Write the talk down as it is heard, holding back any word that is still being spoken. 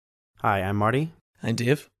Hi, I'm Marty. I'm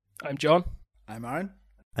Dave. I'm John. I'm Aaron.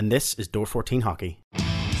 And this is Door 14 Hockey.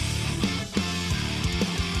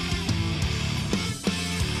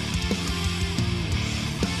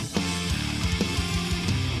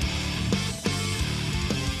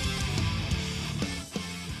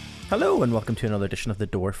 Hello and welcome to another edition of the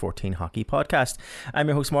Door 14 Hockey Podcast. I'm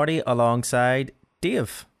your host Marty alongside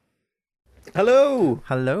Dave. Hello.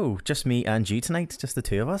 Hello, just me and you tonight, just the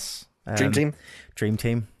two of us. Dream Team. Dream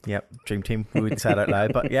Team, yep, Dream Team. We wouldn't say it out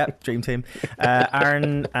loud, but yeah, Dream Team.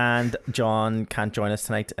 Aaron and John can't join us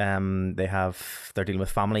tonight. They're dealing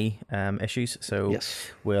with family issues, so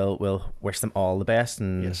yes. we'll wish them all the best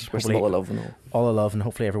and wish them all the love and all the love, and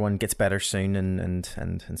hopefully everyone gets better soon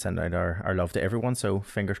and send out our love to everyone. So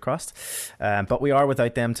fingers crossed. But we are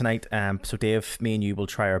without them tonight. So Dave, me and you will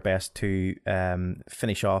try our best to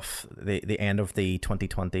finish off the end of the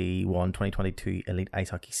 2021-2022 Elite Ice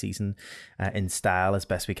Hockey season in style as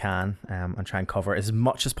best we can, and try and cover as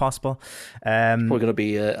much as possible. We're going to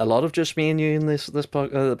be a lot of just me and you in this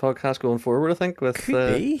podcast going forward, I think. With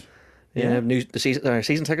could be. Yeah,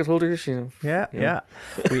 season ticket holders. Yeah.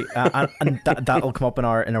 We and that'll come up in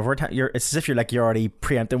our overtime. It's as if you're already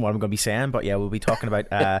preempting what I'm going to be saying, but yeah, we'll be talking about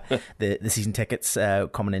the season tickets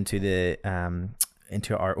coming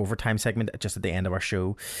into our overtime segment just at the end of our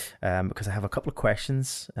show, because I have a couple of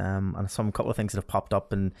questions and a couple of things that have popped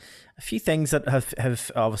up, and a few things that have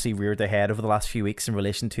obviously reared their head over the last few weeks in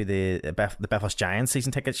relation to the Belfast Giants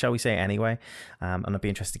season tickets, shall we say, anyway. And I'd be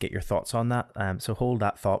interested to get your thoughts on that. So hold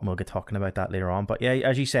that thought and we'll get talking about that later on. But yeah,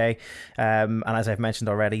 as you say, and as I've mentioned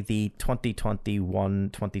already, the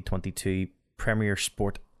 2021-2022 Premier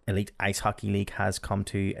Sport Elite Ice Hockey League has come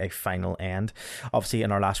to a final end. Obviously,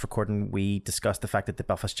 in our last recording, we discussed the fact that the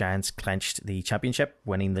Belfast Giants clinched the championship,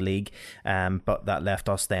 winning the league, but that left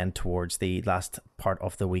us then towards the last part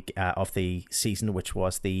of the week of the season, which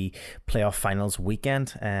was the playoff finals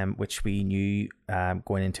weekend, which we knew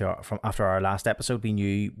going into from after our last episode, we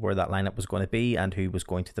knew where that lineup was going to be and who was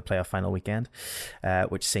going to the playoff final weekend,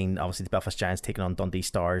 which seen obviously the Belfast Giants taking on Dundee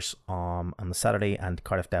Stars on the Saturday and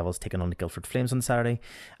Cardiff Devils taking on the Guildford Flames on the Saturday.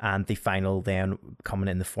 And the final then coming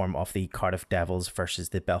in the form of the Cardiff Devils versus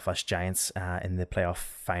the Belfast Giants in the playoff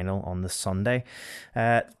final on the Sunday.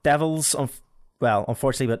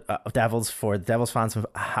 Unfortunately, but Devils for the Devils fans,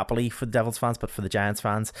 happily for the Devils fans, but for the Giants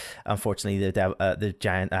fans, unfortunately,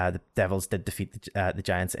 the Devils did defeat the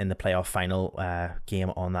Giants in the playoff final game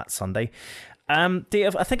on that Sunday.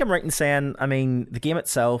 Dave, I think I'm right in saying, I mean, the game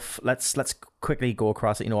itself. Let's quickly go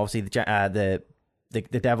across it. You know, obviously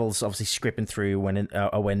the Devils obviously scraping through winning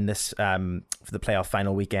a win this for the playoff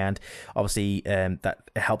final weekend. Obviously, that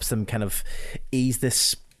helps them kind of ease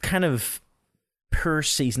this kind of poor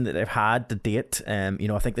season that they've had to date. I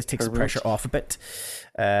think this takes the pressure off a bit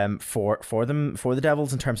for the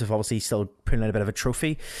Devils in terms of obviously still putting out a bit of a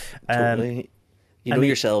trophy. Totally.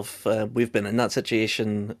 Yourself, we've been in that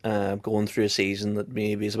situation, going through a season that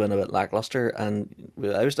maybe has been a bit lackluster, and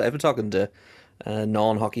I've been talking to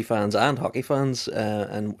non-hockey fans and hockey fans,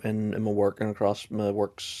 and in my work and across my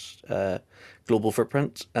work's global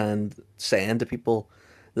footprint, and saying to people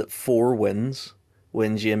that 4 wins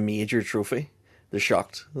wins you a major trophy. They're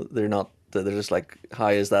shocked. They're just like, how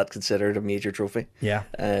is that considered a major trophy? Yeah.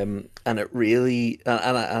 And it really,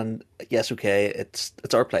 and yes, okay, it's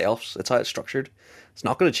our playoffs. It's how it's structured. It's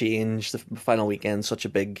not going to change. The final weekend, such a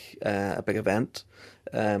big event.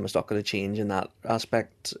 It's not going to change in that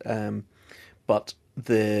aspect. But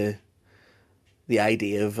the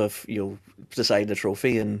idea of deciding a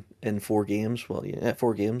trophy in 4 games,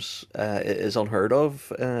 4 games is unheard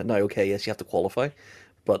of. Now, okay, yes, you have to qualify,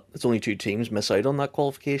 but it's only 2 teams miss out on that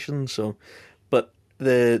qualification. So, but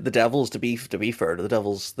the Devils, to be fair to the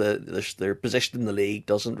Devils, their position in the league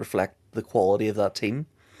doesn't reflect the quality of that team.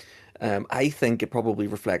 I think it probably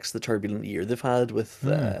reflects the turbulent year they've had with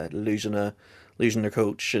losing their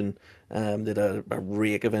coach, and they had a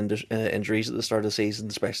rake of injuries at the start of the season,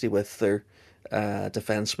 especially with their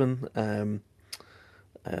defenseman.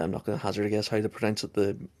 I'm not going to hazard a guess how to pronounce it.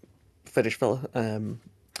 The Finnish fella.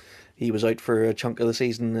 He was out for a chunk of the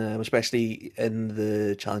season, especially in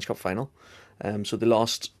the Challenge Cup final. So they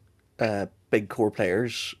lost big core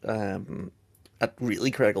players at really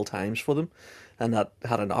critical times for them, and that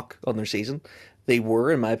had a knock on their season. They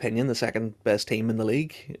were, in my opinion, the second best team in the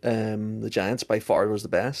league. The Giants by far was the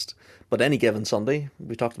best. But any given Sunday,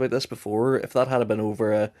 we talked about this before, if that had been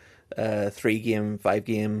over a 3-game,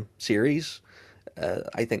 5-game series,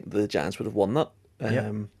 I think the Giants would have won that.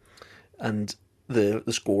 And the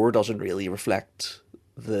score doesn't really reflect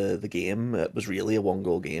the game. It was really a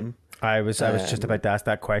 1-goal game. I was just about to ask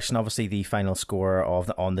that question. Obviously, the final score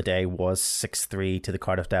on the day was 6-3 to the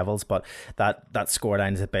Cardiff Devils, but that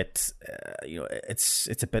scoreline is a bit,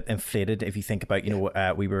 it's a bit inflated if you think about,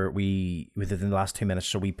 we within the last 2 minutes,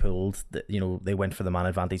 so we pulled, they went for the man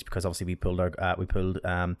advantage because obviously we pulled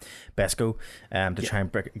Besco to try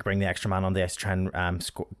and bring the extra man on the ice to try and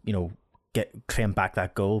score, claim back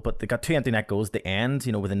that goal, but they got two empty net goals at the end,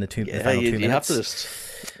 within the final 2 minutes. You have to just,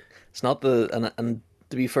 it's not and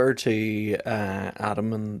to be fair to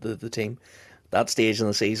Adam and the team, that stage in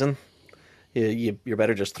the season, you're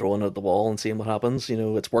better just throwing it at the wall and seeing what happens.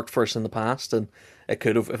 It's worked for us in the past, and it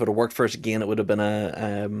could have, if it had worked for us again, it would have been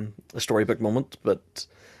a storybook moment, but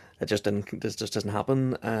it just didn't. This just doesn't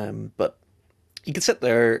happen. But you could sit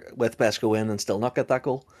there with Besco in and still not get that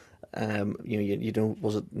goal. You don't.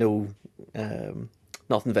 Was it no?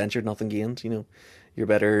 Nothing ventured, nothing gained. You're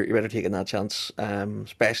better taking that chance,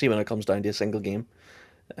 especially when it comes down to a single game.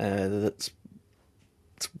 That's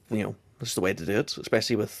the way to do it,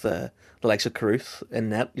 especially with the likes of Carruth in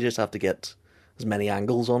net. You just have to get as many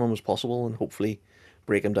angles on him as possible and hopefully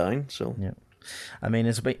break him down. So yeah. I mean,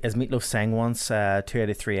 as Meatloaf sang once, 2 out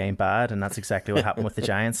of 3 ain't bad, and that's exactly what happened with the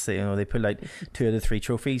Giants. They pulled out 2 out of 3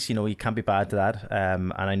 trophies. You can't be bad to that.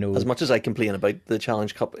 And I know, as much as I complain about the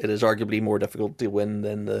Challenge Cup, it is arguably more difficult to win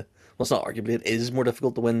than the. Well, it's not arguably. It is more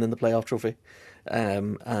difficult to win than the playoff trophy.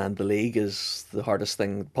 And the league is the hardest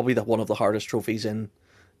thing, probably one of the hardest trophies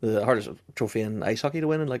the hardest trophy in ice hockey to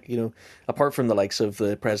win. And apart from the likes of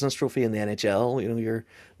the President's Trophy in the NHL,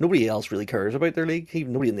 nobody else really cares about their league.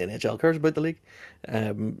 Even nobody in the NHL cares about the league.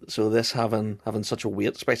 So this having such a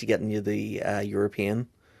weight, especially getting you the European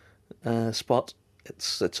spot, it's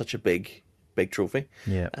such a big trophy.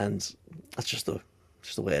 Yeah, and that's just the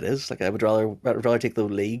way it is. I would rather take the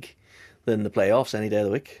league than the playoffs any day of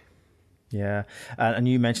the week. Yeah, and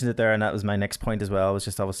you mentioned it there, and that was my next point as well. It was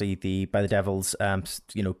just obviously by the Devils,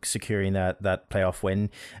 securing that playoff win.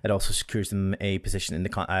 It also secures them a position in the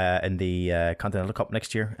Continental Cup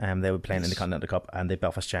next year. They will be playing in the Continental Cup, and the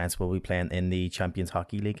Belfast Giants will be playing in the Champions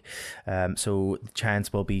Hockey League. So the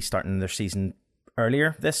Giants will be starting their season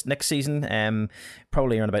earlier this next season,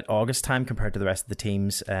 probably around about August time compared to the rest of the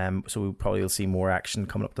teams. So we probably will see more action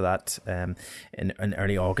coming up to that in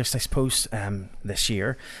early August, I suppose, this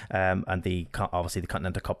year. And obviously the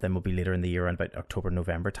Continental Cup then will be later in the year, around about October,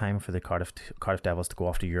 November time, for the Cardiff Devils to go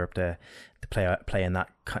off to Europe to play in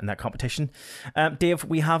that competition. Dave,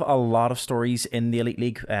 we have a lot of stories in the Elite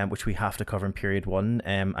League, which we have to cover in period one.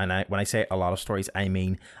 And when I say a lot of stories, I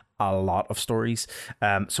mean a lot of stories.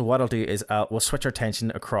 So what I'll do is we'll switch our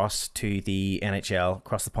attention across to the NHL,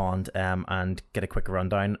 across the pond, and get a quick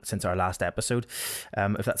rundown since our last episode,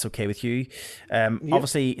 if that's okay with you.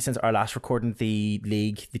 Obviously, since our last recording, the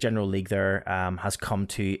general league there has come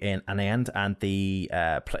to an end, and the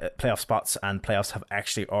playoff spots and playoffs have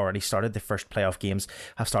actually already started. The first playoff games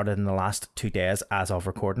have started in the last 2 days as of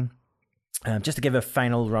recording. Just to give a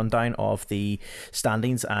final rundown of the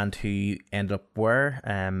standings and who ended up where,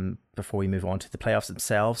 before we move on to the playoffs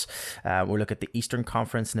themselves, we'll look at the Eastern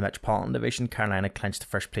Conference in the Metropolitan Division. Carolina clinched the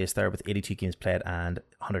first place there with 82 games played and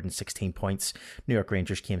 116 points. New York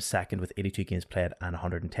Rangers came second with 82 games played and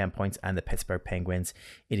 110 points. And the Pittsburgh Penguins,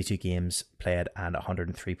 82 games played and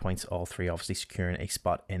 103 points. All three obviously securing a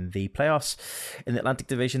spot in the playoffs. In the Atlantic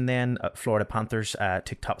Division then, Florida Panthers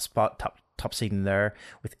took top seed in there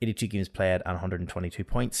with 82 games played and 122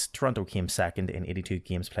 points. Toronto came second in 82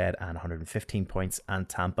 games played and 115 points, and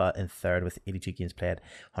Tampa in third with 82 games played,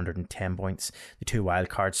 110 points. The 2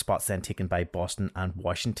 wildcard spots then taken by Boston and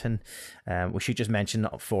Washington. We should just mention,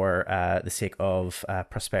 for the sake of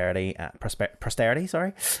posterity,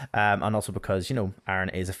 and also because Aaron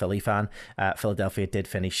is a Philly fan, Philadelphia did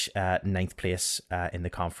finish 9th place in the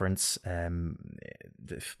conference.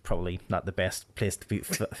 Probably not the best place to be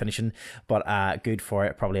finishing, but good for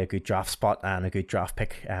it. Probably a good draft spot and a good draft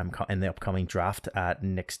pick in the upcoming draft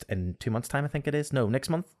in 2 months' time, I think it is. No, next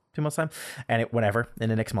month. 2 months' time, and whenever in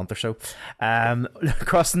the next month or so.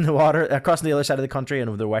 Crossing the other side of the country and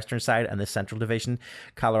over the western side and the Central Division,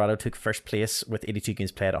 Colorado took first place with 82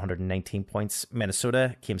 games played, 119 points.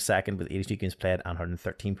 Minnesota came second with 82 games played and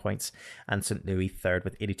 113 points, and St. Louis third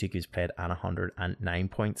with 82 games played and 109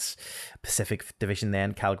 points. Pacific Division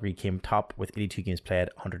then, Calgary came top with 82 games played,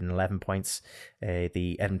 111 points.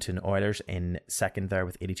 The Edmonton Oilers in second there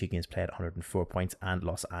with 82 games played, 104 points, and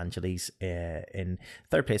Los Angeles in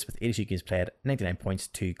third place place with 82 games played, 99 points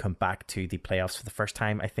to come back to the playoffs for the first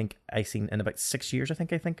time. I think I seen in about 6 years. I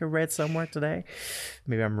think I read somewhere today.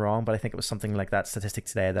 Maybe I'm wrong, but I think it was something like that statistic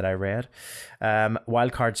today that I read.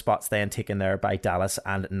 Wildcard spots then taken there by Dallas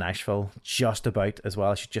and Nashville, just about as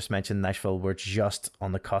well. I should just mention Nashville were just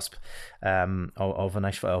on the cusp of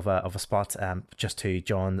a spot. Just to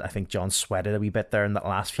John, I think John sweated a wee bit there in that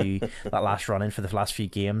last run in for the last few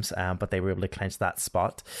games, but they were able to clinch that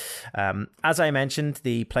spot. As I mentioned,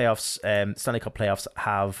 the playoffs, Stanley Cup playoffs,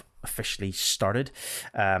 have officially started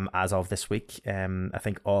as of this week. I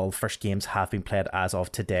think all first games have been played as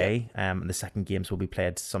of today. The second games will be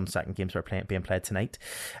played. Some second games are being played tonight.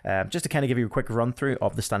 Just to kind of give you a quick run through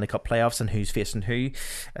of the Stanley Cup playoffs and who's facing who,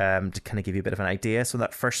 to kind of give you a bit of an idea. So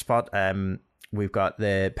that first spot, we've got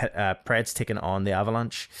the Preds taking on the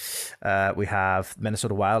Avalanche. We have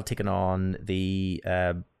Minnesota Wild taking on the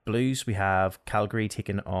Blues. We have Calgary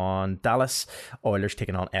taking on Dallas. Oilers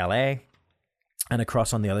taking on LA. And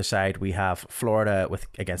across on the other side, we have Florida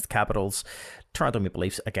against the Capitals, Toronto Maple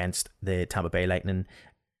Leafs against the Tampa Bay Lightning,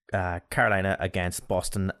 Carolina against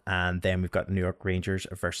Boston, and then we've got New York Rangers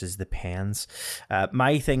versus the Pens.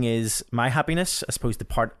 My thing is, my happiness, I suppose the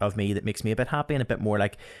part of me that makes me a bit happy and a bit more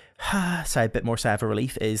like, a bit more sigh of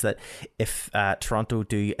relief, is that if Toronto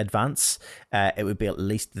do advance, it would be at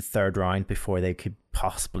least the third round before they could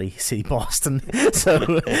possibly see Boston.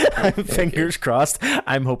 So fingers crossed.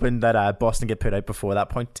 I'm hoping that Boston get put out before that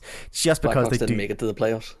point, just because Blackhawks didn't make it to the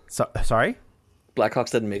playoffs. Sorry?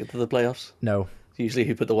 Blackhawks didn't make it to the playoffs. No. Usually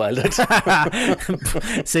who put the Wild out.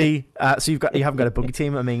 See, so you haven't got a bogey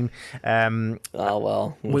team. I mean,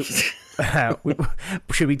 well.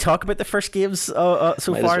 Should we talk about the first games so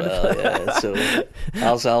Might far? Well,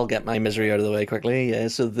 yeah. So I'll get my misery out of the way quickly. Yeah.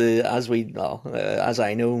 So as I know,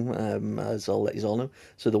 as I'll let you all know.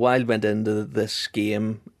 So the Wild went into this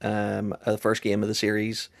game, the first game of the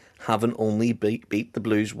series, having only beat the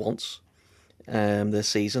Blues once, this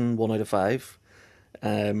season, 1 out of 5.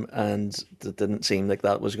 And it didn't seem like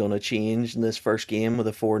that was going to change in this first game with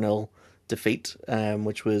a 4-0 defeat,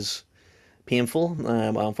 which was painful.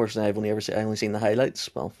 Unfortunately, I've only seen the highlights.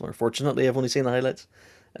 Well, or fortunately, I've only seen the highlights.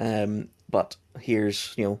 But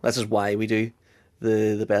here's, this is why we do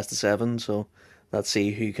the best of 7. So let's see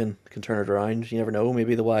who can turn it around. You never know.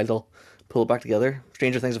 Maybe the Wild will pull it back together.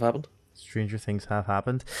 Stranger things have happened. Stranger things have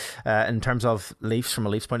happened. In terms of Leafs, from a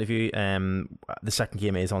Leafs point of view, the second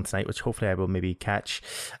game is on tonight, which hopefully I will maybe catch.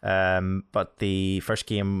 But the first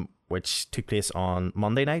game, which took place on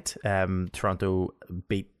Monday night, Toronto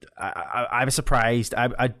beat. I was surprised.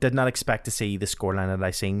 I did not expect to see the scoreline that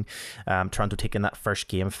I seen. Toronto taking that first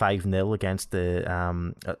game 5-0 against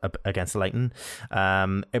the Lightning.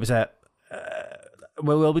 It was a.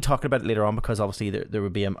 We'll be talking about it later on, because obviously there will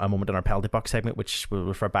be a moment in our penalty box segment which will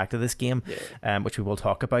refer back to this game, which we will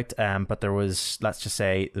talk about. But there was, let's just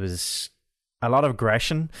say, there was a lot of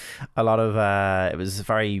aggression, a lot of it was a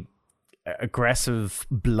very aggressive,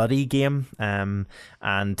 bloody game,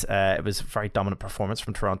 and it was a very dominant performance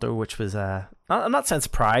from Toronto, which was I'm not saying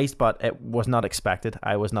surprised, but it was not expected.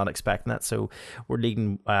 I was not expecting that. So we're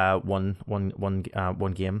leading one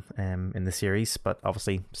game in the series, but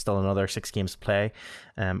obviously still another 6 games to play.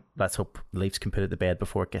 Let's hope the Leafs can put it to bed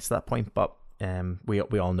before it gets to that point. But we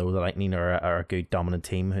all know the Lightning are a good dominant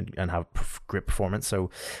team and have great performance. So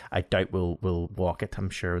I doubt we'll walk it. I'm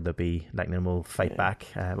sure Lightning will fight back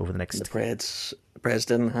over the next. The Preds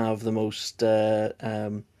didn't have the most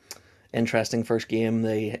interesting first game.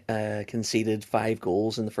 They conceded 5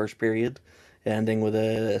 goals in the first period, ending with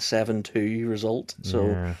a 7-2 result. So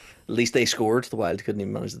at least they scored. The Wild couldn't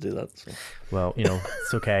even manage to do that. So. Well,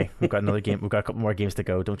 it's okay. We've got another game. We've got a couple more games to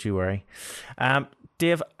go. Don't you worry.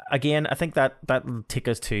 Dave, again, I think that'll take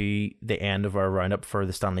us to the end of our roundup for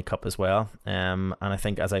the Stanley Cup as well. And I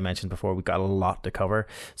think, as I mentioned before, we've got a lot to cover.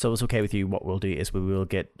 So it's okay with you. What we'll do is we'll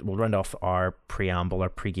round off our preamble, our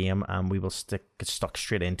pre-game, and we will get stuck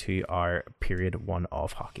straight into our period 1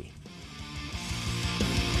 of hockey.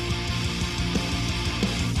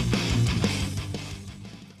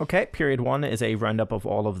 Okay, period 1 is a roundup of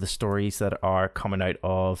all of the stories that are coming out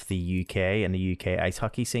of the UK and the UK ice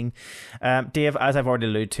hockey scene. Dave, as I've already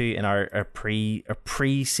alluded to in our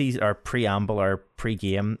pre-season, our preamble, our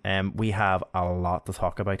pre-game, we have a lot to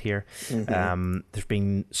talk about here. Mm-hmm. There's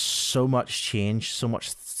been so much change, so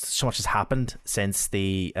much has happened since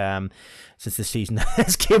the season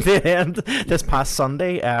has came to an end this past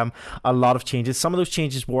Sunday. A lot of changes. Some of those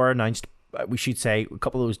changes were announced we should say a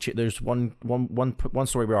couple of those. There's one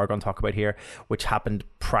story we are going to talk about here, which happened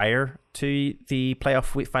prior to the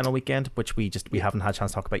playoff final weekend, which we haven't had a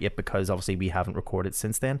chance to talk about yet because obviously we haven't recorded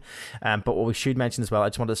since then. But what we should mention as well, I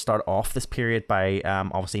just wanted to start off this period by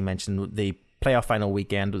obviously mentioning the playoff final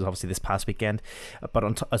weekend was obviously this past weekend,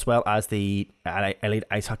 but as well as the Elite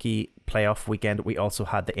Ice Hockey playoff weekend, we also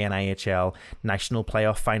had the NIHL National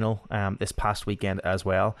Playoff Final this past weekend as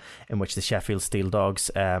well, in which the Sheffield Steel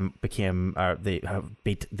Dogs beat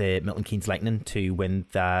the Milton Keynes Lightning to win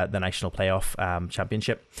the National Playoff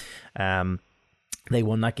Championship. They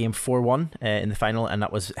won that game 4-1 in the final, and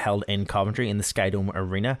that was held in Coventry in the Skydome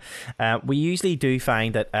Arena. We usually do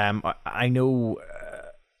find that I know.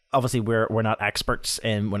 Obviously, we're not experts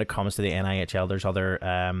in when it comes to the NIHL. There's other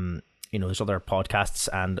there's other podcasts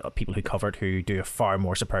and people who cover it who do a far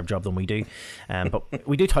more superb job than we do. But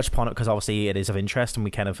we do touch upon it because obviously it is of interest and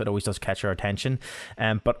it always does catch our attention.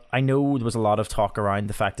 But I know there was a lot of talk around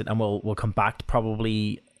the fact that, and we'll come back to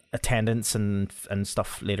probably attendance and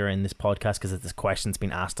stuff later in this podcast because this question's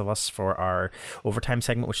been asked of us for our overtime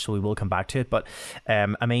segment, which so we will come back to it. But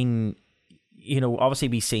I mean, obviously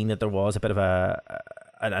we've seen that there was a bit of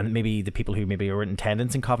and maybe the people who maybe were in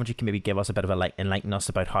attendance in Coventry can maybe give us a bit of enlighten us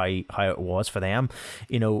about how it was for them.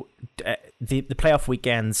 The playoff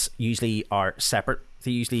weekends usually are separate.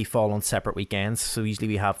 They usually fall on separate weekends. So usually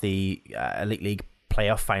we have the Elite League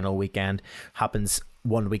playoff final weekend happens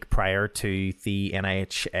 1 week prior to the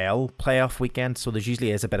NIHL playoff weekend, so there usually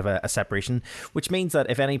is a bit of a separation, which means that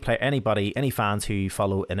if any fans who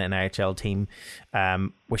follow an NIHL team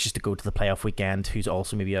wishes to go to the playoff weekend, who's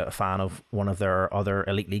also maybe a fan of one of their other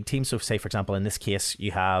Elite League teams, so say for example in this case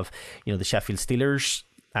you have the Sheffield Steelers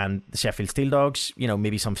and the Sheffield Steel Dogs,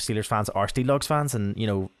 maybe some Steelers fans are Steel Dogs fans and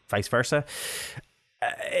vice versa.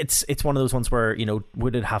 It's one of those ones where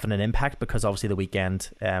would it have an impact because obviously the weekend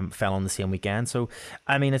fell on the same weekend. So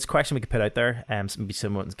I mean it's a question we could put out there. Maybe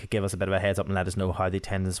someone could give us a bit of a heads up and let us know how the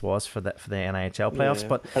attendance was for the NIHL playoffs. Yeah.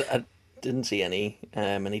 But I didn't see any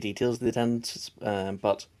details of the attendance,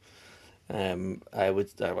 but I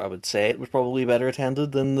would say it was probably better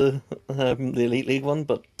attended than the Elite League one,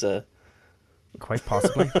 but. Quite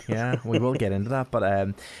possibly, yeah. We will get into that, but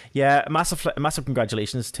massive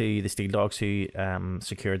congratulations to the Steel Dogs who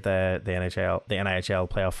secured the NIHL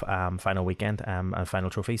playoff final weekend and final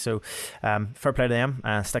trophy. So fair play to them,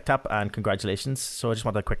 stick tap and congratulations. So I just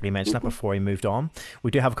wanted to quickly mention that before we moved on.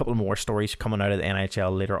 We do have a couple more stories coming out of the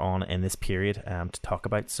NIHL later on in this period to talk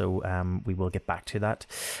about, so we will get back to that.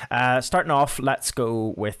 Starting off, let's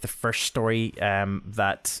go with the first story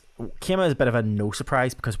that came as a bit of a no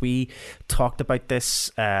surprise because we talked about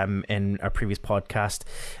this in our previous podcast.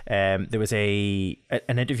 There was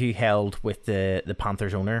an interview held with the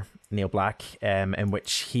Panthers owner Neil Black, in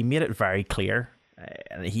which he made it very clear.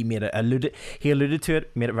 He alluded to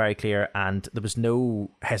it, made it very clear, and there was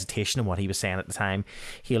no hesitation in what he was saying at the time.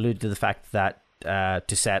 He alluded to the fact that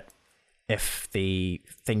Doucette, if the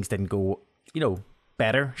things didn't go,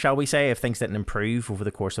 better, shall we say, if things didn't improve over the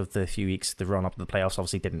course of the few weeks, the run up to the playoffs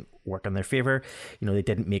obviously didn't work in their favour. They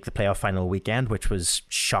didn't make the playoff final weekend, which was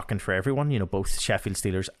shocking for everyone. Both Sheffield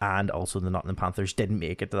Steelers and also the Nottingham Panthers didn't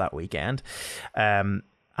make it to that weekend. And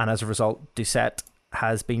as a result, Doucette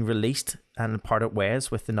has been released and parted ways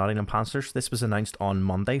with the Nottingham Panthers. This was announced on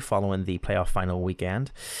Monday following the playoff final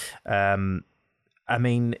weekend. I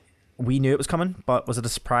mean, we knew it was coming, but was it a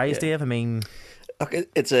surprise, Dave? I mean... Okay,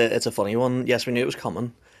 it's a funny one. Yes, we knew it was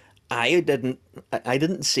coming. I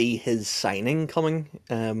didn't see his signing coming.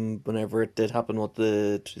 Whenever it did happen, with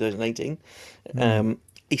the 2019,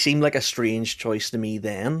 he seemed like a strange choice to me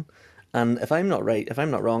then. And if I'm not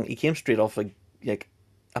wrong, he came straight off like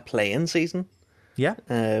a play-in season. Yeah.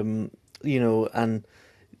 And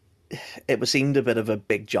it seemed a bit of a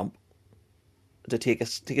big jump to take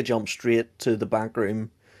a jump straight to the back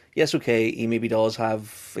room. Yes, okay, he maybe does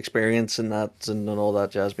have experience in that and all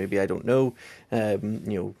that jazz. Maybe, I don't know.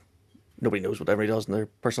 Nobody knows what everybody does in their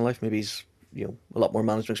personal life. Maybe he's a lot more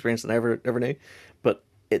management experience than I ever knew. But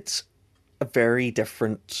it's a very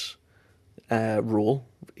different role,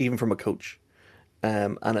 even from a coach.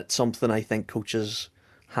 And it's something I think coaches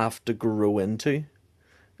have to grow into,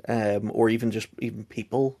 or even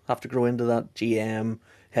people have to grow into that. GM,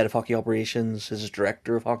 head of hockey operations, his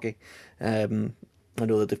director of hockey. I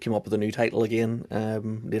know that they've come up with a new title again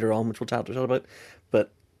later on, which we'll chat about.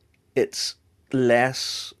 But it's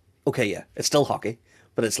less... Okay, yeah, it's still hockey,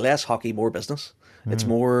 but it's less hockey, more business. It's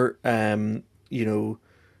more,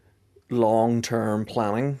 long-term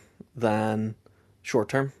planning than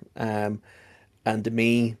short-term. And to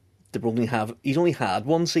me, he's only had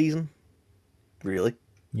one season, really.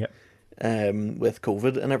 Yep. with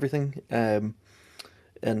COVID and everything.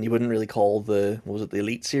 And you wouldn't really call the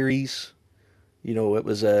Elite Series. It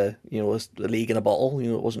was a league in a bottle. It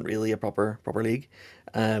wasn't really a proper league.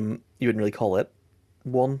 You wouldn't really call it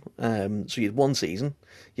one. So you had one season.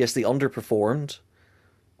 Yes, they underperformed.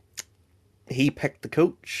 He picked the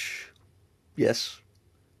coach. Yes,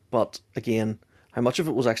 but again, how much of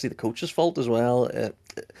it was actually the coach's fault as well? It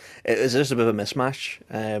is just a bit of a mismatch.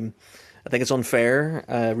 I think it's unfair,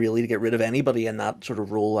 really, to get rid of anybody in that sort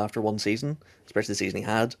of role after one season, especially the season he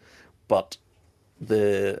had. But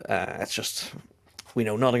it's just, we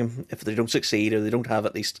know Nottingham, if they don't succeed or they don't have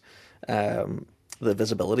at least the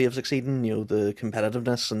visibility of succeeding, the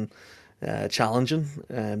competitiveness and challenging,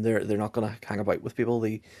 they're not going to hang about with people.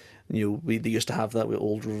 They used to have that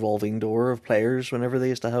old revolving door of players whenever they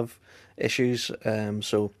used to have issues.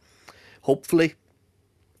 So hopefully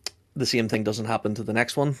the same thing doesn't happen to the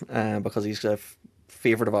next one, because he's a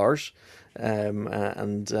favourite of ours,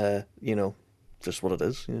 just what it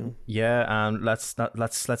is. Yeah, and let's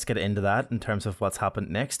get into that in terms of what's happened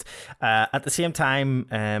next. At the same time,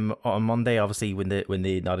 on Monday, obviously, when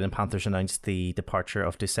the Nottingham Panthers announced the departure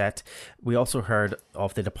of Doucette, we also heard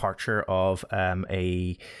of the departure of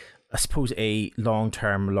a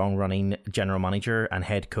long-term, long-running general manager and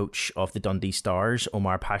head coach of the Dundee Stars,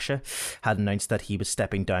 Omar Pasha, had announced that he was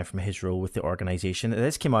stepping down from his role with the organisation.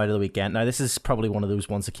 This came out of the weekend. Now, this is probably one of those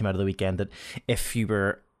ones that came out of the weekend that if you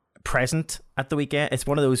were present at the weekend, it's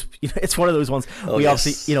one of those ones.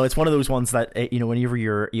 Obviously, it's one of those ones that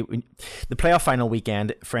whenever the playoff final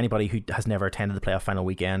weekend, for anybody who has never attended the playoff final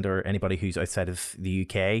weekend or anybody who's outside of the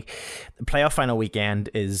UK, the playoff final weekend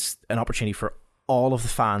is an opportunity for all of the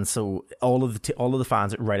fans. So all of the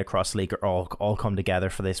fans right across the league are all come together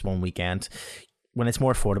for this one weekend. When it's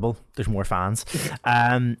more affordable, there's more fans.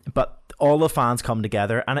 But all the fans come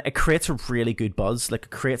together, and it creates a really good buzz. Like,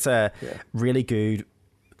 it creates a really good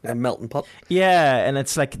melting pot. Yeah, and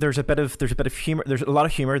it's like there's a bit of humor. There's a lot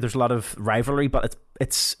of humor. There's a lot of rivalry, but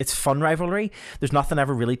it's fun rivalry. There's nothing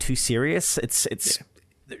ever really too serious. There's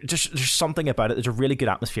something about it. There's a really good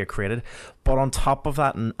atmosphere created. But on top of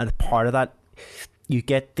that, and part of that, you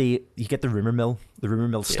get the rumor mill. The rumor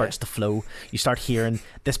mill starts to flow. You start hearing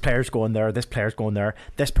this player's going there, this player's going there,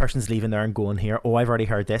 this person's leaving there and going here. Oh, I've already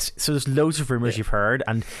heard this. So there's loads of rumors you've heard,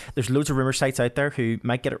 and there's loads of rumor sites out there who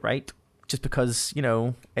might get it right just because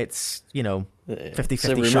it's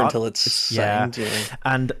 50-50 shot until it's signed.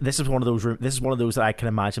 And this is one of those that I can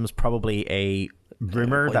imagine was probably a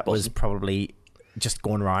rumor that was probably just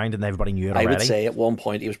going around and everybody knew it already. I would say at one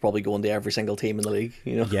point he was probably going to every single team in the league.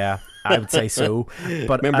 Yeah, I would say so.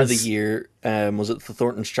 But remember the year, was it the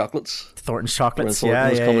Thornton's Chocolates? Thornton's Chocolates, when Thornton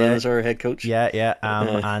was coming in as our head coach. Yeah.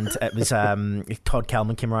 And it was Todd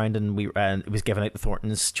Kelman came around and it was giving out the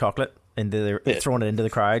Thornton's chocolate. Throwing it into the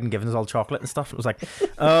crowd and giving us all chocolate and stuff. It was like,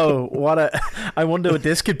 oh, I wonder what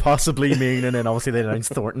this could possibly mean. And then obviously they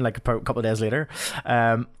announced Thornton like a couple of days later.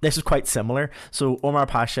 This is quite similar. So Omar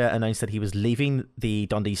Pasha announced that he was leaving the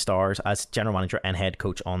Dundee Stars as general manager and head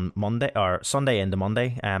coach on Sunday into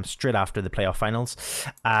Monday, straight after the playoff finals.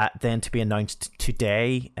 Then to be announced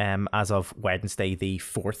today, as of Wednesday, the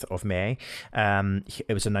 4th of May,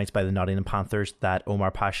 it was announced by the Nottingham Panthers that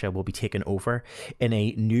Omar Pasha will be taken over in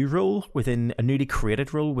a new role, within a newly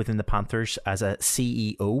created role within the Panthers as a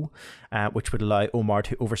CEO, which would allow Omar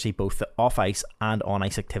to oversee both the off-ice and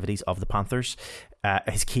on-ice activities of the Panthers.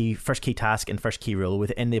 His first key task and first key role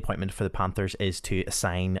within the appointment for the Panthers is to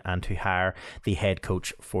assign and to hire the head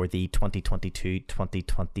coach for the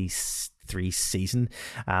 2022-2023 season,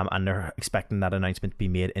 and they're expecting that announcement to be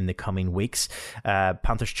made in the coming weeks.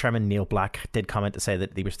 Panthers chairman Neil Black did comment to say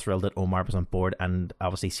that he was thrilled that Omar was on board, and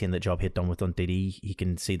obviously seeing the job he had done with Dundee, he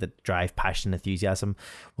can see that drive, passion, enthusiasm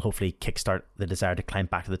will hopefully kickstart the desire to climb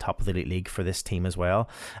back to the top of the Elite League for this team as well.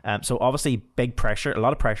 So obviously big pressure, a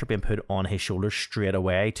lot of pressure being put on his shoulders straight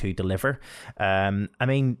away to deliver. I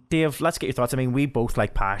mean, Dave, let's get your thoughts. I mean, we both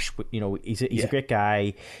like Pash. He's a great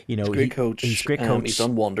guy. He's a great coach. He's a great coach. He's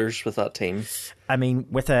done wonders with that team. I mean,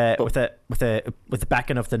 with the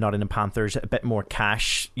backing of the Nottingham Panthers, a bit more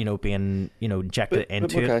cash, being injected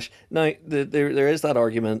into it. Cash. Now there is that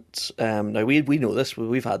argument. Now we know this.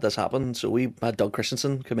 We've had this happen. So we had Doug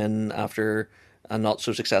Christensen come in after a not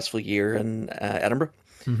so successful year in Edinburgh.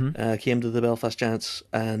 Mm-hmm. Came to the Belfast Giants,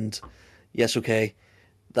 and yes, okay,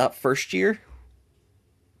 that first year,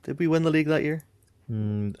 did we win the league that year?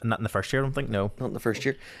 Not in the first year, I don't think. No, not in the first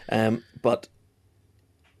year. But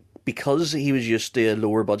because he was used to a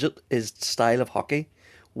lower budget, his style of hockey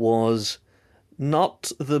was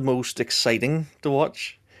not the most exciting to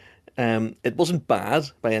watch. It wasn't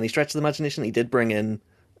bad by any stretch of the imagination. He did bring in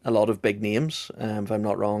a lot of big names. If I'm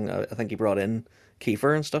not wrong, I think he brought in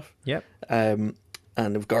Kiefer and stuff. Yep. And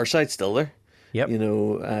if Garside's still there, Yep.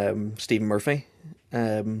 Stephen Murphy,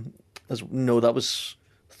 as no, that was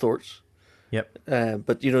Thor's. Yep.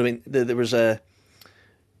 But you know what I mean. There was a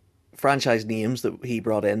franchise names that he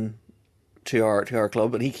brought in to our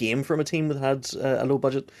club, and he came from a team that had a low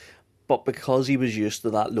budget. But because he was used to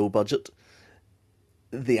that low budget,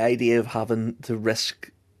 the idea of having to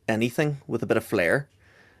risk anything with a bit of flair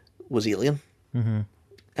was alien.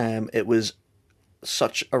 Mm-hmm. It was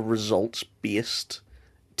such a results-based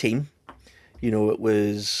team. It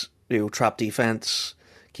was trap defense,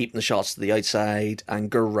 keeping the shots to the outside, and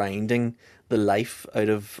grinding the life out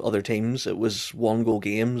of other teams. It was one-goal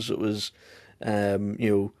games. It was, getting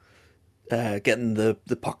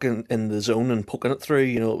the puck in the zone and poking it through.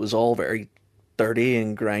 It was all very dirty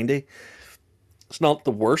and grindy. It's not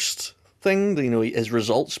the worst thing. His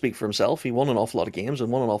results speak for himself. He won an awful lot of games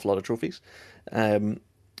and won an awful lot of trophies.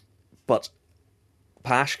 But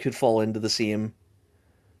Pash could fall into the same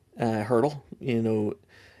hurdle. He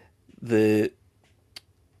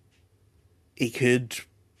could,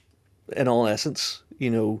 in all essence,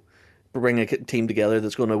 bring a team together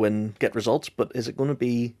that's going to get results. But is it going to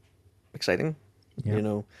be exciting?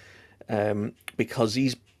 Yeah. Because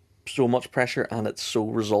he's so much pressure and it's so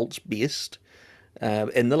results based.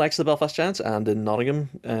 In the likes of the Belfast Giants and in Nottingham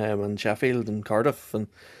and Sheffield and Cardiff and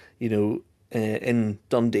in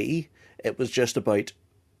Dundee, it was just about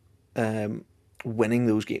winning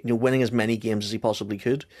those games, winning as many games as he possibly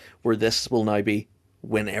could. Where this will now be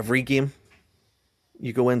win every game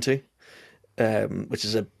you go into, which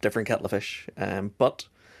is a different kettle of fish. But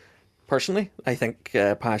personally, I think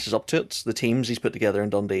Pash is up to it. The teams he's put together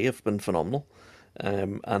in Dundee have been phenomenal,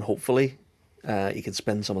 and hopefully he can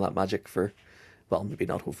spin some of that magic for. Well, maybe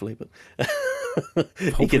not hopefully, but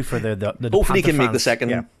hopefully for the hopefully he can fans. make the second.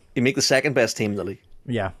 Yeah. He make the second best team in the league.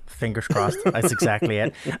 Yeah, fingers crossed. That's exactly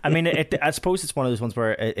it. I mean, I suppose it's one of those ones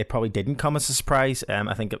where it probably didn't come as a surprise.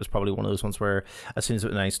 I think it was probably one of those ones where as soon as it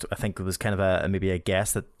was announced, I think it was kind of maybe a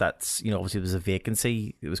guess that's obviously there was a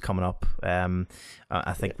vacancy that was coming up.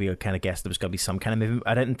 I think we kind of guessed there was going to be some kind of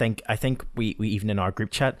movement. I think we even in our group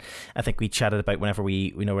chat, I think we chatted about whenever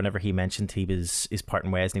whenever he mentioned he's parting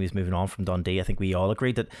ways and he was moving on from Dundee, I think we all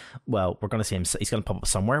agreed that, well, we're going to see him, he's going to pop up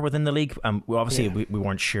somewhere within the league. We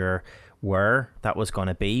weren't sure where that was going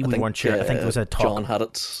to be. We weren't sure. I think there was a talk. John had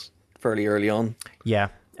it fairly early on. Yeah,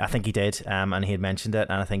 I think he did, and he had mentioned it,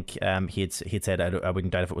 and I think he had said I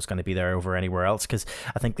wouldn't doubt if it was going to be there over anywhere else, because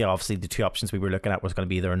I think obviously the two options we were looking at was going to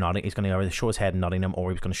be either Nottingham. He's going to either show his head in Nottingham,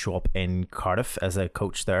 or he was going to show up in Cardiff as a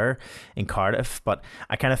coach there in Cardiff. But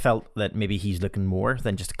I kind of felt that maybe he's looking more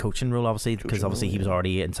than just a coaching role, obviously, because obviously he was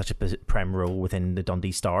already in such a prem role within the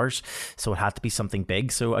Dundee Stars, so it had to be something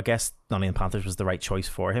big. So I guess Nottingham Panthers was the right choice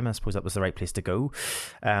for him. I suppose that was the right place to go.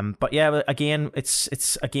 But yeah, again,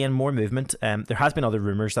 it's again more movement. There has been other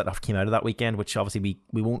rumours that have came out of that weekend, which obviously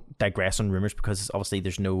we won't digress on rumours because obviously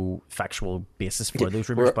there's no factual basis for those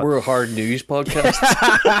rumours. We're a hard news podcast.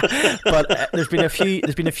 But there's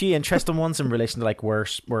been a few interesting ones in relation to like where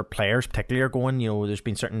players particularly are going. There's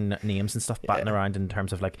been certain names and stuff batting around in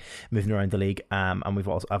terms of like moving around the league. And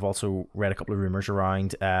I've also read a couple of rumours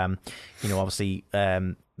around. Obviously.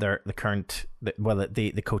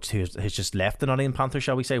 The coach who has just left the Nottingham Panthers,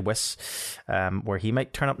 shall we say, Wiss, where he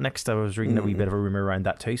might turn up next. I was reading a wee bit of a rumour around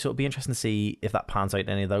that too, so it'll be interesting to see if that pans out.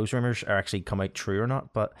 Any of those rumours are actually come out true or not.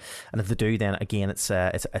 And if they do, then again it's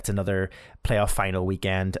another playoff final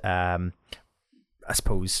weekend. I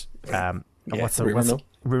suppose. What's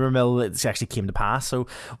rumour mill? It actually came to pass, so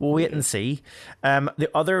we'll wait and see. The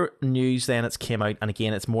other news then that's came out, and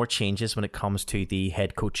again it's more changes when it comes to the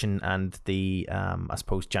head coaching and the I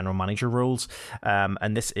suppose general manager roles,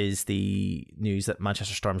 and this is the news that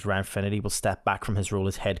Manchester Storm's Ryan Finnerty will step back from his role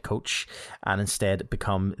as head coach and instead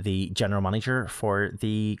become the general manager for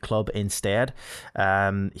the club instead.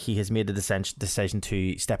 He has made the decision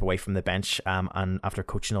to step away from the bench and after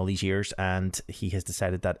coaching all these years, and he has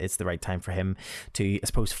decided that it's the right time for him to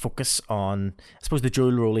focus on the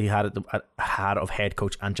dual role he had of head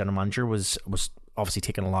coach and general manager was obviously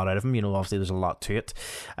taking a lot out of him. Obviously there's a lot to it.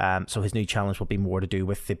 So his new challenge will be more to do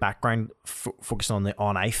with the background, focusing on the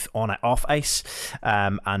off ice,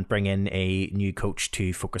 and bring in a new coach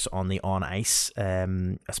to focus on the on ice,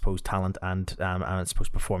 I suppose talent and I suppose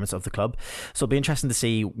performance of the club. So it'll be interesting to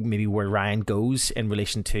see maybe where Ryan goes in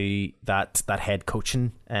relation to that head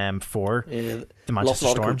coaching for the Manchester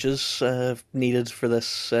Storm. A lot of coaches needed for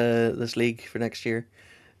this league for next year.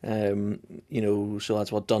 So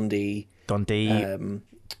that's what Dundee,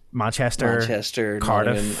 Manchester, Cardiff,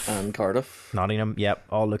 Nottingham, and Cardiff. Nottingham, yep,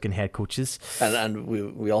 all looking head coaches. And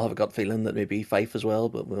we all have a gut feeling that maybe Fife as well,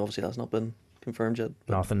 but obviously that's not been confirmed yet.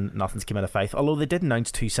 But Nothing's came out of Fife. Although they did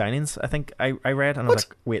announce 2 signings, I think I read, and I was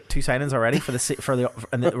like, wait, 2 signings already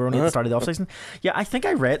and we're only at the start of the off season. Yeah, I think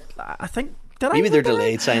I read. I think. Maybe they're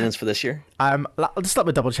delayed signings for this year. Just let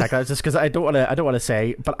me double check that, just because I don't want to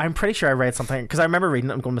say, but I'm pretty sure I read something because I remember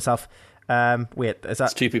reading it and going to myself, wait, is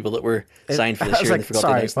that? It's 2 people that were signed for this year. Like, and they forgot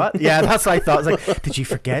sorry, to announce what? Yeah, that's what I thought. I was like, did you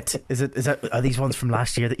forget? Are these ones from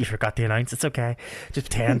last year that you forgot to announce? It's okay,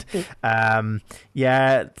 just pretend.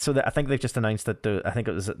 Yeah. So I think they've just announced that. I think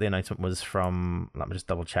it was the announcement was from. Let me just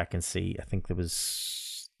double check and see. I think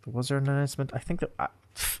was there an announcement? I think that.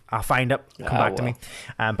 I'll find it. Come back to me.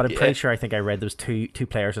 But I'm pretty sure I think I read those two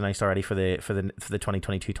players announced already for the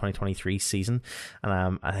 2022-2023 season,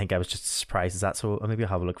 and I think I was just as surprised as that. So maybe I'll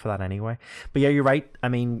have a look for that anyway. But yeah, you're right. I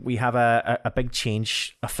mean, we have a big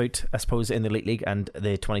change afoot, I suppose, in the Elite League, and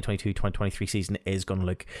the 2022-2023 season is going to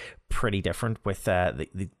look pretty different with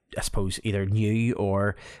the I suppose either new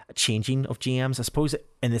or changing of GMs. I suppose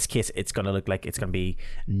in this case it's going to look like it's going to be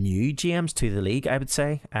new GMs to the league, I would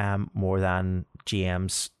say, more than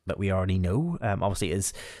GMs that we already know. Obviously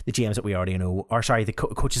is the GMs that we already know, or sorry, the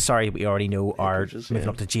coaches we already know are moving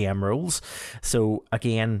up to GM roles. So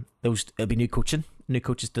again, it'll be new coaches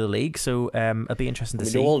to the league. So it'll be interesting to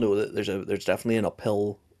see. We all know that there's definitely an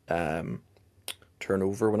uphill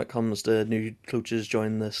turnover when it comes to new coaches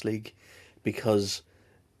joining this league, because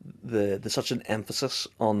there's such an emphasis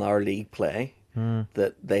on our league play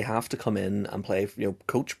that they have to come in and play,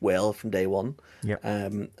 coach well from day one.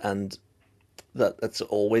 And that's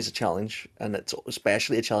always a challenge, and it's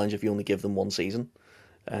especially a challenge if you only give them one season.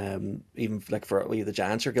 Even like the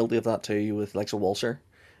Giants are guilty of that too, with like Walser.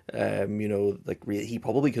 He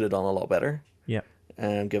probably could have done a lot better.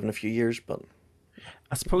 Given a few years, but.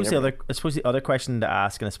 I suppose the other question to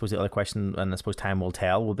ask, and I suppose time will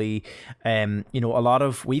tell, will be,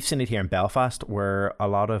 we've seen it here in Belfast where a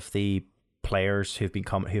lot of the players who've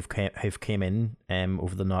came in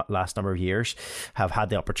over the last number of years have had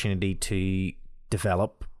the opportunity to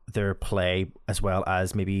develop their play, as well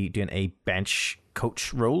as maybe doing a bench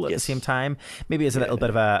coach role at the same time, maybe as a little bit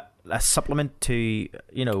of a supplement to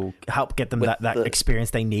help get them that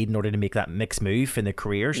experience they need in order to make that mixed move in their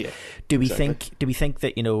careers. Do we think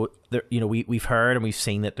that we've heard and we've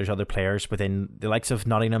seen that there's other players within the likes of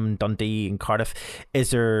Nottingham, Dundee and Cardiff?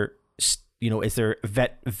 Is there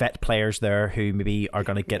vet players there who maybe are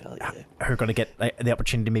going to get the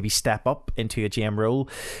opportunity to maybe step up into a GM role?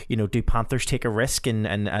 Do Panthers take a risk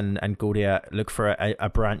and go to look for a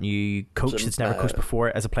brand new coach that's never coached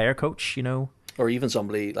before as a player coach? Or even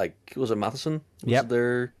somebody like, was it Matheson? Was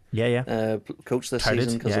their coach this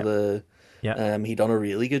season because of the he done a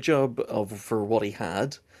really good job for what he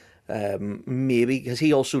had. Maybe because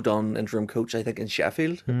he also done interim coach, I think, in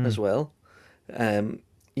Sheffield as well.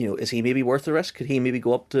 Is he maybe worth the risk? Could he maybe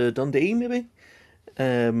go up to Dundee maybe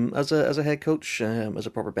as a head coach, as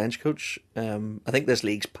a proper bench coach? I think this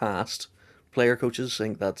league's past player coaches. I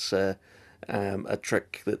think that's a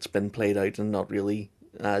trick that's been played out and not really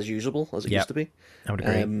as usable as it used to be. I would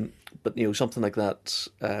agree. But something like that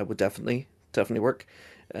would definitely work.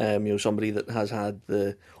 Somebody that has had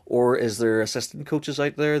or is there assistant coaches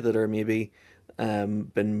out there that are maybe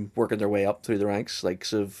been working their way up through the ranks,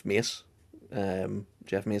 like of Mace,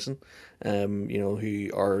 Jeff Mason, who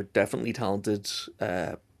are definitely talented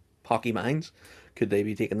hockey minds. Could they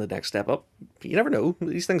be taking the next step up? You never know.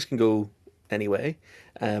 These things can go anyway.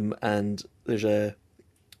 And there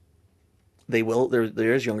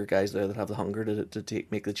is younger guys there that have the hunger to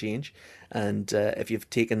make the change. And if you've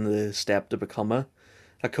taken the step to become a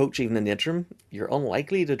coach, even in the interim, you're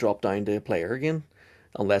unlikely to drop down to a player again,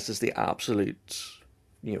 unless it's the absolute,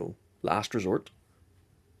 last resort.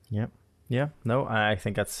 Yep. Yeah, no, I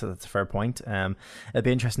think that's a fair point. It'll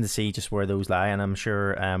be interesting to see just where those lie, and I'm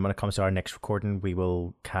sure when it comes to our next recording, we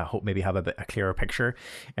will hope maybe have a clearer picture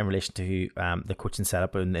in relation to the coaching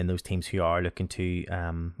setup in those teams who are looking to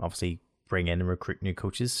obviously bring in and recruit new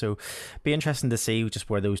coaches. So, be interesting to see just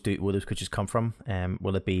where those coaches come from.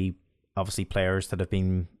 Will it be obviously players that have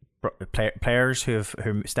been players who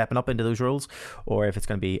are stepping up into those roles, or if it's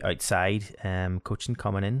going to be outside coaching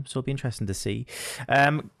coming in? So it'll be interesting to see.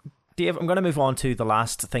 Dave, I'm going to move on to the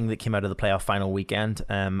last thing that came out of the playoff final weekend,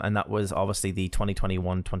 and that was obviously the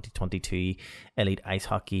 2021-2022 Elite Ice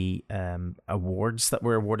Hockey awards that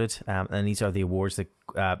were awarded, and these are the awards that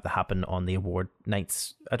happen on the award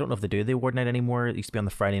nights. I don't know if they do the award night anymore. It used to be on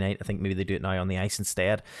the Friday night. I think maybe they do it now on the ice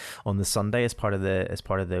instead, on the Sunday as part of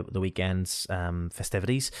the weekend's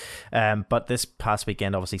festivities. But this past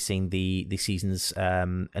weekend, obviously, seeing the season's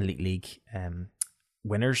Elite League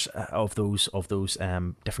winners of those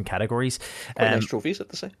different categories. Quite nice trophies, at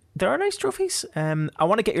the say. There are nice trophies. I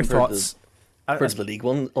want to get your thoughts. Compared to the league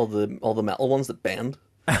one, all the metal ones that bend.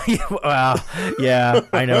 Well, yeah,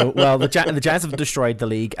 I know. Well, the Giants have destroyed the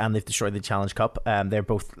league and they've destroyed the Challenge Cup. They're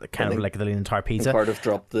both kind of like the entire pizza. Cardiff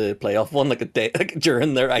dropped the playoff one like a day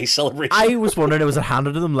during their ice celebration. I was wondering, was it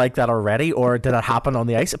handed to them like that already, or did it happen on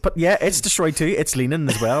the ice? But yeah, it's destroyed too. It's leaning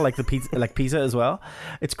as well, like the pizza, like pizza as well.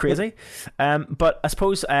 It's crazy. But I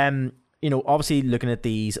suppose obviously looking at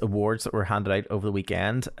these awards that were handed out over the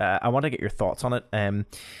weekend, I want to get your thoughts on it.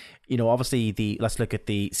 Obviously let's look at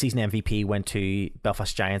the season MVP went to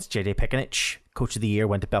Belfast Giants JJ Pikanich. Coach of the year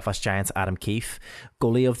went to Belfast Giants Adam Keefe.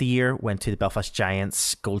 Goalie of the year went to the Belfast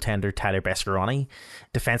Giants goaltender Tyler Beskorowany.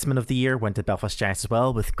 Defenseman of the year went to Belfast Giants as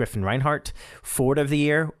well with Griffin Reinhart. Forward of the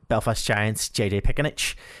year, Belfast Giants JJ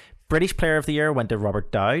Pikanich. British player of the year went to Robert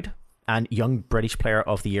Dowd. And young British player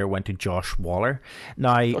of the year went to Josh Waller.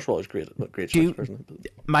 Now, Josh Waller's great choice, personally.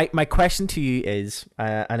 My question to you is,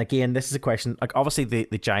 and again, this is a question, like obviously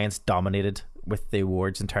the Giants dominated with the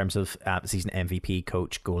awards in terms of season MVP,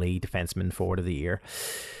 coach, goalie, defenseman, forward of the year.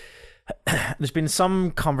 There's been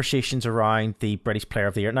some conversations around the British player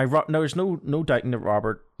of the year. Now, there's no doubting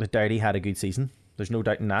that Dowdy had a good season. There's no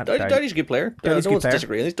doubt in that. Dowdy's a good player. Dowdy's no one's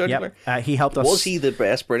disagreeing. He's a good player. He helped us. Was he the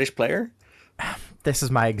best British player? This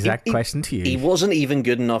is my exact question to you. He wasn't even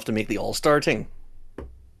good enough to make the All-Star team.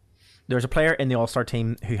 There's a player in the All-Star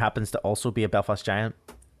team who happens to also be a Belfast Giant,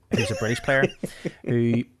 who's a British player,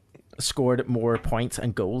 who scored more points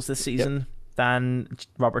and goals this season than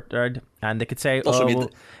Robert Dowd. And they could say, also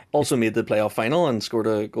made the playoff final and scored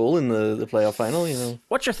a goal in the playoff final.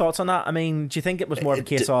 What's your thoughts on that? I mean, do you think it was more of a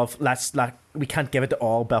case of we can't give it to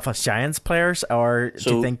all Belfast Giants players, or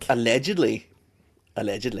do you think allegedly?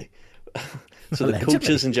 So the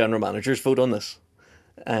coaches and general managers vote on this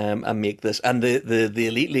and make this. And the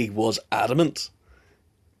Elite League was adamant,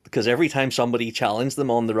 because every time somebody challenged them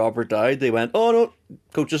on the Robert Dowd, they went, oh no,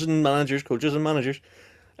 coaches and managers.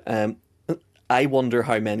 I wonder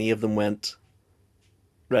how many of them went,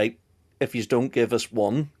 right, if you don't give us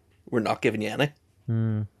one, we're not giving you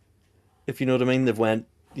any. If you know what I mean. They've went,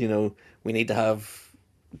 we need to have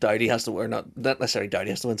Dowdy has to, or not necessarily Dowdy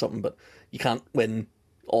has to win something, but you can't win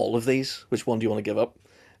all of these. Which one do you want to give up?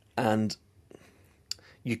 And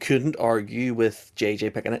you couldn't argue with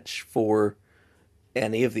JJ Pikanich for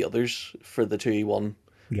any of the others for the 2-1.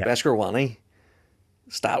 Yeah. Beskorowany,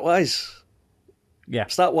 stat-wise,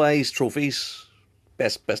 trophies,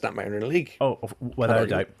 best net mariner in the league. Oh, without a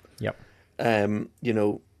doubt. Yep. Adam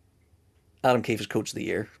Keefe is coach of the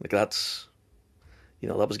year. Like that's,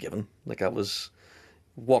 that was given. Like that was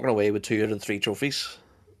walking away with 2 out of the 3 trophies.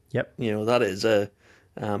 Yep. That is a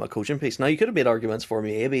coaching piece. Now you could have made arguments for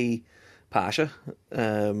maybe Pasha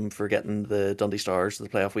for getting the Dundee Stars to the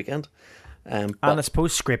playoff weekend. And I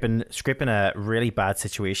suppose scraping a really bad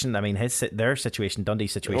situation. I mean, their situation,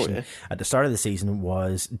 Dundee's situation at the start of the season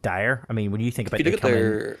was dire. I mean, when you think about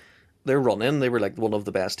their run-in, they were like one of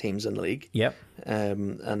the best teams in the league. Yep.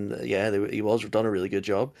 He was done a really good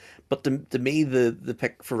job. But to me, the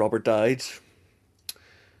pick for Robert Dowd,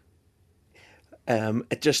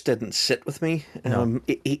 it just didn't sit with me. No.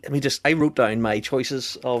 I wrote down my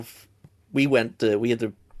choices of. We had to.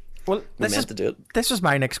 Well, to do it. This was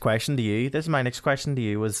my next question to you.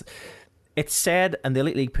 Was it said, and the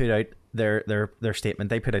Elite League put out their statement.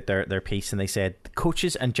 They put out their piece, and they said the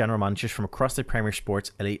coaches and general managers from across the Premier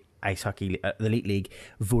Sports Elite Ice Hockey, the Elite League,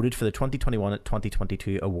 voted for the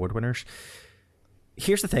 2021-2022 award winners.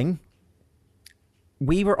 Here's the thing: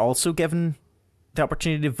 we were also given the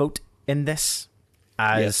opportunity to vote in this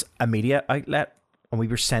as a media outlet, and we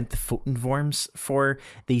were sent the voting forms for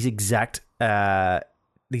these exact prizes,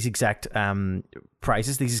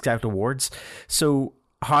 these exact awards. So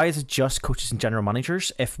how is it just coaches and general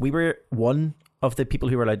managers? If we were one of the people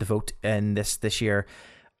who were allowed to vote in this year,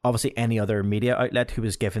 obviously any other media outlet who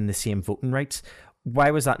was given the same voting rights,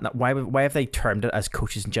 why was that not? Why have they termed it as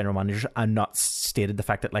coaches and general managers and not stated the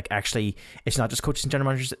fact that actually it's not just coaches and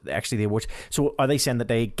general managers, actually the awards? So are they saying that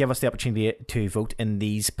they give us the opportunity to vote in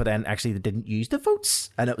these, but then actually they didn't use the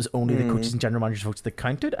votes, and it was only the coaches and general managers votes that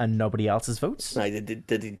counted and nobody else's votes? Did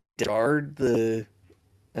he discard the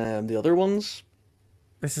other ones?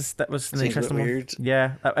 That was an Seems a bit interesting one. weird.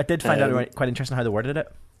 Yeah, I did find out quite interesting how they worded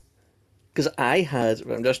it. Because I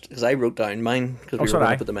wrote down mine because we were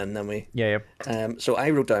going to put them in, then we. Yeah. So I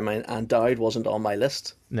wrote down mine, and Dowd wasn't on my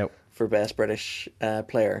list. No. For best British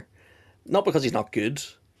player, not because he's not good.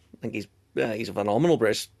 I think he's a phenomenal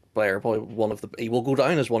British player. Probably he will go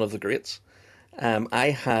down as one of the greats. I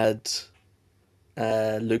had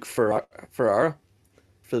Luke Ferrara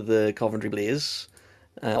for the Coventry Blaze.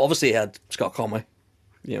 Obviously, he had Scott Conway.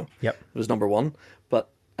 Yep. It was number one, but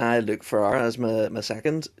I had Luke Ferrara as my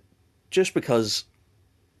second. Just because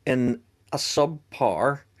in a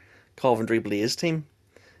subpar Coventry Blaze team,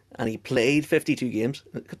 and he played 52 games,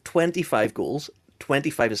 25 goals,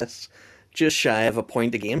 25 assists, just shy of a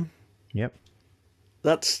point a game. Yep.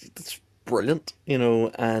 That's brilliant, and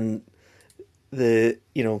and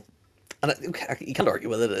you can't argue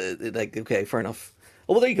with it. Like, okay, fair enough.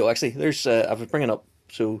 Oh, well, there you go. Actually, there's I was bringing up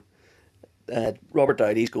Robert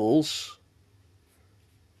Dowdy's goals,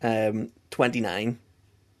 29.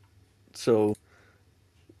 So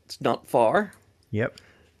it's not far. Yep.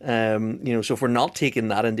 So if we're not taking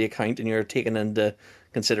that into account and you're taking into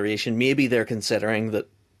consideration, maybe they're considering that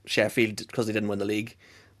Sheffield, because they didn't win the league,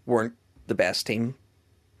 weren't the best team,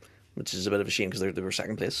 which is a bit of a shame because they were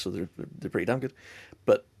second place, so they're pretty damn good.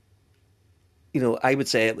 But I would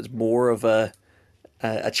say it was more of a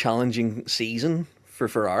challenging season for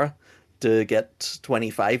Ferrara to get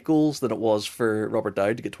 25 goals than it was for Robert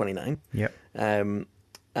Dowd to get 29. Yep.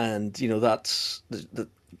 And that's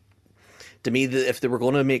to me, if they were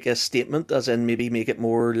going to make a statement, as in maybe make it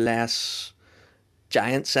more or less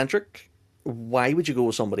Giant centric, why would you go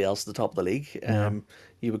with somebody else at the top of the league? Yeah.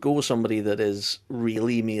 You would go with somebody that has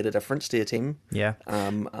really made a difference to a team. Yeah.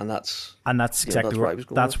 And that's exactly where I was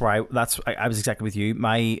going. I was exactly with you.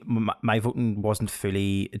 My voting wasn't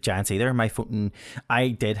fully Giants either. I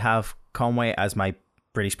did have Conway as my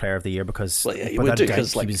British Player of the Year because without a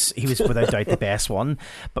doubt he was without doubt the best one.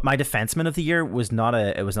 But my Defenseman of the Year was not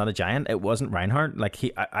a Giant. It wasn't Reinhardt. Like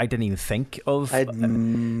I didn't even think of. I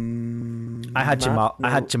had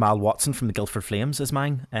Jamal Watson from the Guildford Flames as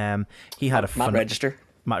mine. He had Matt Register.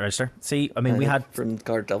 See, I mean, we had from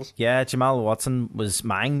Cardiff Devils. Yeah, Jamal Watson was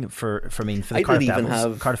mine for the I Cardiff didn't even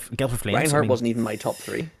Devils. Have Guildford Flames. Reinhardt wasn't even my top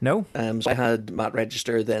three. No. So I had Matt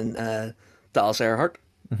Register, then Dallas Earhart.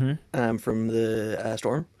 Mm-hmm. From the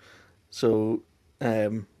Storm. So,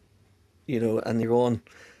 and you're going.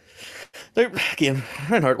 Again,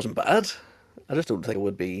 Reinhardt wasn't bad. I just don't think it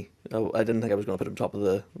would be. I didn't think I was going to put him top of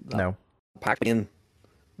the pack. In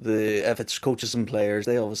if it's coaches and players,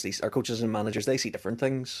 they obviously are coaches and managers. They see different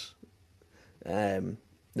things than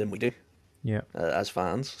we do. Yeah, as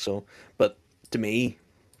fans. So, but to me,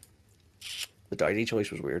 the Doughty choice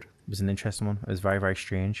was weird. It was an interesting one. It was very, very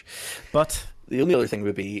strange, but. The only other thing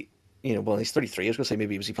would be, well, he's 33. I was going to say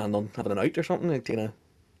maybe was he planning on having an out or something? Like, no.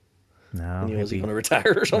 Was he going to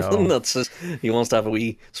retire or something? No. That's just, he wants to have a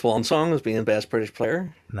wee swan song as being best British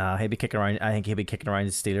player. No, he'd be kicking around. I think he'd be kicking around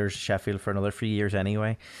the Steelers, Sheffield for another 3 years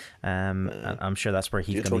anyway. And I'm sure that's where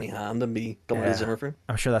he's going to Tony Hand and be coming to Zimmer for him.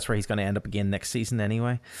 I'm sure that's where he's going to end up again next season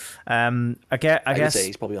anyway. I guess would say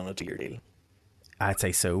he's probably on a 2-year deal. I'd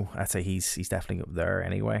say so. I'd say he's definitely up there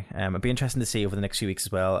anyway. It'd be interesting to see over the next few weeks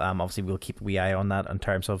as well. Obviously, we'll keep a wee eye on that in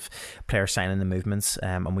terms of player signing the movements,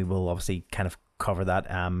 and we will obviously kind of cover that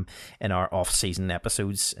in our off-season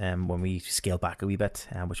episodes when we scale back a wee bit,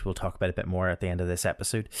 which we'll talk about a bit more at the end of this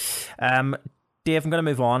episode. Dave, I'm going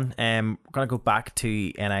to move on. We're going to go back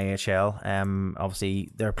to NIHL. Obviously,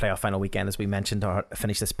 their playoff final weekend, as we mentioned,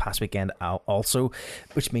 finished this past weekend also,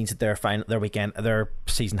 which means that their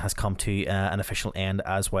season has come to an official end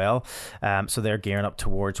as well. So they're gearing up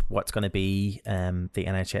towards what's going to be the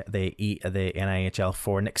NIHL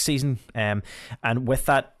for next season. And with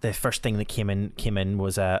that, the first thing that came in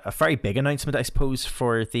was a very big announcement, I suppose,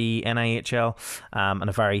 for the NIHL, and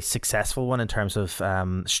a very successful one in terms of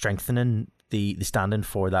strengthening the standing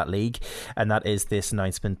for that league, and that is this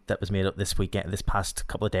announcement that was made up this past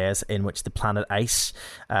couple of days, in which the Planet Ice,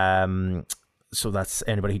 so that's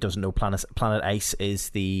anybody who doesn't know, Planet Ice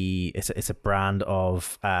is it's a brand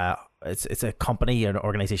of it's a company, an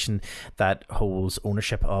organization that holds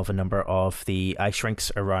ownership of a number of the ice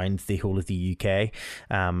rinks around the whole of the UK,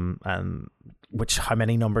 and which how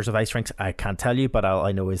many numbers of ice rinks I can't tell you, but all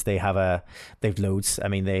I know is they've loads. I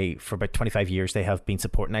mean, they for about 25 years they have been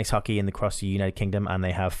supporting ice hockey across the United Kingdom, and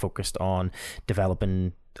they have focused on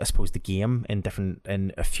developing, I suppose, the game in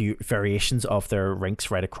a few variations of their rinks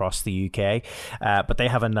right across the UK. But they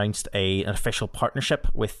have announced an official partnership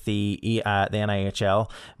with the NIHL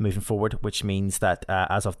moving forward, which means that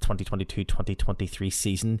as of 2022-2023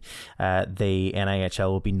 season, the NIHL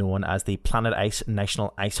will be known as the Planet Ice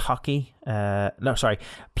National Ice Hockey.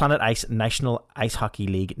 Planet Ice National Ice Hockey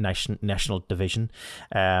League National Division.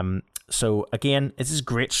 So again, this is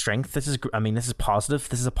great strength. This is positive.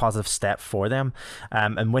 This is a positive step for them.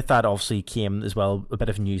 And with that, obviously, came as well a bit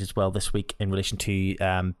of news as well this week in relation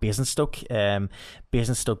to Basingstoke.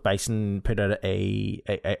 Basingstoke Bison put out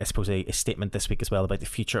I suppose a statement this week as well about the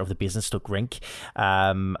future of the Basingstoke rink.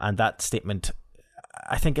 And that statement,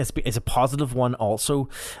 I think, is a positive one also.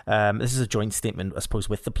 This is a joint statement, I suppose,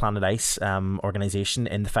 with the Planet Ice organisation,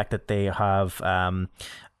 in the fact that they have, I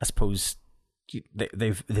suppose,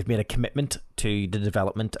 they've made a commitment to the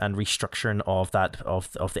development and restructuring of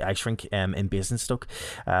the ice rink in Basingstoke.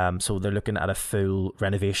 So they're looking at a full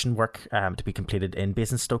renovation work to be completed in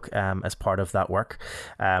Basingstoke as part of that work.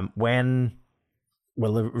 When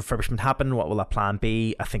will the refurbishment happen? What will that plan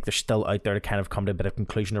be? I think they're still out there to kind of come to a bit of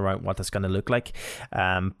conclusion around what that's going to look like.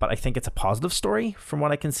 But I think it's a positive story from what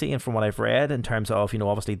I can see and from what I've read, in terms of,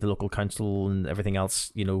 obviously the local council and everything else,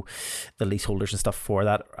 the leaseholders and stuff for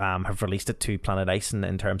that have released it to Planet Ice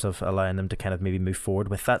in terms of allowing them to kind of maybe move forward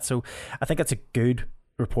with that. So I think it's a good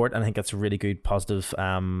report, and I think it's a really good positive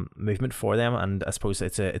movement for them, and I suppose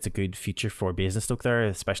it's a good future for Basingstoke there,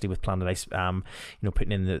 especially with Planet Ice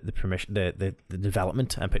putting in the permission, the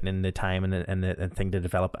development, and putting in the time and the thing to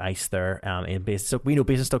develop ice there in Basingstoke. We know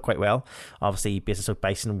Basingstoke quite well. Obviously, Basingstoke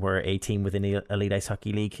Bison were a team within the Elite Ice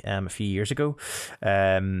Hockey League a few years ago,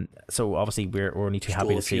 so obviously we're only too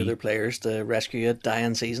happy to see a few other players to rescue a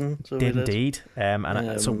dying season. So did indeed,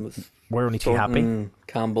 so we're only too happy.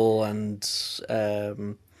 Campbell and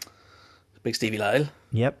Big Stevie Lyle.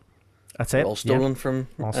 Yep, that's it. All stolen from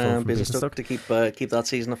Basingstoke to keep that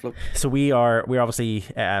season afloat. So we've obviously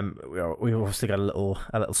got a little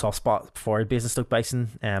soft spot for Basingstoke Bison,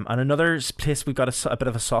 and another place we've got a bit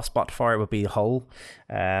of a soft spot for it would be Hull.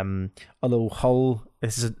 Although Hull,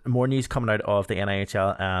 this is more news coming out of the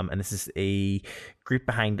NIHL, and this is a group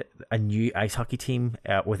behind a new ice hockey team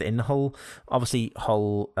within Hull. Obviously,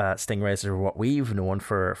 Hull Stingrays are what we've known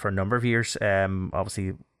for a number of years.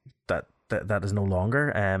 Obviously, that is no longer,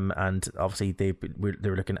 and obviously they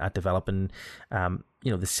were looking at developing.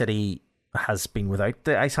 The city has been without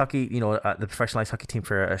the ice hockey, the professional ice hockey team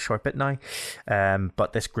for a short bit now.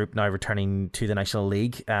 But this group now returning to the National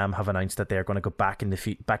League have announced that they're going to go back to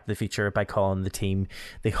the future by calling the team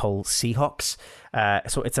the Hull Seahawks.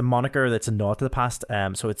 So it's a moniker that's a nod to the past.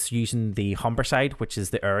 So it's using the Humberside, which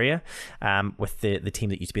is the area, with the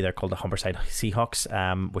team that used to be there called the Humberside Seahawks,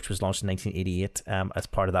 which was launched in 1988 as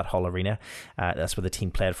part of that Hull Arena. That's where the team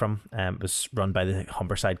played from. It was run by the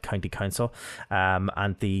Humberside County Council,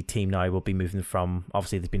 and the team now will be moving from,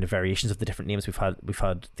 obviously there's been variations of the different names. We've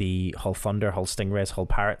had the Hull Thunder, Hull Stingrays, Hull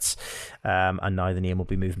Pirates, and now the name will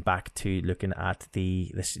be moving back to looking at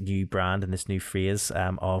this new brand and this new phrase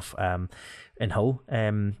of in Hull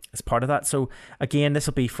as part of that. So again, this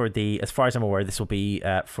will be for as far as I'm aware, this will be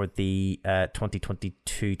for the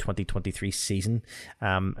 2022-2023 season.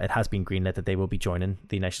 It has been greenlit that they will be joining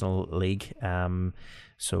the National League.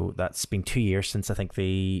 So that's been 2 years since I think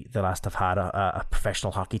the last have had a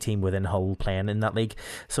professional hockey team within Hull playing in that league.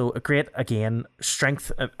 So a great,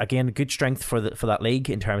 strength, good strength for that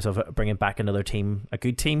league in terms of bringing back another team, a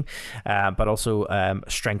good team, but also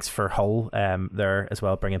strengths for Hull there as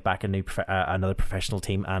well, bringing back another professional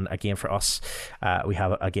team. And again, for us, we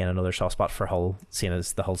have another soft spot for Hull, seeing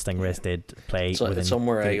as the Hull Stingrays did play. So it's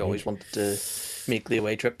somewhere I always wanted to make the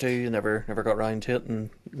away trip to. Never got around to it,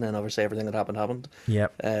 and then obviously everything that happened.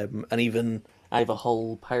 Yep. And even I have a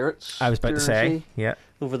Hull Pirates. I was about to say, yeah,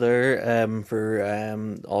 over there for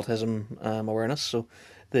autism awareness. So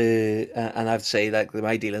and I have to say that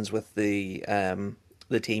my dealings with the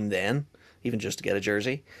team then, even just to get a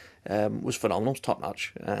jersey, was phenomenal. It was top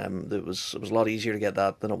notch. It was a lot easier to get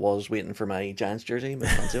that than it was waiting for my Giants jersey, my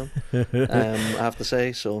fancy one. I have to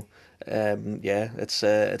say. So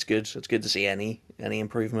it's good. It's good to see any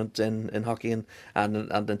improvement in hockey and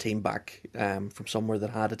the team back from somewhere that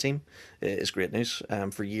had a team is great news.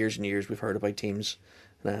 For years and years we've heard about teams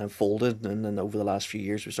folded, and then over the last few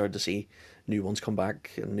years we started to see new ones come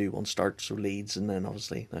back and new ones start. So Leeds, and then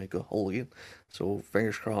obviously now go Hull again. So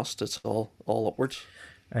fingers crossed, it's all upwards.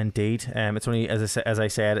 Indeed, it's only as I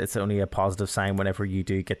said, it's only a positive sign whenever you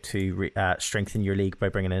do get to strengthen your league by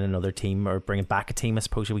bringing in another team or bringing back a team. I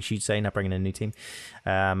suppose we should say, not bringing in a new team,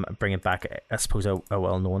 bringing back, I suppose, a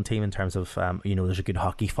well-known team in terms of there's a good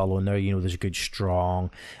hockey following there. There's a good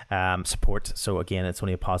strong support. So again, it's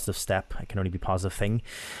only a positive step. It can only be a positive thing.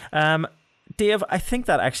 Dave, I think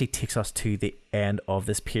that actually takes us to the end of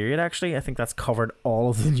this period. Actually, I think that's covered all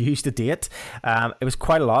of the news to date. It was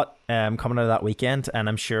quite a lot coming out of that weekend, and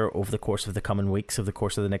I'm sure over the course of the coming weeks, over the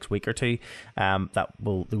course of the next week or two,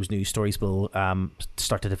 those news stories will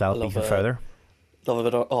start to develop even further. Love a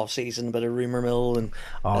bit of off-season, a bit of rumour mill, and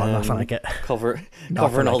nothing like it.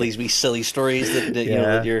 Covering all these wee silly stories that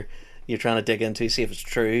that you're trying to dig into, see if it's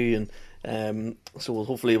true, and so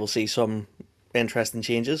hopefully we'll see some interesting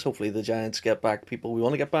changes. Hopefully the Giants get back people we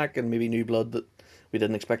want to get back, and maybe new blood that we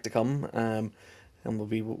didn't expect to come, and we'll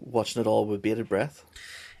be watching it all with bated breath.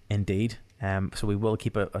 Indeed. So we will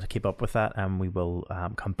keep up with that, and we will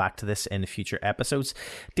come back to this in future episodes.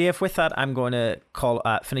 Dave, with that, I'm going to put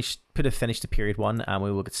a finish to period 1, and we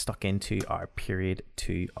will get stuck into our period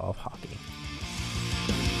 2 of hockey.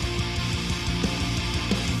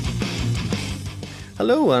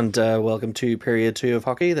 Hello and welcome to period 2 of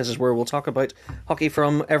hockey. This is where we'll talk about hockey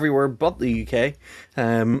from everywhere but the UK.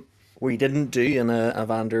 We didn't do an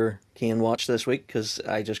Evander Kane watch this week because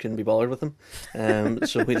I just couldn't be bothered with him.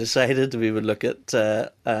 So we decided we would look at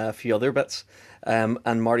a few other bits.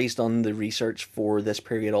 And Marty's done the research for this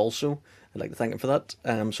period also. I'd like to thank him for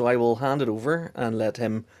that. So I will hand it over and let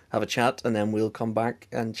him have a chat, and then we'll come back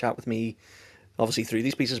and chat with me, obviously through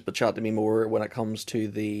these pieces, but chat to me more when it comes to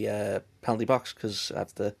the penalty box, because I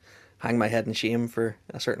have to hang my head in shame for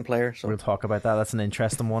a certain player. So we'll talk about that. That's an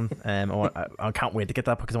interesting one. I can't wait to get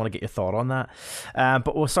that because I want to get your thought on that.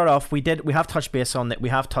 But we'll start off. We have touched base on it. We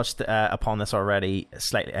have touched upon this already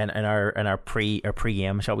slightly in our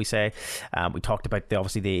pre-game, shall we say? We talked about the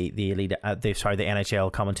elite, the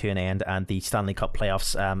NHL coming to an end and the Stanley Cup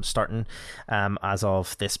playoffs starting as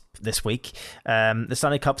of this week. The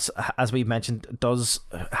Stanley Cups, as we've mentioned,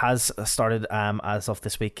 has started as of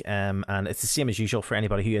this week, and it's the same as usual for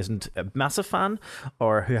anybody who isn't a massive fan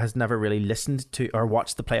or who has never really listened to or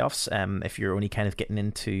watched the playoffs. If you're only kind of getting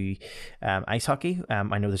into ice hockey,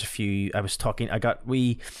 I know there's a few. I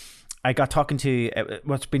got talking to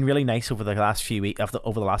what's been really nice over the last few over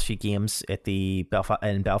the last few games at the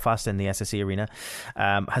Belfast in the SSE Arena,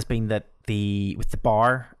 has been that with the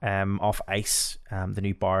bar off ice, the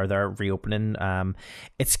new bar they're reopening,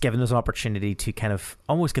 it's given us an opportunity to kind of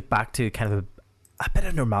almost get back to kind of a bit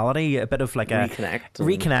of normality, a bit of like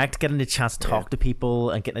reconnect, getting a chance to talk to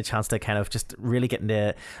people and getting a chance to kind of just really getting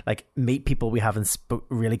to like meet people we haven't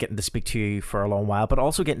really getting to speak to for a long while, but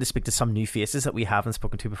also getting to speak to some new faces that we haven't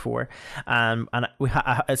spoken to before. And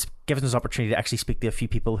it's given us an opportunity to actually speak to a few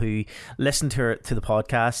people who listen to the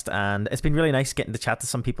podcast, and it's been really nice getting to chat to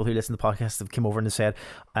some people who listen to the podcast that came over and said,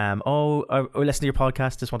 I listen to your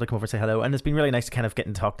podcast, just want to come over and say hello. And it's been really nice to kind of get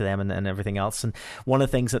and talk to them and everything else. And one of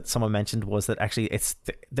the things that someone mentioned was that actually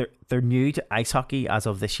they're new to ice hockey as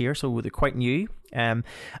of this year, so they're quite new, and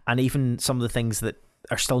even some of the things that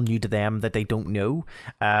are still new to them that they don't know,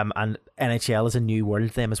 and NHL is a new world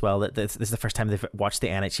to them as well. That this is the first time they've watched the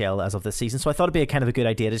NHL as of this season, so I thought it'd be a kind of a good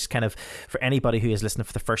idea to just kind of, for anybody who is listening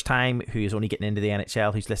for the first time, who is only getting into the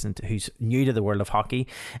NHL, who's new to the world of hockey,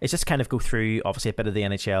 it's just kind of go through obviously a bit of the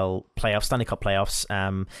NHL playoffs, Stanley Cup playoffs,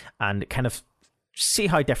 and kind of see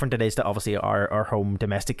how different it is to obviously our home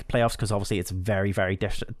domestic playoffs, because obviously it's very, very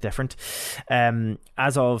different.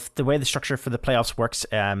 As of the way the structure for the playoffs works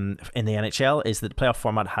in the NHL is that the playoff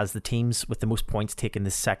format has the teams with the most points taking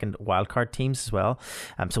the second wildcard teams as well.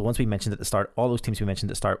 So once we mentioned at the start, all those teams we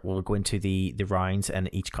mentioned at the start will go into the rounds, and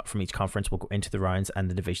from each conference will go into the rounds, and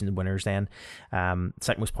the division winners then,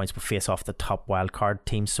 second most points, will face off the top wildcard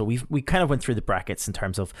teams. So we kind of went through the brackets in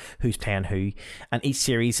terms of who's playing who, and each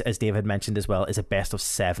series, as David mentioned as well, is a best of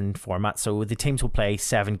 7 format. So the teams will play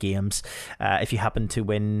 7 games. If you happen to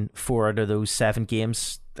win 4 out of those 7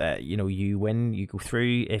 games, you win, you go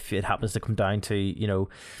through. If it happens to come down to,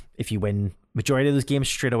 if you win majority of those games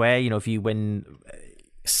straight away, if you win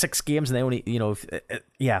 6 games and they only, you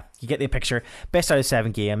get the picture. Best out of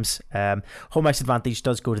 7 games. Home ice advantage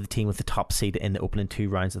does go to the team with the top seed in the opening 2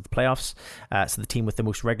 rounds of the playoffs. So the team with the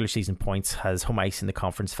most regular season points has home ice in the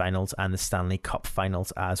conference finals and the Stanley Cup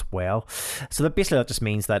finals as well. So that just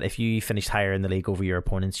means that if you finish higher in the league over your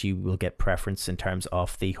opponents, you will get preference in terms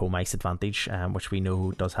of the home ice advantage, which we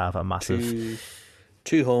know does have a massive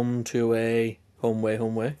 2 home, 2 away, home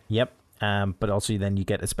way. Yep. but also then you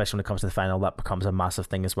get, especially when it comes to the final, that becomes a massive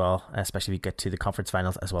thing as well, especially if you get to the conference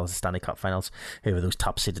finals as well as the Stanley Cup finals. Whoever those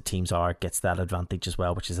top seeded teams are gets that advantage as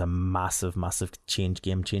well, which is a massive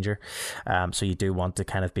game changer. So you do want to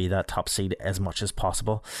kind of be that top seed as much as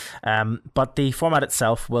possible. But the format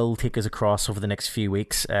itself will take us across over the next few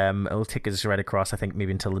weeks. It will take us right across, I think,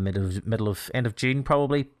 maybe until the end of June,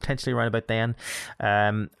 probably, potentially around about then.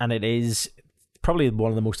 And it is probably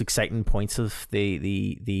one of the most exciting points of the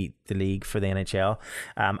league for the NHL.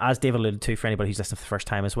 As David alluded to, for anybody who's listening for the first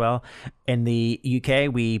time as well, in the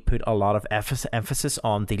UK we put a lot of emphasis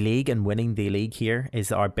on the league, and winning the league here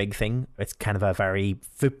is our big thing. It's kind of a very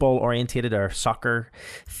football orientated or soccer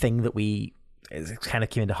thing that we kind of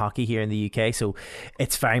came into hockey here in the UK. So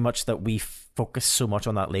it's very much that we focus so much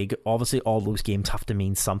on that league. Obviously all those games have to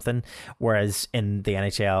mean something, whereas in the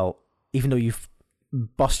NHL, even though you've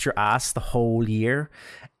bust your ass the whole year,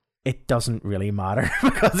 it doesn't really matter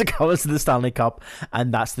because it comes to the Stanley Cup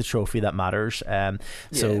and that's the trophy that matters.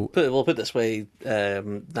 So we'll put it this way,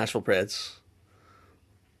 Nashville Preds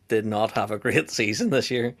did not have a great season this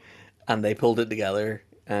year, and they pulled it together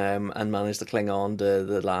and managed to cling on to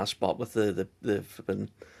the last spot with the flipping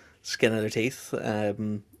skin of their teeth,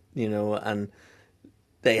 and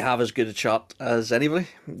they have as good a shot as anybody.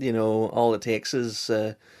 All it takes is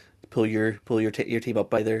pull your team up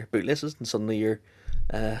by their bootlaces, and suddenly you're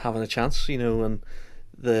having a chance. And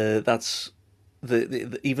that's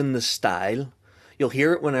the even the style. You'll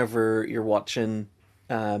hear it whenever you're watching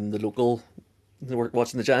watching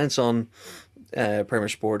the Giants on Premier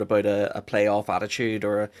Sport about a playoff attitude,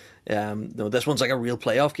 or this one's like a real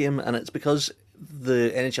playoff game, and it's because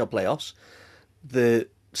the NHL playoffs, the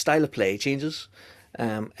style of play changes.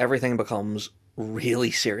 Everything becomes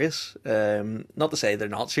really serious. Not to say they're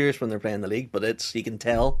not serious when they're playing the league, but you can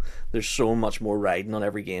tell there's so much more riding on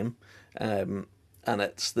every game, and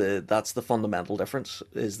that's the fundamental difference,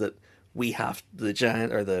 is that the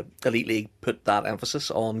Giant or the Elite League put that emphasis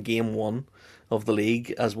on game one of the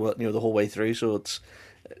league as well, the whole way through. So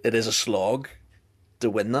it is a slog to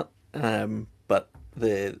win that, but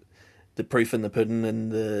the proof in the pudding in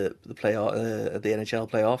the playoff, the NHL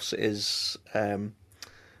playoffs is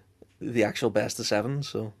the actual best of seven.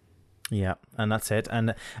 So yeah, and that's it.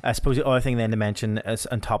 And I suppose the other thing then to mention is,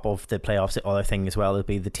 on top of the playoffs, the other thing as well would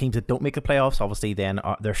be the teams that don't make the playoffs. Obviously then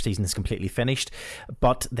their season is completely finished,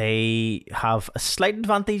 but they have a slight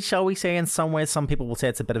advantage, shall we say, in some ways. Some people will say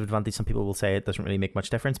it's a bit of advantage, some people will say it doesn't really make much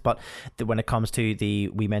difference. But when it comes to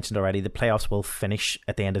we mentioned already, the playoffs will finish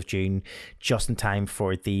at the end of June, just in time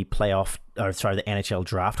for the the NHL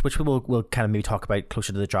draft, which we'll kind of maybe talk about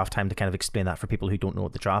closer to the draft time to kind of explain that for people who don't know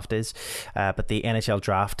what the draft is. But the NHL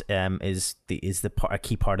draft is a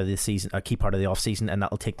key part of the season, a key part of the off season, and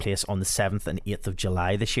that will take place on the 7th and 8th of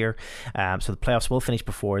July this year. So the playoffs will finish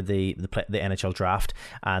before the NHL draft,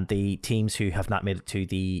 and the teams who have not made it to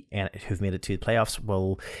the playoffs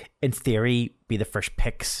will, in theory, be the first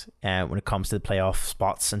picks when it comes to the playoff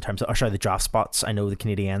spots, in terms of, the draft spots. I know the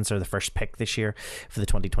Canadiens are the first pick this year for the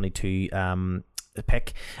 2022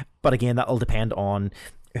 pick, but again, that will depend on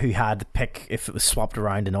who had the pick, if it was swapped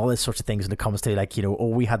around and all these sorts of things when it comes to, like,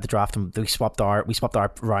 we had the draft and we swapped our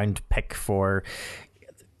round pick for.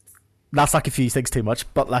 Let's not confuse things too much,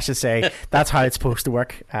 but let's just say that's how it's supposed to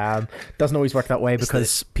work. Doesn't always work that way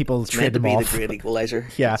because people trade them off. It's meant to be the great equalizer.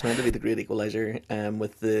 Yeah, it's meant to be the great equalizer.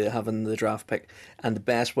 With having the draft pick, and the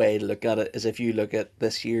best way to look at it is if you look at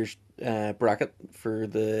this year's bracket for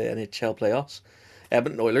the NHL playoffs: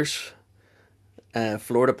 Edmonton Oilers,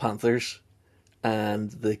 Florida Panthers,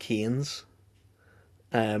 and the Canes.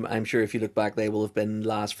 I'm sure if you look back, they will have been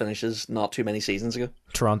last finishes not too many seasons ago.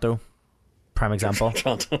 Toronto, prime example.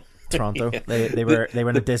 Toronto. Yeah. They were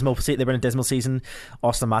in a dismal season.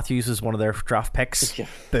 Austin Matthews was one of their draft picks. Yeah.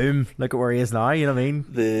 Boom! Look at where he is now. You know what I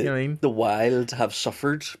mean? The Wild have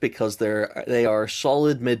suffered because they are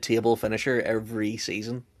solid mid-table finisher every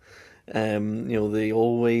season. They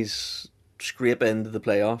always scrape into the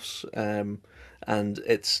playoffs. And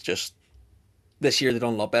it's just this year they've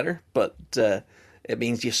done a lot better, but it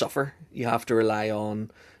means you suffer. You have to rely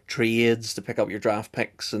on trades to pick up your draft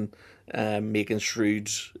picks, and making shrewd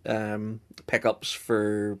pickups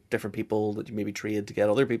for different people that you maybe trade to get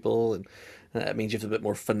other people, and it means you have a bit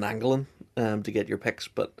more finagling to get your picks,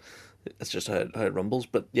 but it's just how it rumbles.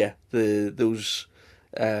 But yeah, those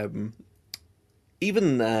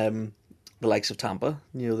even the likes of Tampa,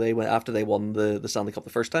 they went after they won the Stanley Cup the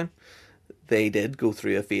first time, they did go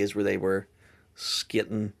through a phase where they were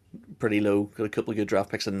skating pretty low, got a couple of good draft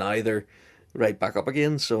picks, and now they're right back up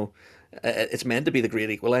again. So it's meant to be the great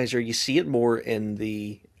equalizer. You see it more in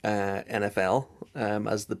the NFL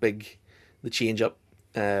as the change up.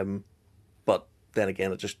 but then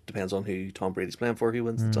again, it just depends on who Tom Brady's playing for, who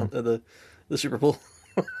wins the Super Bowl.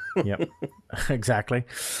 Yep, exactly.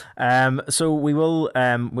 So we will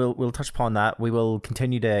we'll touch upon that. We will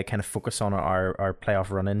continue to kind of focus on our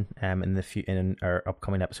playoff running in our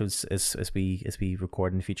upcoming episodes as we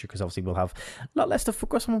record in the future, because obviously we'll have a lot less to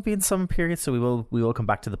focus on in some periods. So we will come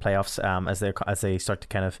back to the playoffs as they start to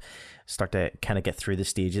kind of get through the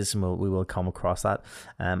stages, and we will come across that.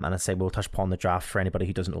 And I say we'll touch upon the draft. For anybody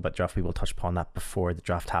who doesn't know about draft, we will touch upon that before the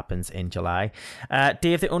draft happens in July.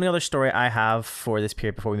 Dave, the only other story I have for this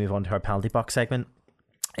period before we move on to our penalty box segment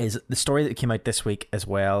is the story that came out this week as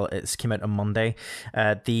well. It came out on Monday.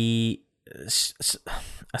 I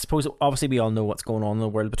suppose obviously we all know what's going on in the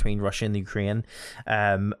world between Russia and the Ukraine,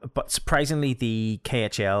 but surprisingly the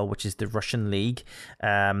KHL, which is the Russian league,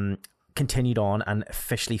 continued on and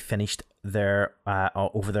officially finished over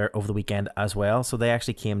the weekend as well. So they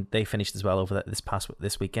finished as well over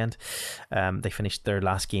this weekend. They finished their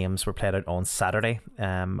last games were played out on Saturday,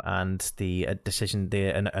 and the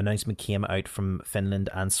announcement came out from Finland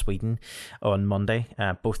and Sweden on Monday.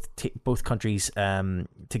 Both countries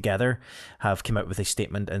together have come out with a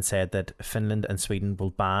statement and said that Finland and Sweden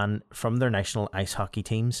will ban from their national ice hockey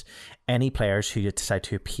teams any players who decide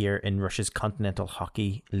to appear in Russia's Continental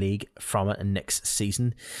Hockey League from it next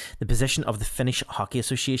season. The position of the Finnish Hockey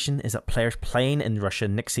Association is that players playing in Russia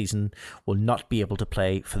next season will not be able to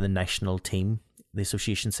play for the national team, the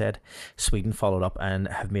association said. Sweden followed up and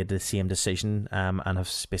have made the same decision, and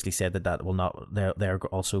have basically said that will not. They're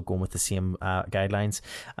also going with the same guidelines,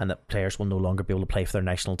 and that players will no longer be able to play for their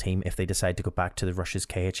national team if they decide to go back to the Russia's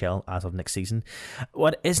KHL as of next season.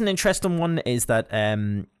 What is an interesting one is that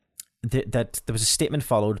that there was a statement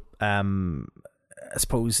followed. I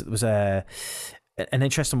suppose it was an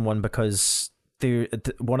interesting one because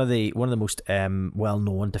one of the most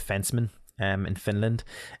well-known defensemen in Finland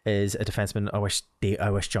is a defenseman. I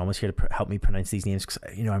wish John was here to help me pronounce these names, because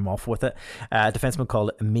I'm off with it. A defenseman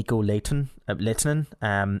called Mikko Lehtinen,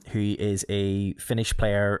 who is a Finnish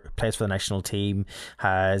player, plays for the national team,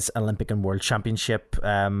 has Olympic and World Championship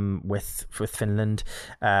with Finland,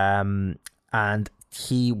 and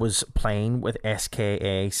he was playing with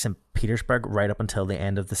SKA St. Petersburg right up until the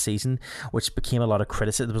end of the season, which became a lot of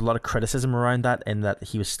criticism. There was a lot of criticism around that, in that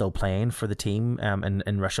he was still playing for the team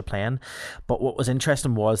in Russia playing. But what was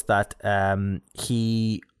interesting was that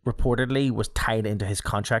he reportedly was tied into his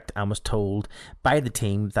contract and was told by the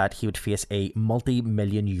team that he would face a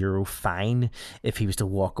multi-million euro fine if he was to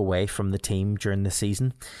walk away from the team during the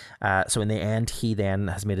season. So in the end, he then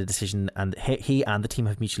has made a decision, and he and the team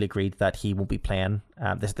have mutually agreed that he won't be playing.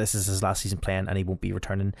 This is his last season playing, and he won't be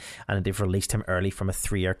returning, and they've released him early from a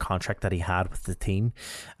 3-year contract that he had with the team.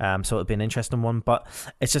 So it'll be an interesting one, but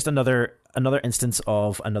it's just another instance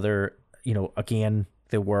of again,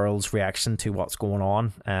 the world's reaction to what's going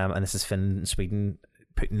on, and this is Finland and Sweden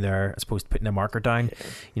putting their marker down.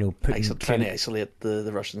 Trying to isolate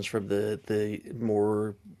the Russians from the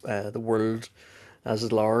more the world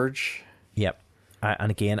as large. Yep.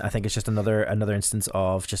 And again, I think it's just another instance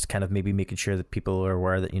of just kind of maybe making sure that people are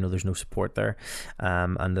aware that there's no support there,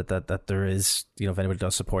 and that there is, if anybody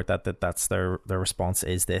does support that's their response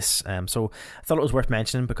is this. So I thought it was worth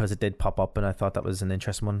mentioning because it did pop up, and I thought that was an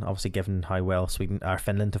interesting one. Obviously, given how well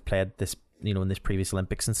Finland have played this, in this previous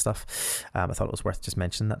Olympics and stuff, I thought it was worth just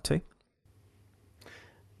mentioning that too.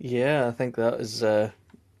 Yeah, I think that is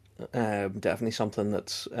definitely something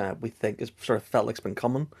that's we think is sort of felt like it's been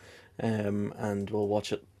coming. And we'll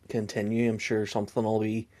watch it continue. I'm sure something will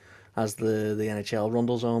be, as the NHL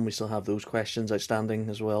rundles on, we still have those questions outstanding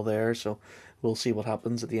as well there. So we'll see what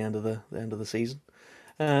happens at the end of the season.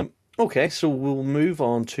 Okay, so we'll move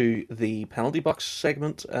on to the penalty box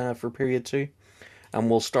segment for period 2, and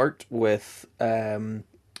we'll start with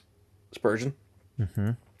Spurgeon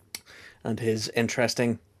and his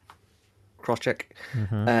interesting cross-check,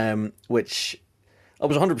 which I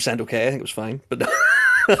was 100% okay. I think it was fine, but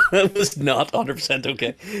it was not 100%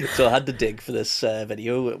 okay. So I had to dig for this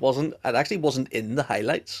video. It actually wasn't in the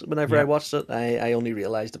highlights whenever I watched it. I only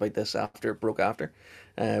realised about this after it broke in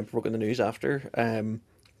the news after.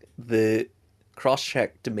 The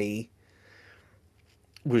cross-check to me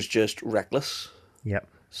was just reckless. Yep.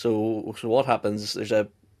 So what happens, they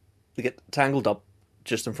get tangled up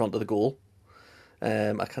just in front of the goal.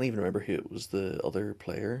 I can't even remember who it was, the other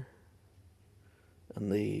player.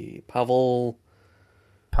 And the Pavel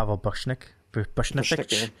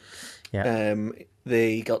Buchnevich. Yeah.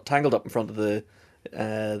 They got tangled up in front of the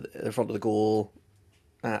goal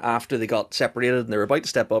after they got separated, and they were about to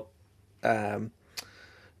step up.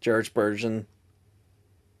 Jared Spurgeon,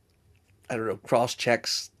 I don't know, cross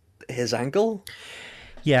checks his ankle.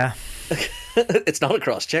 Yeah, It's not a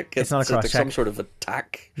cross check. It's not a cross check. Some sort of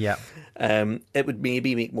attack. Yeah. It would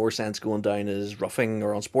maybe make more sense going down as roughing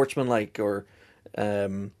or unsportsmanlike or,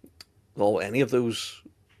 well, any of those,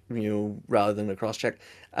 rather than a cross check.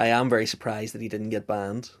 I am very surprised that he didn't get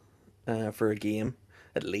banned for a game,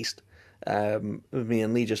 at least.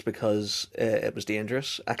 Mainly just because it was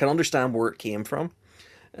dangerous. I can understand where it came from.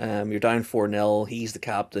 You're down 4-0. He's the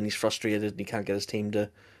captain. He's frustrated and he can't get his team to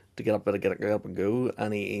get up and go,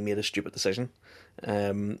 and he made a stupid decision.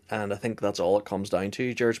 And I think that's all it comes down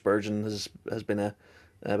to. Jared Spurgeon has been a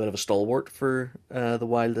bit of a stalwart for the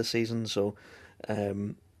Wild this season, so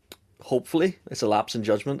hopefully it's a lapse in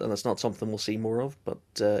judgment and it's not something we'll see more of. But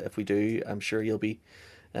if we do, I'm sure you'll be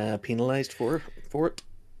penalised for it.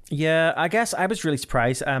 Yeah, I guess I was really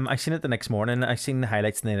surprised. I seen it the next morning. I seen the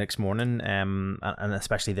highlights the next morning, and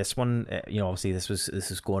especially this one. Obviously this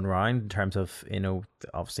is going around in terms of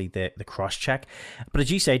obviously the cross check. But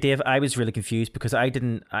as you say, Dave, I was really confused because I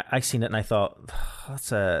seen it and I thought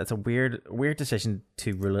it's a weird decision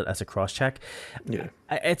to rule it as a cross check. Yeah,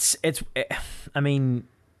 I mean,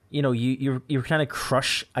 you're trying to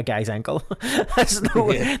crush a guy's ankle.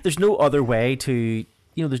 There's no other way to.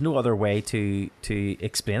 There's no other way to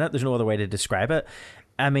explain it. There's no other way to describe it.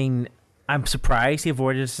 I mean, I'm surprised he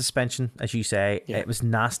avoided a suspension, as you say. Yeah. It was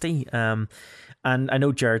nasty. And I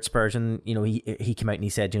know Jared Spurgeon, he came out and he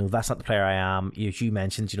said, that's not the player I am. As you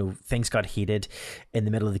mentioned, things got heated in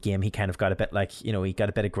the middle of the game. He kind of got a bit he got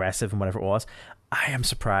a bit aggressive and whatever it was. I am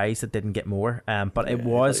surprised it didn't get more. But it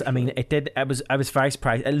was, it did. I was very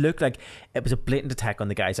surprised. It looked like it was a blatant attack on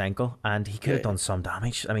the guy's ankle and he could have done some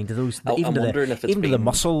damage. I mean, to those, to the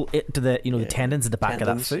muscle, to the, the tendons at the back of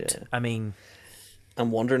that foot. Yeah. I mean, I'm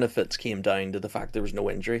wondering if it came down to the fact there was no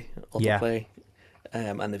injury on the play.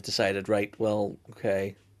 And they've decided, right, well,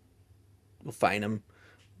 okay, we'll fine him.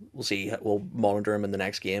 We'll see. We'll monitor him in the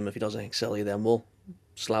next game. If he does anything silly, then we'll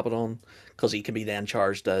slap it on because he can be then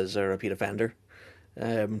charged as a repeat offender.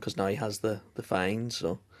 Because now he has the fine,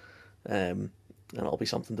 so and it'll be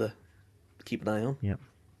something to keep an eye on.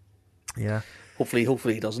 Yeah.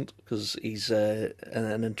 Hopefully he doesn't, because he's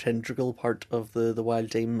an integral part of the Wild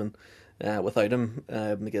team, and without him,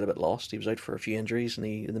 they get a bit lost. He was out for a few injuries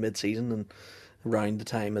in the mid-season and around the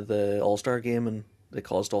time of the All-Star game, and they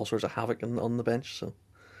caused all sorts of havoc on the bench. So,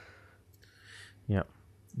 yeah.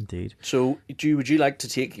 Indeed. So, would you like to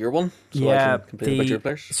take your one? So I can complain about your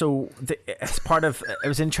players. So, as part of it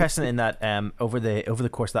was interesting in that over the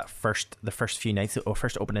course of the first few nights or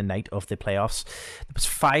first opening night of the playoffs, there was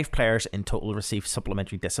 5 players in total received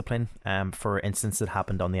supplementary discipline for incidents that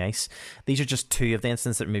happened on the ice. These are just 2 of the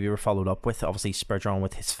incidents that maybe were followed up with. Obviously, Spurgeon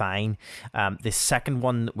with his fine. The second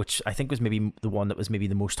one, which I think was maybe the one that was maybe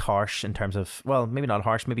the most harsh in terms of, well, maybe not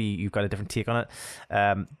harsh. Maybe you've got a different take on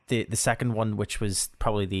it. The second one, which was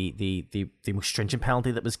probably the most stringent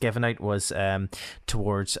penalty that was given out, was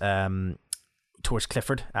towards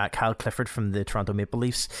Clifford, Kyle Clifford from the Toronto Maple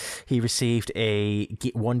Leafs. He received a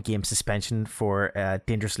 1-game suspension for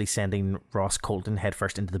dangerously sending Ross Colton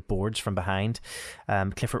headfirst into the boards from behind.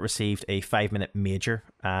 Clifford received a 5-minute major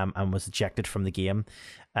and was ejected from the game.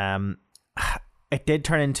 It did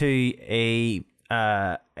turn into a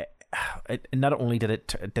not only did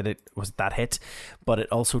it was that hit, but it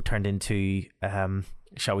also turned into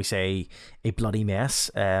shall we say, a bloody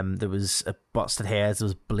mess. There was busted heads, there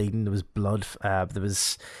was bleeding, there was blood, there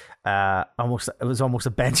was almost a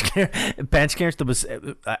bench clearance. There was,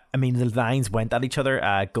 the lines went at each other.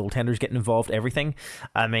 Goaltenders getting involved, everything.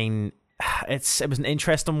 I mean, it was an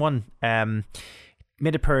interesting one.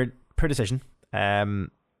 Made a poor decision. He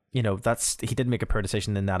did make a poor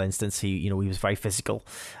decision in that instance. He was very physical.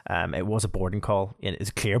 It was a boarding call. It's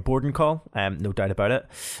a clear boarding call. No doubt about it.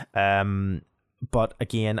 But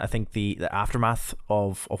again, I think the aftermath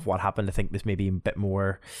of what happened, I think was maybe a bit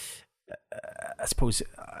more. I suppose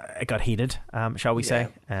it got heated. Shall we say?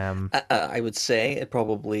 I would say it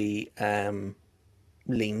probably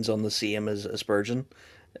leans on the same as Spurgeon.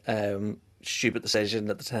 Stupid decision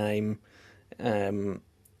at the time. And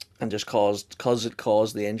just it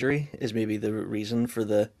caused the injury is maybe the reason for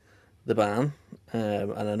the ban.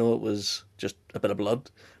 And I know it was just a bit of blood,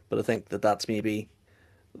 but I think that's maybe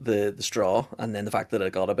the straw, and then the fact that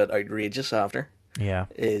it got a bit outrageous after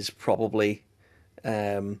is probably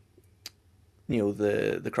the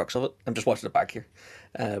crux of it. I'm just watching it back here.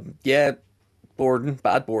 Bad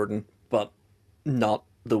boarding, but not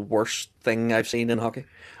the worst thing I've seen in hockey.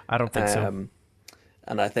 I don't think so.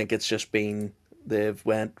 And I think it's just been, they've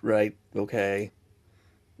went, right, okay,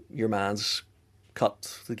 your man's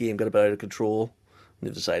cut, the game got a bit out of control.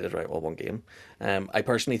 They've decided, right, well, 1 game. I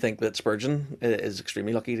personally think that Spurgeon is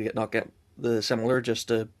extremely lucky to not get the similar, just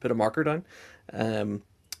to put a marker down.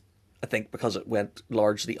 I think because it went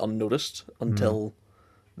largely unnoticed until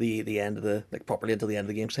the end of the, like, properly until the end of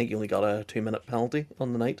the game. I think you only got a 2-minute penalty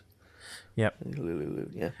on the night. Yep.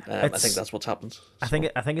 Yeah. I think that's what's happened. I think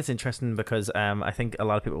it's interesting because I think a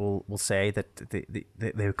lot of people will say that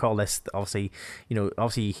they would call this, obviously,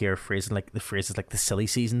 obviously you hear phrases like the silly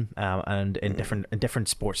season, and in different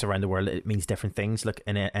sports around the world it means different things. Look,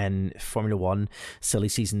 in Formula One, silly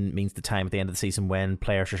season means the time at the end of the season when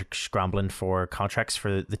players are scrambling for contracts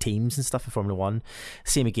for the teams and stuff in Formula One.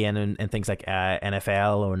 Same again in things like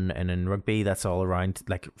NFL and in rugby. That's all around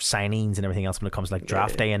like signings and everything else when it comes to like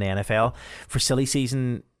draft day in the NFL. For silly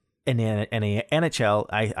season in the NHL,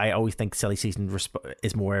 I always think silly season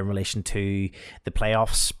is more in relation to the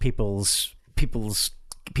playoffs. People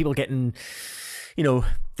getting,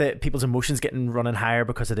 people's emotions getting running higher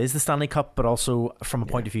because it is the Stanley Cup, but also from a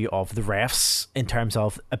point of view of the refs in terms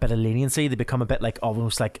of a bit of leniency. They become a bit like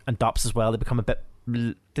almost like and DOPS as well. They become a bit.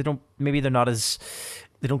 They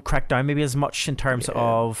don't crack down maybe as much in terms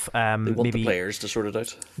of they want maybe the players to sort it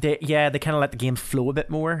out. They kind of let the game flow a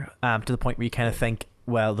bit more, to the point where you kind of think,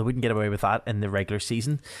 well, they wouldn't get away with that in the regular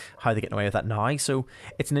season. How are they getting away with that now? So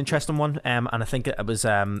it's an interesting one, and I think it was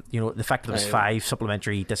the fact that there was 5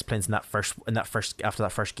 supplementary disciplines in that first after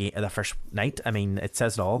that first game, that first night. I mean, it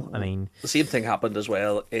says it all. I mean, the same thing happened as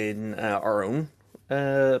well in our own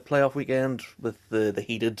playoff weekend with the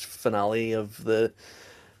heated finale of the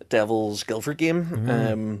Devils Guildford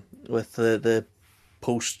game, with the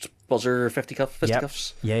post buzzer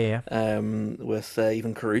fisticuffs. Yeah. With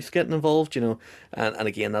even Carruth getting involved, and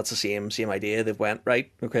again that's the same idea. They've went,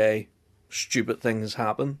 right, okay, stupid things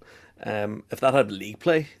happen. If that had league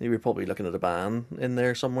play, they were probably looking at a ban in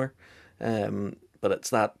there somewhere. But it's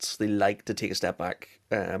that they like to take a step back.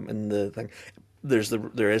 In the thing, there is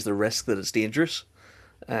the risk that it's dangerous,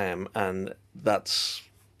 and that's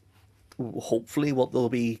hopefully what they'll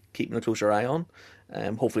be keeping a closer eye on.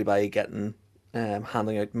 Hopefully by getting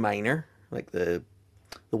handing out minor, like the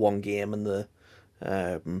 1 game and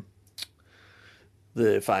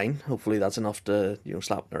the fine. Hopefully that's enough to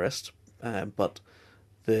slap on the wrist. But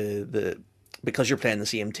the because you're playing the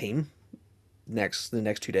same team the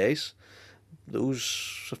next 2 days, those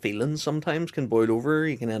feelings sometimes can boil over.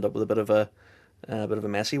 You can end up with a bit of a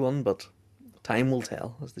messy one, but time will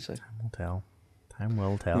tell, as they say. Time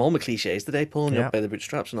will tell. I'm all my cliches today, pulling you up by the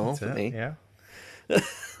bootstraps and all for me. Yeah.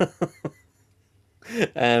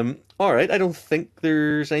 All right. I don't think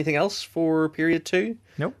there's anything else for period 2.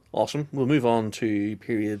 Nope. Awesome. We'll move on to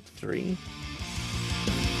period 3.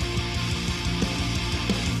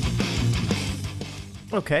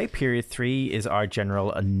 Okay, period 3 is our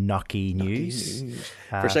general Knocky news.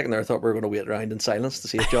 For a second there, I thought we were going to wait around in silence to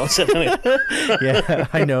see if John said anything. Yeah,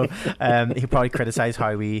 I know. He'll probably criticise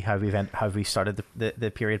how we started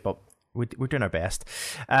the period, but we're doing our best.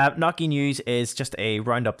 Knocky news is just a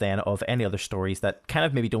roundup then of any other stories that kind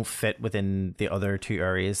of maybe don't fit within the other 2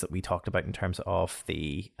 areas that we talked about in terms of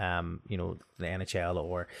the the NHL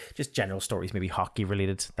or just general stories, maybe hockey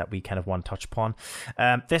related, that we kind of want to touch upon.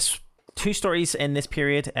 This 2 stories in this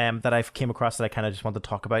period that I've came across that I kind of just want to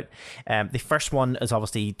talk about. The first one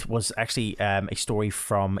was actually a story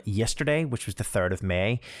from yesterday, which was the 3rd of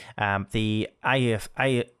May. The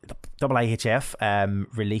IIHF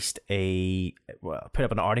released put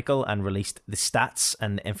up an article and released the stats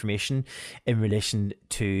and information in relation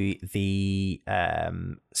to the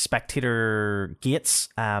spectator gates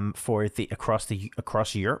for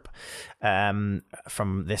across Europe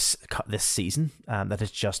from this season that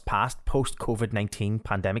has just passed, post COVID-19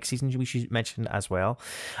 pandemic season, we should mention as well.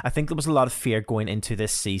 I think there was a lot of fear going into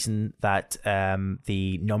this season that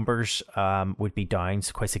the numbers would be down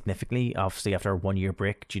quite significantly, obviously after a 1-year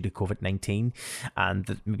break due to COVID-19, and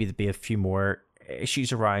that maybe there'd be a few more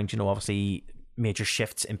issues around, obviously major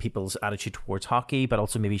shifts in people's attitude towards hockey, but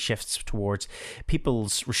also maybe shifts towards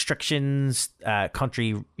people's restrictions,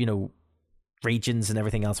 country, regions and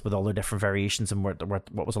everything else with all their different variations and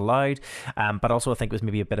what was allowed. But also I think it was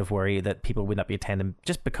maybe a bit of worry that people would not be attending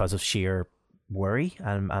just because of sheer worry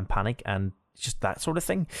and panic and just that sort of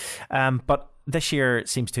thing. But this year it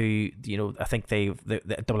seems to, I think the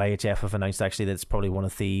IIHF have announced actually that it's probably one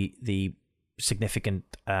of the significant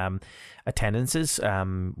attendances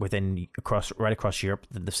right across Europe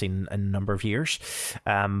that they've seen in a number of years.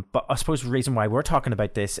 But I suppose the reason why we're talking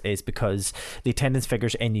about this is because the attendance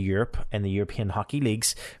figures in Europe, in the European hockey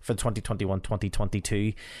leagues for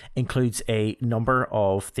 2021-2022 includes a number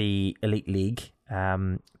of the elite league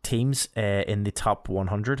teams in the top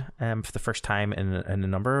 100 for the first time in a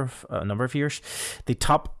number of years. The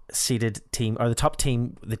top seeded team, or the top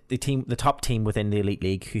team within the Elite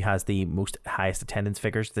League who has the most highest attendance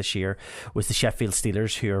figures this year was the Sheffield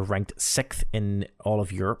Steelers, who are ranked 6th in all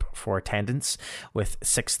of Europe for attendance with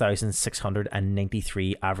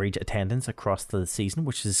 6,693 average attendance across the season,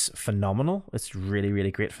 which is phenomenal. It's really,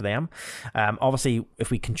 really great for them. Obviously,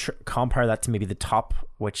 if we can compare that to maybe the top,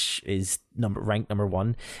 which is ranked number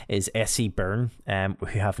 1, is SC Bern,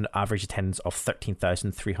 who have an average attendance of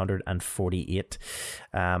 13,348,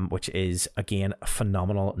 which is again a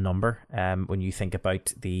phenomenal number. When you think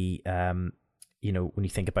about the when you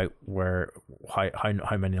think about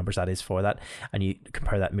how many numbers that is for that, and you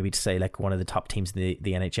compare that maybe to say like one of the top teams in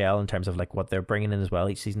the NHL in terms of like what they're bringing in as well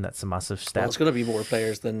each season, that's a massive step. Well, it's going to be more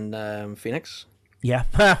players than Phoenix. Yeah,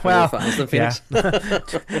 well, fans than Phoenix. Yeah.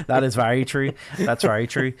 That is very true. That's very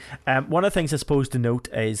true. One of the things I suppose to note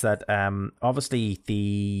is that obviously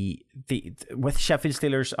the with Sheffield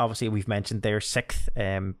Steelers, obviously we've mentioned they're sixth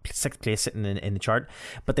place sitting in the chart,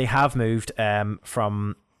 but they have moved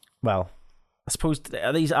from, well, I suppose,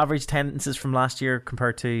 are these average attendances from last year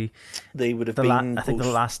compared to they would have been I think the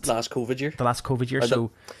last COVID year. The last COVID year.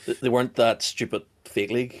 So they weren't that stupid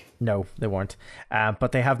fake league. No, they weren't.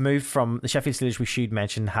 But they have moved from, the Sheffield Steelers, we should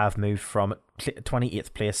mention, have moved from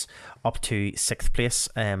 28th place up to 6th place.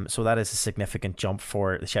 So that is a significant jump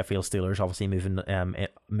for the Sheffield Steelers, obviously moving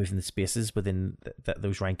the spaces within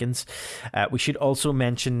those rankings. We should also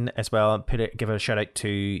mention as well, give a shout out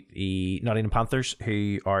to the Nottingham Panthers,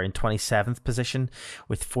 who are in 27th position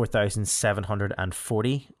with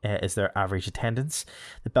 4,740 is their average attendance.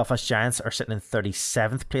 The Belfast Giants are sitting in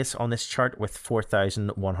 37th place on this chart with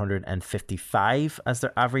 4,155 as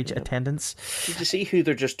their average attendance. Did you see who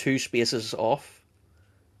they're just 2 spaces off?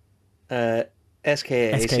 SKA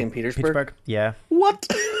St. Petersburg. Yeah. What?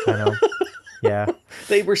 I know. Yeah.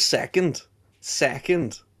 They were second.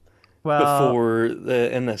 Well, before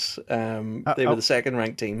in this. They were the second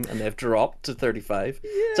ranked team, and they've dropped to 35.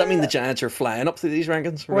 Yeah. Does that mean the Giants are flying up through these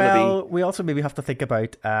rankings? We also maybe have to think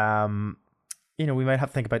about, we might have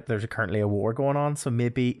to think about there's currently a war going on, so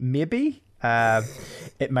maybe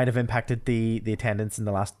it might have impacted the attendance in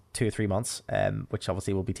the last 2 or 3 months, which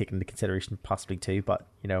obviously will be taken into consideration possibly too, but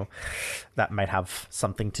that might have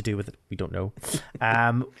something to do with it. We don't know.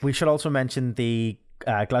 We should also mention the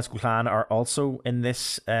Glasgow Clan are also in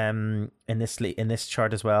this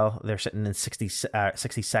chart as well. They're sitting in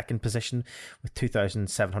 62nd position with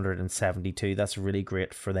 2,772. That's really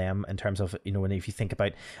great for them in terms of, if you think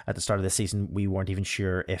about at the start of the season, we weren't even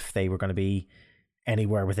sure if they were going to be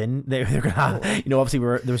anywhere within they're gonna have, obviously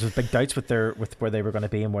there was big doubts with where they were going to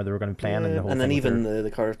be and where they were going to be playing, and then even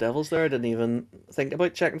the Cardiff Devils there, I didn't even think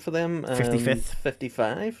about checking for them. 55th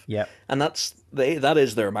 55, yeah, and that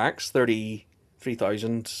is their max,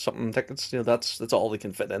 33,000 something tickets. That's all they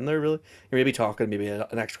can fit in there, really. You're maybe talking maybe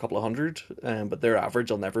an extra couple of hundred, but their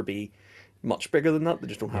average will never be much bigger than that. They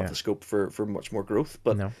just don't have the scope for much more growth,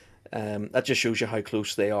 but no. That just shows you how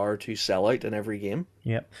close they are to sell out in every game.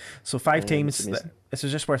 Yeah. So 5 teams. This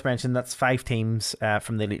is just worth mentioning. That's 5 teams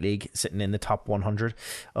from the Elite League sitting in the top 100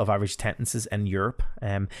 of average attendances in Europe.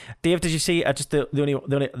 Dave, did you see just the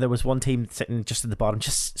only there was one team sitting just at the bottom,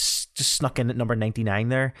 just snuck in at number 99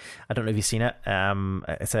 there. I don't know if you've seen it.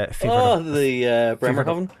 It's a favorite. The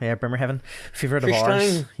Bremerhaven. Yeah, Bremerhaven. Favorite of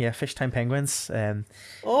ours. Yeah, Fishtime Penguins. I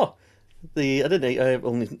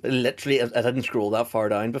didn't scroll that far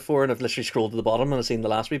down before, and I've literally scrolled to the bottom and I've seen the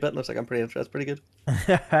last wee bit, and I was like, that's pretty good.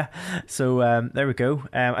 So there we go.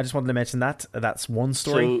 I just wanted to mention that's one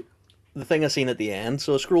story. So the thing I seen at the end,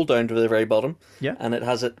 so I scrolled down to the very bottom, and it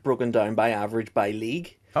has it broken down by average by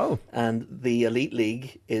league. Oh. And the Elite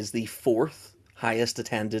League is the 4th highest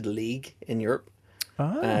attended league in Europe.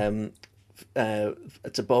 Oh.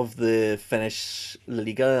 It's above the Finnish La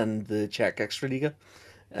Liga and the Czech Extraliga.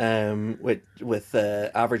 With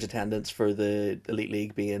average attendance for the Elite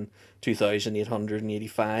League being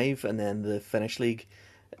 2,885, and then the Finnish League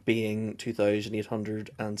being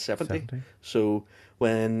 2,870. So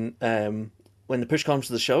when the push comes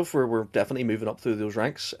to the shove, we're definitely moving up through those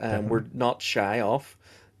ranks. We're not shy off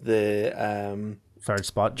the third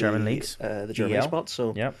spot, German leagues, the German spot.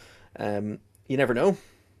 So you never know,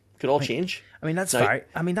 could all change. I mean that's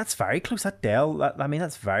very close. That Dell,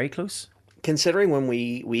 that's very close. Considering when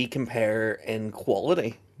we compare in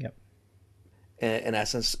quality, in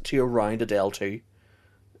essence, to around a Dell 2,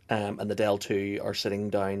 and the Dell 2 are sitting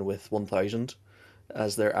down with 1,000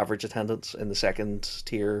 as their average attendance in the second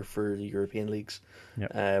tier for the European leagues.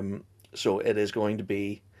 Yep. So it is going to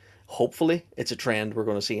be hopefully it's a trend we're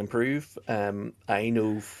going to see improve. I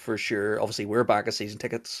know for sure, obviously we're back at season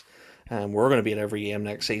tickets. We're going to be at every game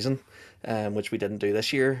next season, which we didn't do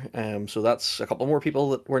this year. So that's a couple more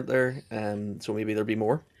people that weren't there. So maybe there'll be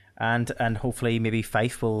more. And hopefully maybe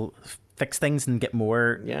Fife will fix things and get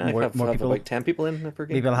more more have people. about 10 people in per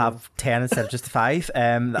game. Maybe I'll have 10 instead of just 5.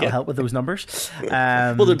 That'll help with those numbers.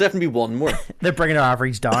 Well, there'll definitely be one more. They're bringing our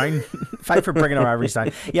average down. 5 for bringing our average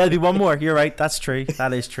down. Yeah, there'll be one more. You're right. That's true.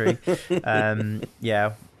 That is true.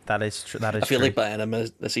 Yeah. That is true. That is. I feel true. like buying him a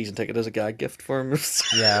season ticket as a gag gift for him.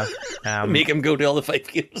 Yeah, make him go to all the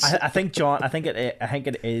 5 games. I think John. I think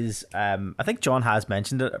it is. I think John has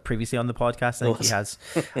mentioned it previously on the podcast. I think he has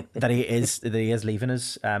that he is leaving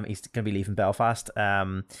us. He's going to be leaving Belfast.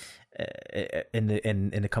 In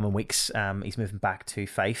the coming weeks, he's moving back to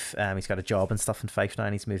Fife. He's got a job and stuff in Fife now,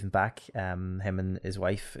 and he's moving back. Him and his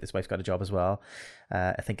wife. His wife got a job as well.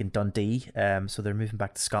 I think in Dundee. So they're moving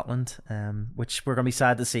back to Scotland. Which we're gonna be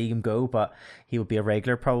sad to see him go, but he will be a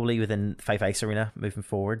regular probably within Fife Ice Arena moving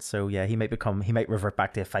forward. So yeah, he might revert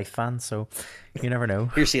back to a Fife fan. So you never know.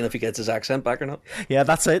 You're seeing if he gets his accent back or not. Yeah,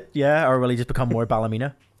 that's it. Yeah, or will he just become more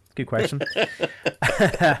Ballymena? Good question.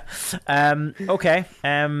 Okay.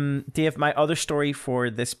 Dave, my other story for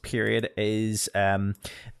this period is this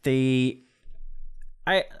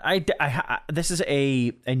is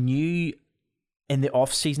a new in the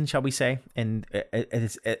off season, shall we say? In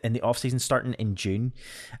the off season starting in June.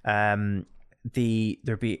 There'll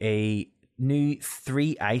be a new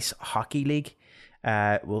 3 ice hockey league.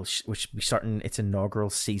 Which will be starting its inaugural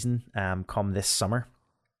season come this summer.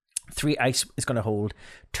 3 Ice is going to hold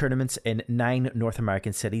tournaments in 9 North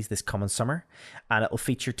American cities this coming summer, and it will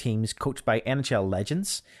feature teams coached by NHL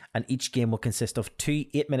legends, and each game will consist of 2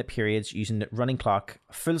 8-minute periods using running clock,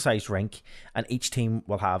 full-size rink, and each team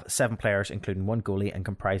will have 7 players, including 1 goalie, and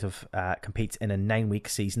competes in a 9-week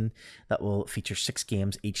season that will feature 6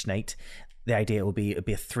 games each night. The idea will be a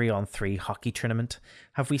 3-on-3 hockey tournament.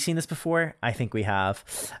 Have we seen this before? I think we have.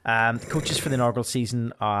 The coaches for the inaugural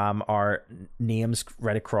season are names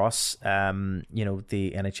right across. The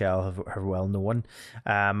NHL are well known,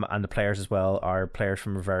 and the players as well are players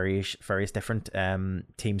from various different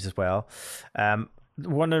teams as well.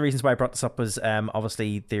 One of the reasons why I brought this up was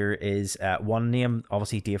obviously there is one name,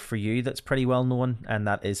 obviously Dave, for you that's pretty well known, and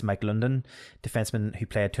that is Mike London, defenseman who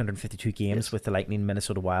played 252 games with the Lightning,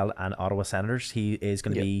 Minnesota Wild, and Ottawa Senators. He is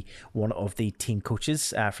going to be one of the team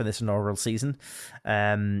coaches for this inaugural season.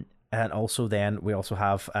 And also then we also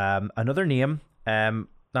have another name. Now,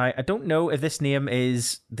 I don't know if this name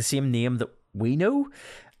is the same name that we know.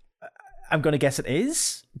 I'm going to guess it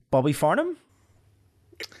is Bobby Farnham.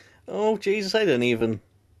 Oh, Jesus, I didn't even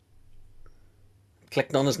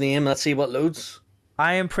clicked on his name. Let's see what loads.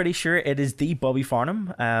 I am pretty sure it is the Bobby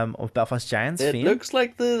Farnham of Belfast Giants. It looks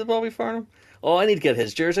like the Bobby Farnham. Oh, I need to get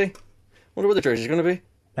his jersey. Wonder what the jersey's going to be.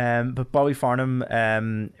 But Bobby Farnham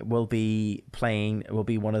will be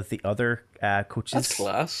one of the other coaches. That's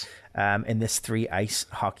class. In this 3 ice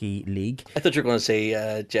hockey league. I thought you were going to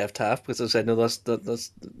say Jeff Taft, because I said no. That's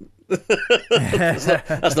that's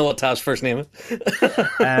not what Taft's first name is.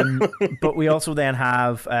 But we also then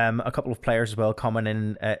have a couple of players as well coming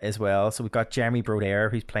in as well. So we've got Jeremy Brodeur,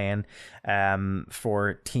 who's playing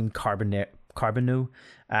for Team Carbonneau.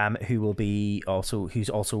 Who's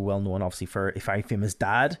also well known obviously for a very famous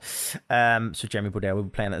dad. So Jeremy Brodeur will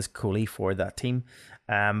be playing as goalie for that team.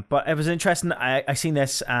 But it was interesting. I seen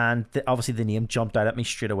this, and obviously the name jumped out at me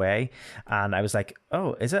straight away, and I was like,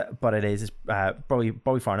 "Oh, is it?" But it is. It's Bobby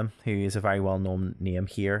Farnham, who is a very well known name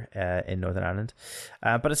here in Northern Ireland.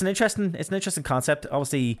 But it's an interesting concept.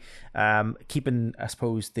 Obviously, keeping, I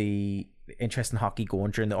suppose, the interest in hockey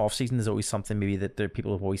going during the off season is always something maybe that there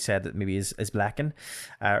people have always said that maybe is lacking,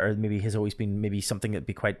 or maybe has always been maybe something that'd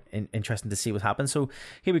be quite interesting to see what happens. So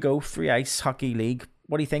here we go, 3 ice hockey league.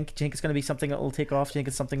 What do you think? Do you think it's going to be something that will take off? Do you think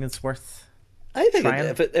it's something that's worth? I think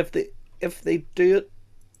if they do it,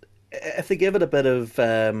 if they give it a bit of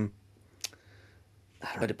how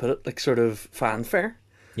to put it, like sort of fanfare.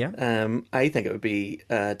 Yeah. I think it would be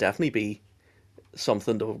definitely be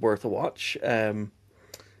something worth a watch. I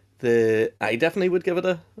definitely would give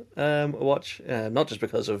it a watch, not just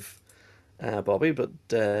because of Bobby, but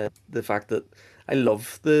the fact that I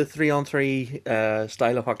love the 3-on-3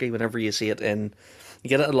 style of hockey. Whenever you see it you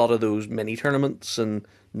get it in a lot of those mini tournaments and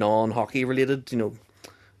non-hockey related, it's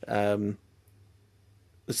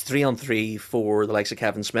 3-on-3 for the likes of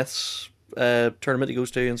Kevin Smith's tournament he goes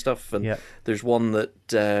to and stuff. And there's one that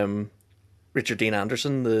Richard Dean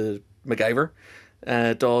Anderson, the MacGyver,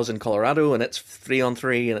 does in Colorado, and it's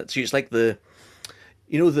 3-on-3, and it's used like the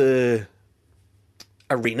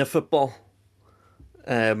arena football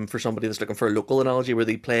for somebody that's looking for a local analogy, where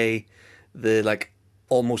they play the like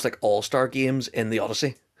almost like all-star games in the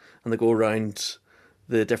Odyssey, and they go around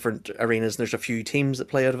the different arenas, and there's a few teams that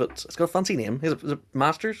play out of it. It's got a fancy name. Is it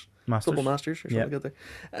Masters? Football Masters or something like that.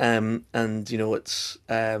 And it's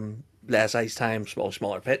less ice time,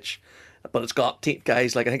 smaller pitch, but it's got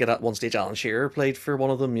guys like, I think at one stage Alan Shearer played for one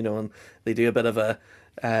of them, and they do a bit of a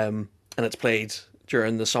and it's played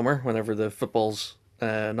during the summer whenever the football's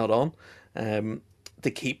not on,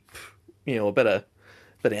 to keep a bit of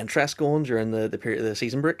interest going during the period of the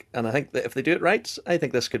season break. And I think that if they do it right, I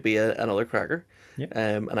think this could be another cracker.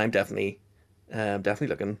 And I'm definitely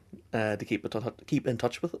looking to keep in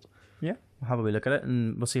touch with it. Yeah, we'll have a wee look at it,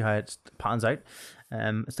 and we'll see how it pans out.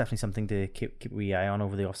 It's definitely something to keep a wee eye on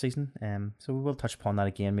over the off season. So we will touch upon that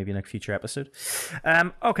again, maybe in a future episode.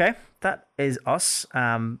 Okay, that is us.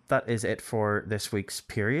 That is it for this week's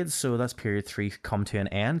period. So that's period 3 come to an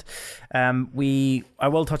end. I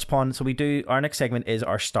will touch upon. So our next segment is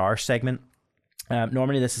our star segment.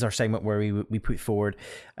 Normally, this is our segment where we put forward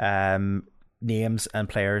names and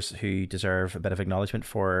players who deserve a bit of acknowledgement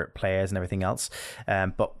for plays and everything else,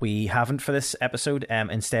 but we haven't for this episode.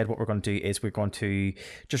 Instead, what we're going to do is we're going to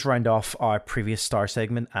just round off our previous star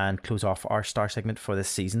segment and close off our star segment for this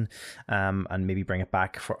season, and maybe bring it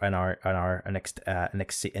back for in our next at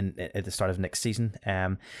the start of next season.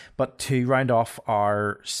 But to round off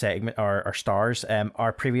our segment, our stars,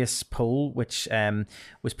 our previous poll, which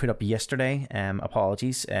was put up yesterday.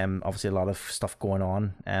 Apologies. Obviously a lot of stuff going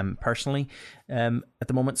on personally at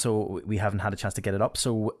the moment, so we haven't had a chance to get it up.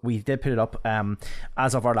 So we did put it up.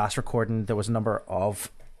 As of our last recording, there was a number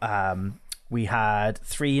of we had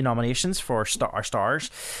 3 nominations for our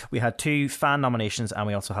stars. We had 2 fan nominations, and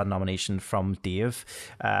we also had a nomination from Dave.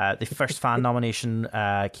 The first fan nomination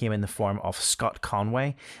came in the form of Scott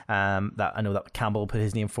Conway. That I know that Campbell put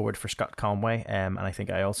his name forward for Scott Conway, and I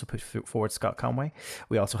think I also put forward Scott Conway.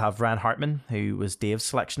 We also have Ryan Hartman, who was Dave's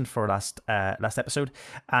selection for last episode,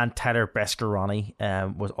 and Tyler Beskorowany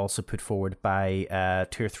was also put forward by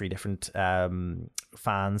 2 or 3 different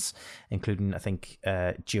fans, including I think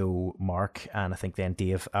Joe, Mark, and I think then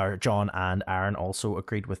Dave, or John and Aaron also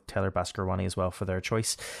agreed with Tyler Beskorowany as well for their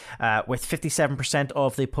choice. With 57%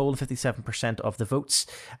 of the poll, 57% of the votes,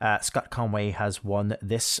 Scott Conway has won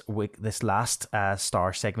this last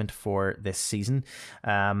star segment for this season.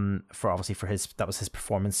 For that was his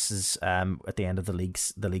performances at the end of the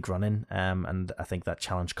league run-in, and I think that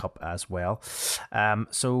Challenge Cup as well.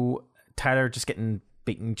 So Tyler just getting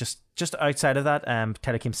beaten just outside of that.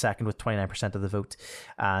 Tyler came second with 29% of the vote,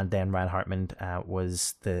 and then Ryan Hartman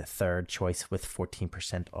was the third choice with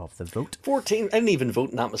 14% of the vote. 14? I didn't even vote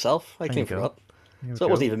in that myself. I came for that. So it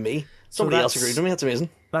wasn't even me. Somebody else agreed with me. That's amazing.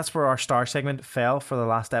 That's where our star segment fell for the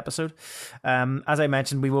last episode. As I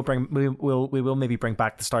mentioned, we will maybe bring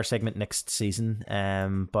back the star segment next season.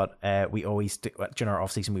 But we always do, during our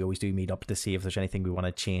off season, we always do meet up to see if there's anything we want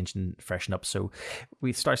to change and freshen up. So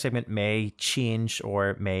star segment may change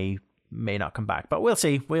or may not come back, but we'll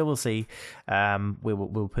see. We will see.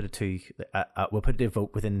 We'll put it to a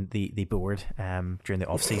vote within the board during the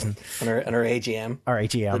off season. and our AGM. Our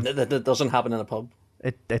AGM. That doesn't happen in a pub.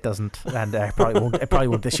 It doesn't, and probably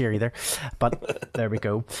won't this year either. But there we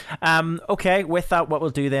go. Okay, with that, what we'll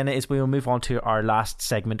do then is we will move on to our last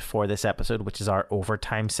segment for this episode, which is our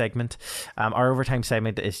overtime segment. Our overtime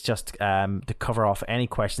segment is just to cover off any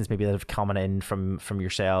questions maybe that have come in from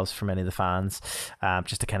yourselves, from any of the fans,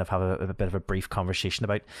 just to kind of have a bit of a brief conversation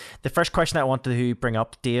about. The first question I wanted to bring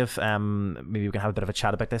up, Dave, maybe we can have a bit of a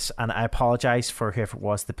chat about this, and I apologise for whoever it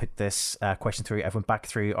was that put this question through. I went back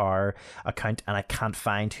through our account and I can't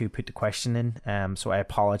find who put the question in, so I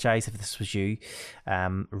apologize if this was you.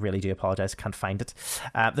 Really do apologize, can't find it.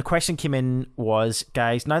 The question came in was,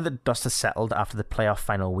 guys, now that dust has settled after the playoff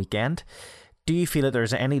final weekend, do you feel that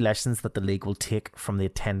there's any lessons that the league will take from the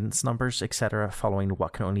attendance numbers, etc., following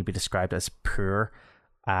what can only be described as poor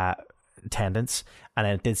attendance? And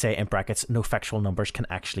it did say in brackets, no factual numbers can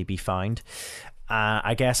actually be found.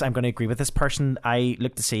 I guess I'm going to agree with this person. I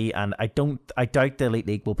look to see, and I doubt the Elite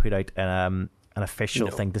League will put out an official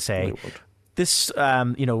thing to say this.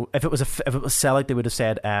 If it was sellout, they would have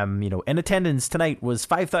said, in attendance tonight was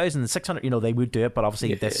 5,600. They would do it, but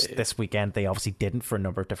obviously this weekend they obviously didn't for a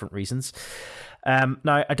number of different reasons.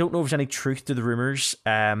 Now I don't know if there's any truth to the rumors.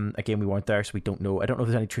 Again, we weren't there, so we don't know. I don't know if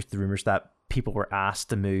there's any truth to the rumors that people were asked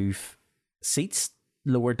to move seats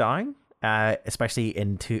lower down. Especially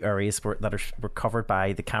into areas that were covered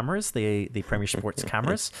by the cameras, the Premier Sports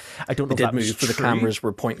cameras. I don't know if that was move for true. The cameras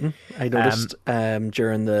were pointing. I noticed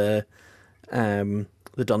during the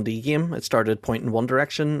the Dundee game. It started pointing one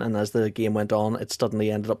direction, and as the game went on, it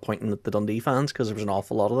suddenly ended up pointing at the Dundee fans because there was an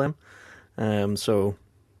awful lot of them. So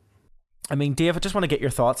I mean, Dave, I just want to get your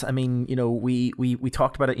thoughts. I mean, we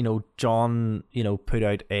talked about it. John, put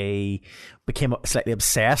out became slightly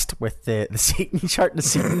obsessed with the seating chart and the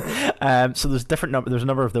seating. So there's there's a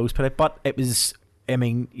number of those put out, but it was. I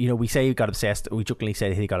mean, we say he got obsessed. We jokingly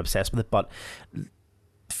said he got obsessed with it, but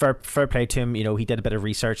fair play to him. He did a bit of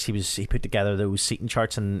research. He put together those seating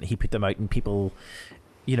charts and he put them out, and people,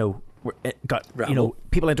 got Ramble.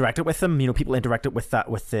 people interacted with them. People interacted with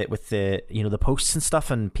the the posts and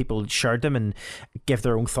stuff, and people shared them and give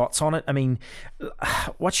their own thoughts on it. I mean,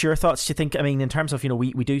 what's your thoughts? Do you think? I mean, in terms of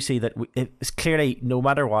we do see that it's clearly, no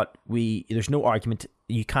matter what, there's no argument.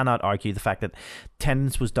 You cannot argue the fact that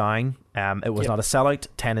attendance was down. It was not a sellout.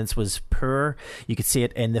 Attendance was poor. You could see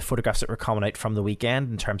it in the photographs that were coming out from the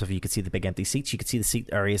weekend in terms of, you could see the big empty seats. You could see the seat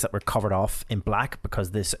areas that were covered off in black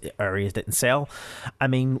because this areas didn't sell. I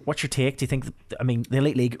mean, what's your take? Do you think, the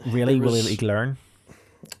Elite League will Elite League learn?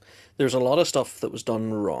 There's a lot of stuff that was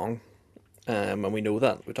done wrong, and we know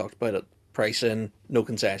that. We talked about it. Pricing, no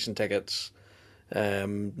concession tickets,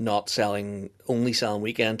 only selling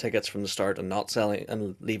weekend tickets from the start and not selling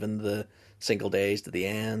and leaving the single days to the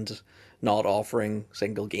end, not offering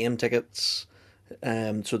single game tickets.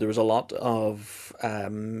 So there was a lot of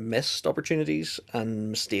missed opportunities and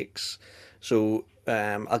mistakes. So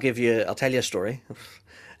I'll tell you a story.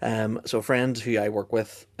 So a friend who I work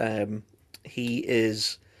with, he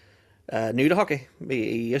is new to hockey.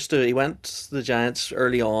 He went to the Giants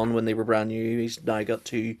early on when they were brand new. He's now got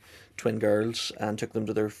two twin girls and took them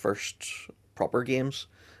to their first proper games.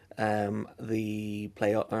 The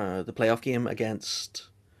playoff game against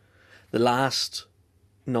the last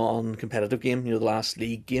non-competitive game, the last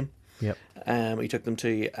league game. Yep. He took them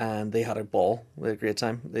to, and they had a ball. They had a great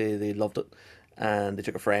time. They loved it, and they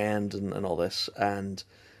took a friend and all this, and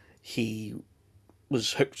he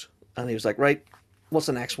was hooked. And he was like, right, what's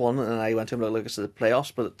the next one? And I went to him, look, it's the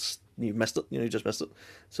playoffs, but you missed it. You just missed it.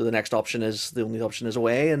 So the only option is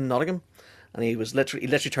away in Nottingham. And he literally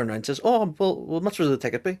turned around and says, oh, well, how much would the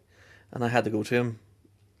ticket be? And I had to go to him,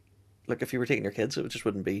 look, if you were taking your kids, it just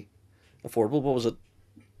wouldn't be affordable. What was it?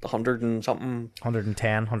 100 and something?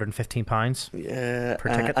 110, 115 pounds. Yeah. Per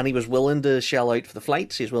ticket. And he was willing to shell out for the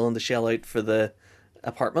flights. He was willing to shell out for the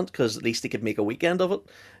apartment because at least he could make a weekend of it.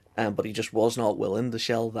 But he just was not willing to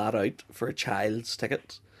shell that out for a child's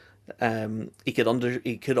ticket. He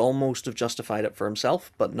could almost have justified it for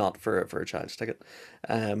himself, but not for a child's ticket.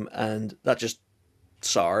 And that just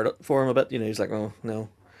soured it for him a bit. He's like, oh no.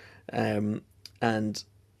 And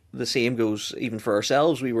the same goes even for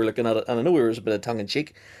ourselves. We were looking at it, and I know we were a bit of tongue in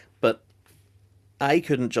cheek, but I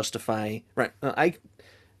couldn't justify. Right,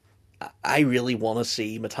 I really want to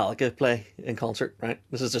see Metallica play in concert. Right,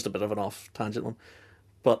 this is just a bit of an off tangent one.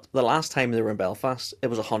 But the last time they were in Belfast, it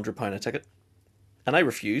was £100 a ticket, and I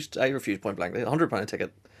refused. I refused point blankly. £100 a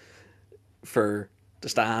ticket to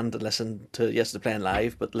stand and listen to, yes, they're playing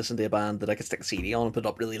live, but listen to a band that I could stick a CD on and put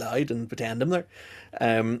up really loud and pretend I'm there.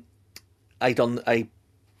 I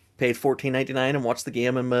paid $14.99 and watched the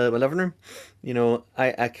game in my living room.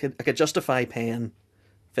 I could justify paying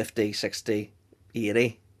 50, 60,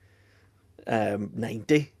 80,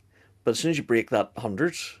 90, but as soon as you break that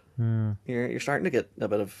 100. You're starting to get a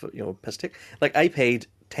bit of piss take. Like, I paid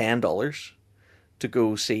 $10 to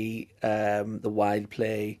go see the Wild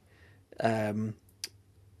play the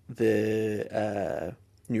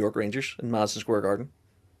New York Rangers in Madison Square Garden.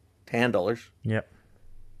 $10. Yep.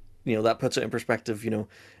 That puts it in perspective.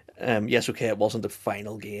 Yes, okay, it wasn't the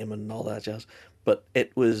final game and all that jazz, but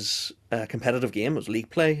it was a competitive game. It was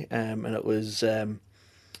league play, and it was a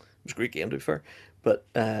great game, to be fair. But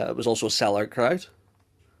it was also a sellout crowd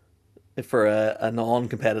for a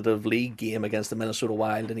non-competitive league game against the Minnesota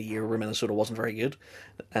Wild in a year where Minnesota wasn't very good,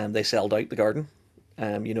 and they sold out the Garden.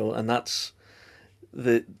 And that's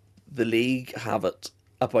the league have it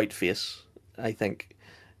about face. I think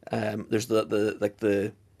there's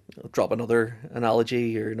the drop another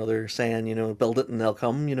analogy or another saying, build it and they'll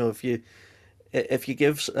come. If you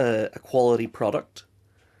give a quality product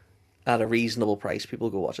at a reasonable price, people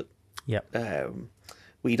go watch it. Yep.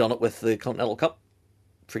 We done it with the Continental Cup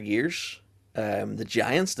for years. The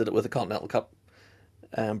Giants did it with the Continental Cup,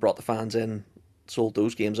 brought the fans in, sold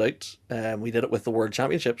those games out. We did it with the World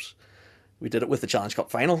Championships. We did it with the Challenge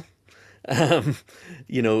Cup final. It's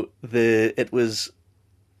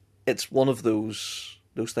one of those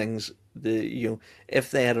things.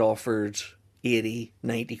 If they had offered 80,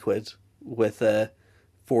 90 quid with a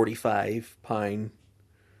 £45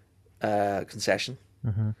 concession,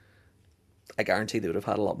 I guarantee they would have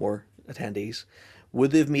had a lot more attendees.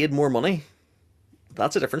 Would they have made more money?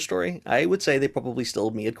 That's a different story. I would say they probably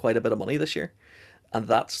still made quite a bit of money this year, and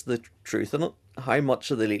that's the truth in it. How much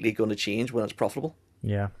are the Elite League going to change when it's profitable?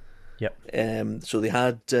 Yeah. Yep. So they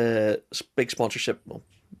had big sponsorship,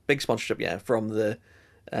 yeah, from the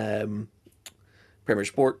Premier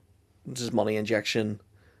Sport. This is money injection,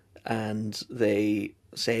 and they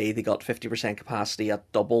say they got 50% capacity at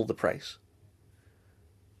double the price.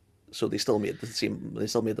 So they still made the same. They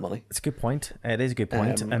still made the money. It's a good point. It is a good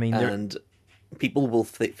point. I mean, and people will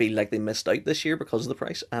feel like they missed out this year because of the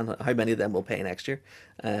price, and how many of them will pay next year.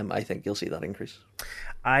 I think you'll see that increase.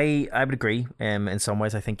 I would agree. In some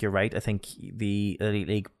ways, I think you're right. I think the Elite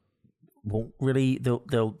League won't really.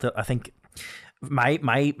 They'll I think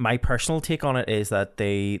my personal take on it is that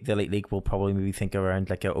the Elite League will probably maybe think around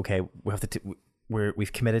like, okay, we have to.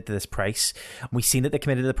 We've committed to this price. We've seen that they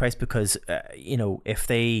committed to the price because if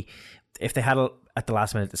they had at the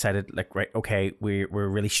last minute decided like, right, okay, we're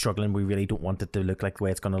really struggling, we really don't want it to look like the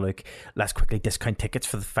way it's going to look, let's quickly discount tickets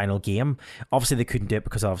for the final game. Obviously they couldn't do it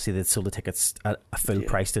because obviously they'd sold the tickets at a full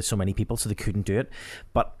price to so many people, so they couldn't do it.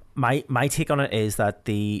 But my take on it is that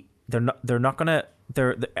they're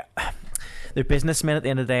businessmen at the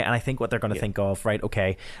end of the day, and I think what they're going to think of, right,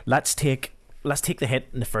 okay, let's take the hit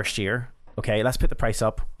in the first year. Okay, let's put the price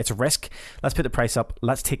up. It's a risk. Let's put the price up.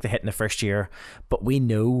 Let's take the hit in the first year. But we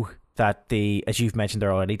know that as you've mentioned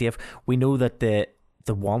there already, Dave, we know that the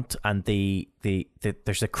want and the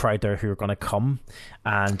there's a crowd there who are going to come.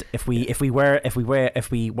 And if we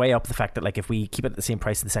weigh up the fact that like if we keep it at the same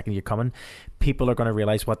price in the second year coming, people are going to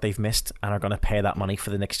realize what they've missed and are going to pay that money for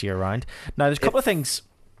the next year around. Now, there's a couple of things.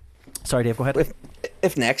 Sorry, Dave, go ahead.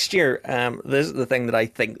 If next year, this is the thing that I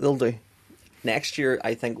think they'll do. Next year,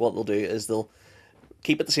 I think what they'll do is they'll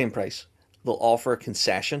keep it the same price. They'll offer a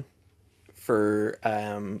concession for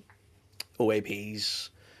OAPs,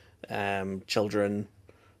 children,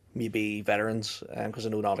 maybe veterans, because I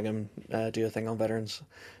know Nottingham do a thing on veterans.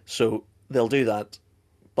 So they'll do that,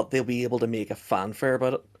 but they'll be able to make a fanfare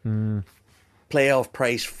about it. Playoff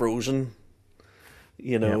price frozen,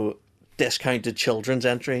 discounted children's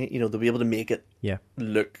entry. They'll be able to make it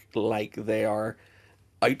look like they are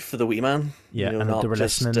out for the wee man, and they were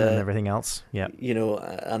listening and everything else,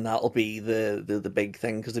 and that'll be the big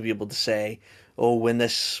thing, because they'll be able to say, oh,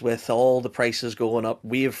 with all the prices going up,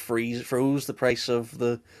 we have froze the price of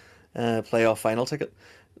the playoff final ticket.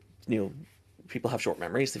 People have short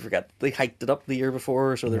memories; they forget they hiked it up the year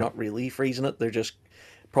before, so they're not really freezing it; they're just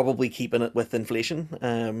probably keeping it with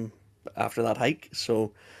inflation after that hike.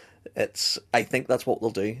 So I think that's what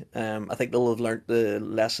they'll do. I think they'll have learnt the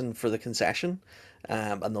lesson for the concession.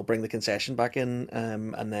 And they'll bring the concession back in,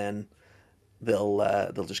 and then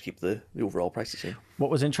they'll just keep the overall price the same.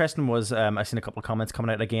 What was interesting was I've seen a couple of comments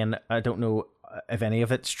coming out again. I don't know if any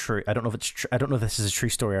of it's true. I don't know if it's true. I don't know if this is a true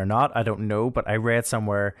story or not. I don't know, but I read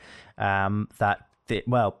somewhere that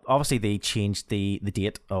obviously they changed the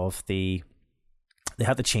date of they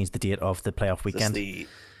had to change the date of the playoff weekend.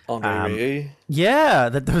 Andre Rieu. Yeah,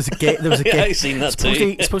 that there was a gig. I've seen that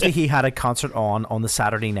too. Supposedly he had a concert on the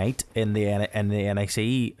Saturday night in the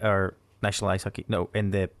NIC or National Ice Hockey. No,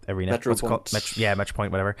 in the arena. Metro Point. Metro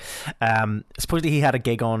Point, whatever. Supposedly he had a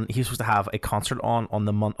gig on. He was supposed to have a concert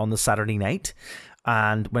on the Saturday night,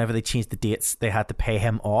 and whenever they changed the dates, they had to pay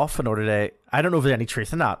him off in order to. I don't know if there's any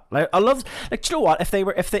truth in that. Like, I love. Like, do you know what? If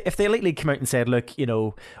they lately came out and said, look, we're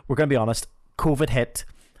going to be honest, COVID hit.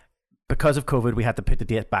 Because of COVID, we had to put the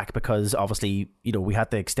date back because obviously, we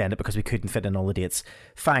had to extend it because we couldn't fit in all the dates.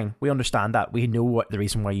 Fine, we understand that. We know what the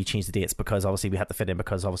reason why you changed the dates, because obviously we had to fit in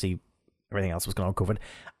because obviously everything else was going on with COVID.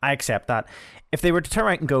 I accept that. If they were to turn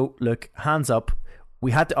around and go, look, hands up,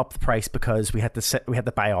 we had to up the price because we had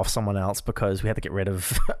to buy off someone else because we had to get rid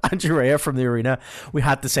of Andre Rieu from the arena. We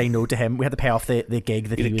had to say no to him. We had to pay off the gig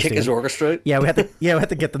that he was kick doing. His orchestra out. Yeah, we had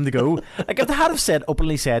to get them to go. Like if they had have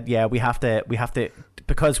openly said, yeah, we have to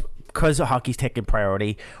because hockey's taking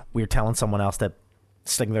priority, we're telling someone else to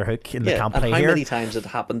sling their hook and they can't play and how here. many times it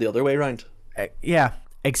happened the other way around? Yeah,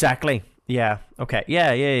 exactly. Yeah, okay.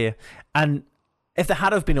 Yeah. And if they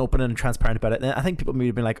had have been open and transparent about it, then I think people would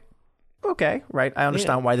have been like, okay, right, I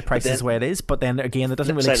understand why the price is the way it is. But then again, it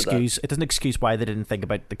doesn't really excuse why they didn't think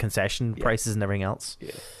about the concession prices and everything else.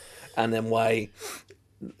 Yeah. And then why...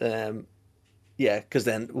 because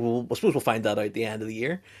then I suppose we'll find that out at the end of the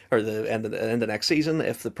year or the end of next season.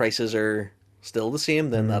 If the prices are still the same,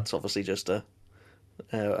 then that's obviously just a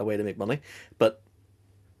way to make money. But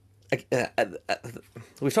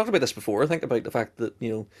we've talked about this before. I think about the fact that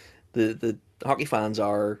the hockey fans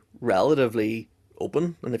are relatively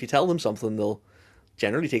open, and if you tell them something, they'll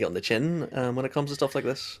generally take it on the chin when it comes to stuff like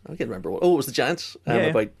this. I can't remember what. Oh, it was the Giants Yeah.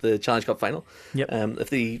 about the Challenge Cup final. Yep. If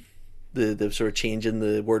the sort of change in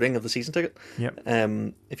the wording of the season ticket. Yep.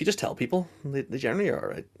 If you just tell people, they generally are all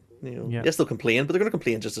right. Yeah. Yes, they'll complain, but they're going to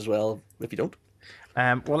complain just as well if you don't.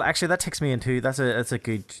 Well, actually, that takes me into that's a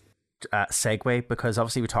good segue, because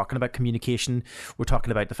obviously we're talking about communication. We're talking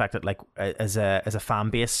about the fact that, like, as a fan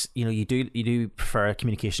base, you do prefer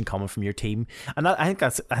communication coming from your team, and that, I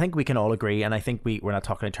think we can all agree. And I think we're not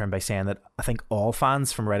talking in turn by saying that I think all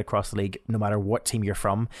fans from right across the league, no matter what team you're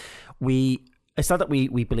from, it's not that we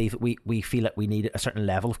believe that we feel that we need a certain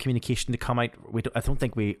level of communication to come out. I don't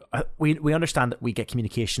think we understand that we get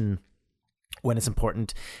communication when it's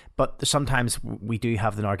important, but sometimes we do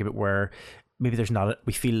have an argument where maybe there's not.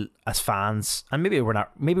 We feel as fans, and maybe we're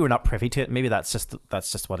not privy to it. Maybe that's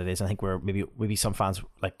just what it is. I think we're maybe some fans,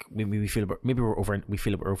 like, we feel we're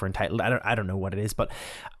over entitled. I don't know what it is, but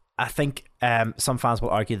I think some fans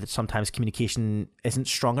will argue that sometimes communication isn't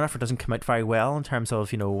strong enough or doesn't come out very well in terms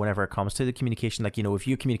of, whenever it comes to the communication. Like, if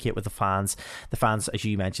you communicate with the fans, as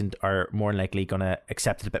you mentioned, are more than likely going to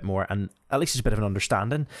accept it a bit more, and at least there's a bit of an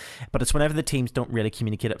understanding. But it's whenever the teams don't really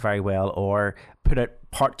communicate it very well or put out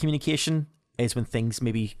part communication is when things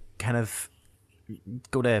maybe kind of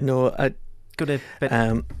go to... No, Go to bit.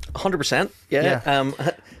 100%. Yeah.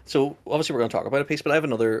 So obviously we're going to talk about a piece, but I have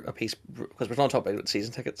a piece, because we're not talking about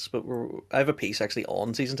season tickets, but I have a piece actually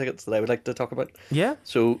on season tickets that I would like to talk about. Yeah.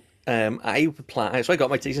 So I got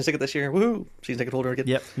my season ticket this year. Woohoo! Season ticket holder again.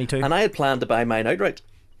 Yep, me too. And I had planned to buy mine outright.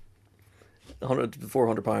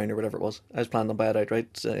 £400 or whatever it was. I was planning to buy it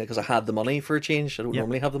outright because I had the money for a change. I don't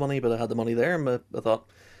normally have the money, but I had the money there, and I thought,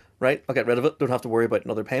 right, I'll get rid of it. Don't have to worry about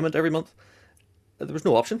another payment every month. There was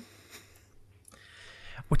no option.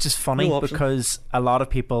 Which is funny, because a lot of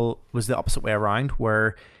people was the opposite way around,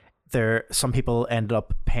 where some people ended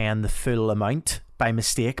up paying the full amount by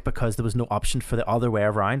mistake because there was no option for the other way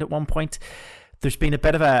around at one point. There's been a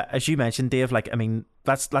bit of a, as you mentioned, Dave, like, I mean,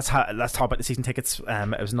 let's talk about the season tickets.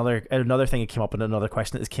 It was another thing that came up, and another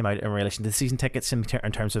question that came out in relation to the season tickets in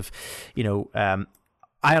terms of,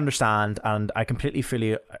 I understand and I completely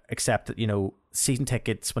fully accept that, season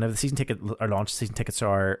tickets, whenever the season tickets are launched, season tickets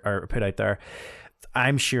are put out there.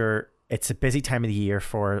 I'm sure it's a busy time of the year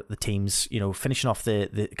for the teams, finishing off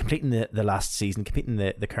the completing the last season, completing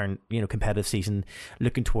the current, competitive season,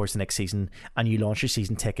 looking towards the next season, and you launch your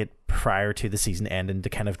season ticket prior to the season ending to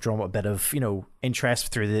kind of drum up a bit of,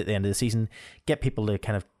 interest through the end of the season, get people to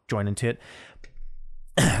kind of join into it.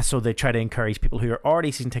 So they try to encourage people who are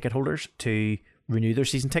already season ticket holders to renew their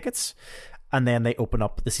season tickets. And then they open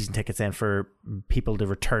up the season tickets then for people to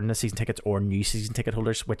return the season tickets or new season ticket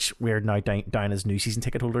holders, which we're now down as new season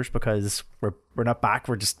ticket holders because we're not back.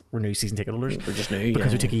 We're new season ticket holders. We're just new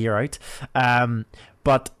because we took a year out.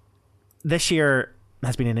 But this year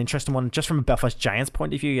has been an interesting one, just from a Belfast Giants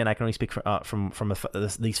point of view, and I can only speak from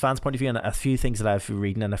these fans' point of view, and a few things that I've been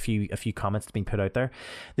reading and a few comments that's been put out there.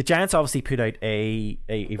 The Giants obviously put out a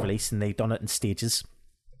release, and they've done it in stages.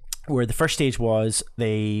 Where the first stage was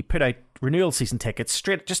they put out renewal season tickets,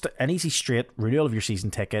 just an easy straight renewal of your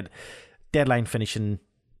season ticket, deadline finishing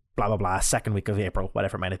blah blah blah, second week of April,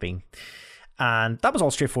 whatever it might have been. And that was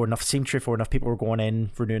all straightforward enough. It seemed straightforward enough. People were going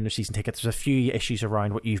in, renewing their season tickets. There's a few issues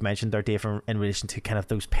around what you've mentioned there, Dave, in relation to kind of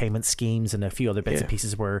those payment schemes, and a few other bits and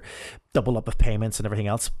pieces were double up of payments and everything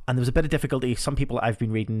else. And there was a bit of difficulty. Some people I've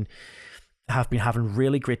been reading have been having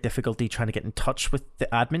really great difficulty trying to get in touch with the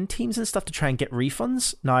admin teams and stuff to try and get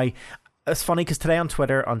refunds. Now, it's funny because today on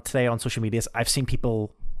Twitter, on social medias, I've seen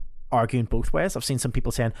people arguing both ways. I've seen some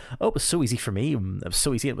people saying, oh, it was so easy for me, it was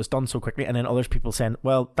so easy, it was done so quickly, and then others people saying,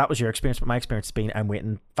 well, that was your experience, but my experience has been I'm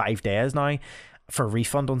waiting 5 days now for a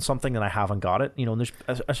refund on something and I haven't got it. And there's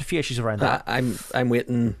a few issues around that. I'm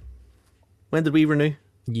waiting. When did we renew?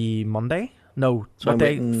 Monday? No, so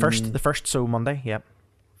Monday, the first, so Monday, yeah.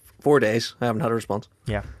 4 days. I haven't had a response.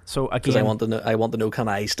 Yeah. So again, because I want to know, can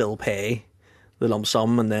I still pay the lump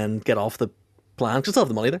sum and then get off the plan? Because I still have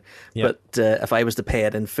the money there. Yep. But if I was to pay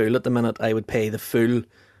it in full at the minute, I would pay the full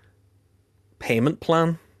payment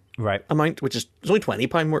plan amount, which is only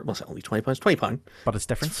 £20 more. Well, it's only £20, £20. But it's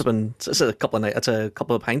different. It's a couple of nights. It's a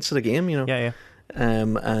couple of pints at a game, Yeah.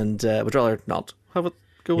 And would rather not have it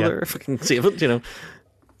go there if I can save it,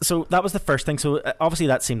 So that was the first thing. So obviously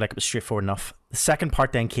that seemed like it was straightforward enough. The second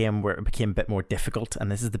part then came where it became a bit more difficult, and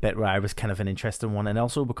this is the bit where I was kind of an interested one, and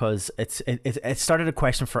also because it started a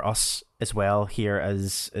question for us as well here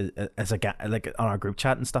as like on our group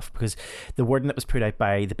chat and stuff, because the wording that was put out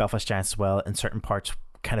by the Belfast Giants as well in certain parts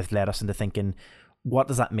kind of led us into thinking, what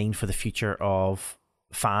does that mean for the future of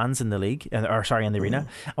fans in the league, or sorry, in the arena.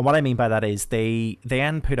 And what I mean by that is they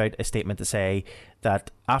then put out a statement to say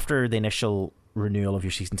that after the initial renewal of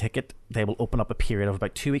your season ticket, they will open up a period of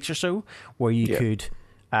about 2 weeks or so where you could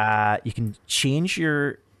you can change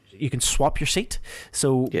you can swap your seat.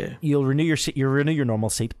 So you'll renew your seat, you renew your normal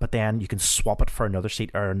seat, but then you can swap it for another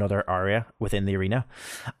seat or another area within the arena.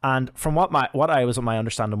 And from what my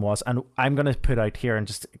understanding was, and I'm going to put out here and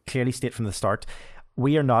just clearly state from the start,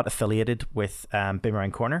 we are not affiliated with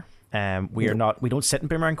Boomerang Corner. We don't sit in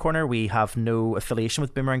Boomerang Corner. We have no affiliation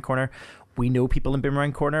with Boomerang Corner. We know people in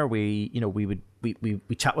Boomerang Corner. We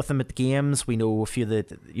chat with them at the games. We know a few of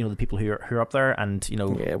the people who are up there, and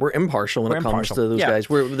we're impartial when it comes to those guys.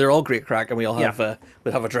 They're all great crack, and we all have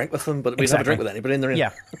we'd have a drink with them, but we'd have a drink with anybody in the ring.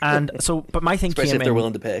 Yeah, and so, but my thing especially if they're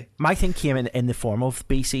willing to pay. My thing came in the form of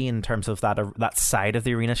BC in terms of that side of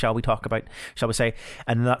the arena. Shall we say,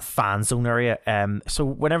 and that fan zone area. So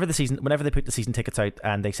whenever they put the season tickets out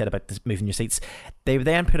and they said about moving your seats, they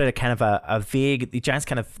then put out a kind of a vague. The Giants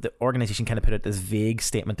the organization kind of put out this vague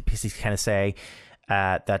statement to basically kind of say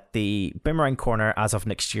that the Boomerang Corner as of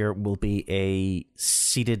next year will be a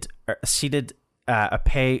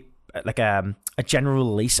general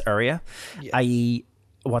release area, i.e.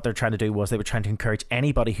 what they're trying to do was they were trying to encourage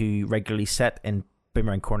anybody who regularly sat in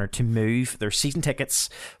Boomerang Corner to move their season tickets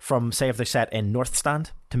from, say if they're set in North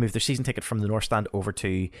Stand, to move their season ticket from the North Stand over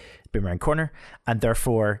to Boomerang Corner, and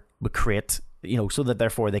therefore would create, so that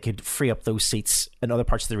therefore they could free up those seats in other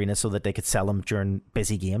parts of the arena so that they could sell them during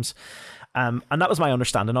busy games. And that was my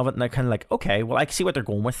understanding of it. And I kind of like, okay, well, I can see what they're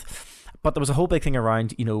going with. But there was a whole big thing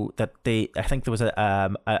around, that I think there was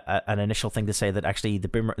an initial thing to say that actually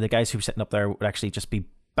the guys who were sitting up there would actually just be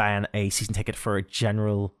buying a season ticket for a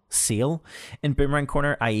general sale in Boomerang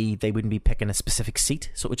Corner, i.e. they wouldn't be picking a specific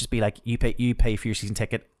seat. So it would just be like, you pay for your season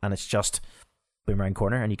ticket and it's just Boomerang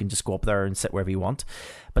Corner, and you can just go up there and sit wherever you want.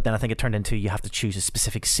 But then I think it turned into you have to choose a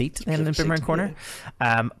specific seat in Boomerang Corner.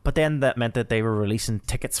 But then that meant that they were releasing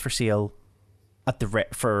tickets for sale at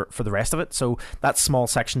for the rest of it. So that small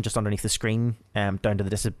section just underneath the screen, down to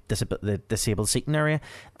the disabled seating area,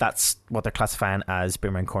 that's what they're classifying as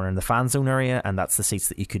Boomerang Corner in the fan zone area, and that's the seats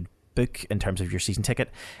that you could book in terms of your season ticket.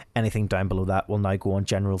 Anything down below that will now go on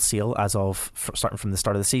general sale as of starting from the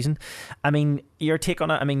start of the season. I mean, your take on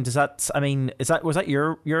it, was that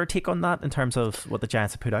your take on that in terms of what the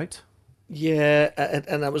Giants have put out? Yeah,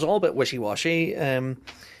 and it was all a bit wishy-washy. I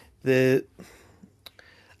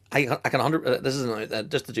can this is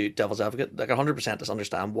just to do devil's advocate. I can 100% just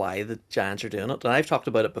understand why the Giants are doing it, and I've talked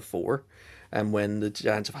about it before. And when the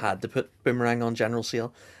Giants have had to put Boomerang on general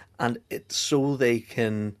sale, and it's so they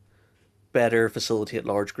can better facilitate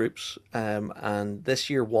large groups. And this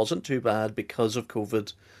year wasn't too bad because of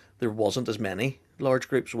COVID. There wasn't as many large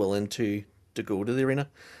groups willing to go to the arena.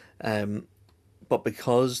 But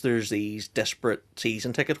because there's these disparate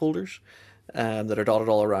season ticket holders that are dotted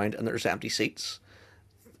all around, and there's empty seats,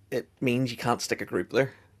 it means you can't stick a group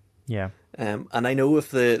there. Yeah. And I know if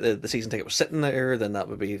the season ticket was sitting there, then that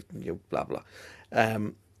would be blah blah.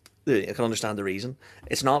 I can understand the reason.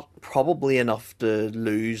 It's not probably enough to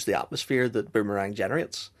lose the atmosphere that Boomerang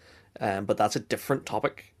generates, but that's a different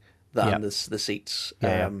topic than the seats.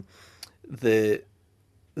 The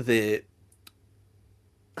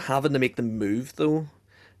having to make them move though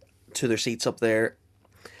to their seats up there,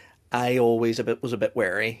 I always was a bit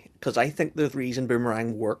wary, because I think the reason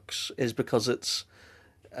Boomerang works is because it's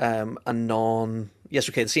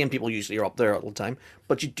the same people usually are up there all the time,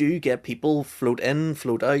 but you do get people float in,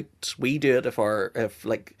 float out. We do it if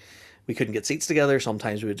we couldn't get seats together,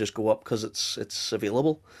 sometimes we would just go up because it's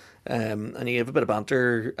available, and you have a bit of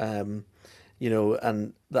banter, and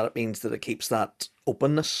that means that it keeps that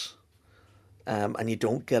openness, and you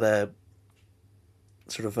don't get a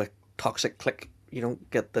sort of a toxic clique. You don't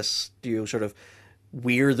get this, sort of,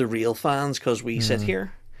 we're the real fans because we sit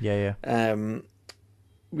here. Yeah.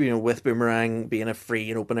 With Boomerang being a free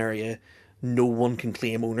and open area, no one can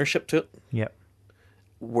claim ownership to it. Yep.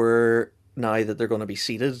 Where now that they're going to be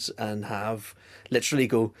seated and have literally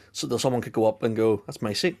someone could go up and go, that's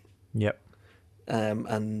my seat. Yep.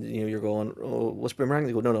 And you're going, oh, what's Boomerang?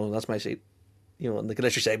 They go, no, that's my seat. And they could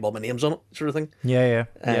literally say, well, my name's on it, sort of thing. Yeah.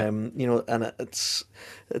 And it's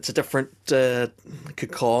a different,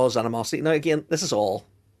 could cause animosity. Now, again, this is all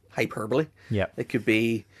hyperbole. Yeah. It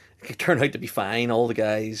could turn out to be fine. All the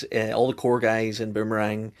guys, all the core guys in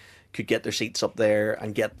Boomerang could get their seats up there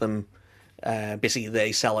and get them, basically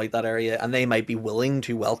they sell out that area, and they might be willing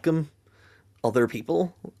to welcome other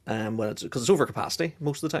people, because it's over capacity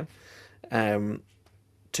most of the time,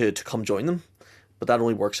 to come join them. But that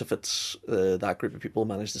only works if it's that group of people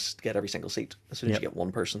manage to get every single seat. As soon as Yep. you get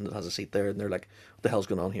one person that has a seat there, and they're like, "What the hell's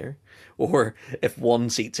going on here?" Or if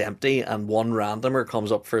one seat's empty and one randomer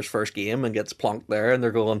comes up for his first game and gets plonked there, and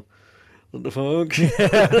they're going, "What the fuck?"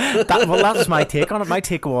 That was my take on it. My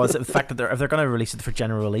take was the fact that if they're going to release it for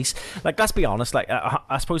general release, like, let's be honest, like,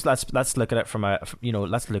 I suppose let's look at it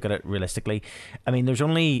let's look at it realistically. I mean, there's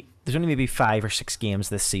only maybe 5 or 6 games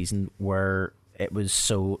this season where it was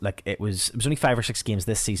so, like, it was only 5 or 6 games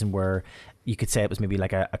this season where you could say it was maybe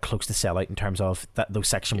like a close to sellout in terms of that those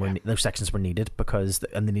sections were needed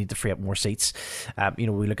and they needed to free up more seats. We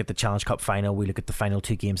look at the Challenge Cup final, we look at the final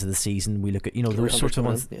 2 games of the season, we look at those sorts of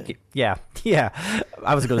ones. Yeah.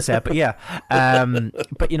 I was going to say it, but yeah.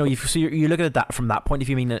 But you look at that from that point of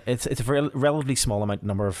view. I mean, it's a very relatively small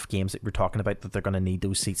number of games that we're talking about that they're going to need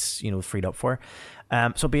those seats freed up for. So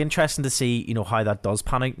it'll be interesting to see how that does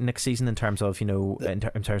pan out next season in terms of in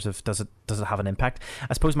terms of does it have an impact.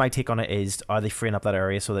 I suppose my take on it is, are they freeing up that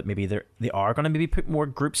area so that maybe they are going to maybe put more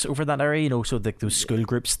groups over that area, so those school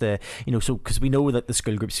groups, so because we know that the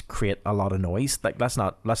school groups create a lot of noise. Like,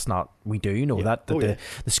 we do know that the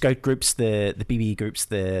scout groups, the BB groups,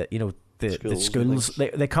 the schools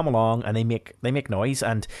they come along and they make noise,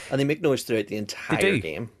 and they make noise throughout the entire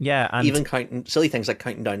game. Yeah, and even counting silly things like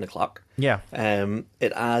counting down the clock. Yeah.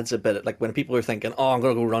 It adds a bit, like when people are thinking, "Oh, I'm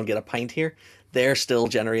gonna go run get a pint here," they're still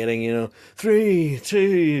generating 3,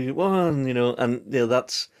 2, 1, and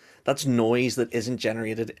that's noise that isn't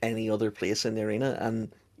generated any other place in the arena.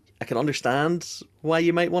 And I can understand why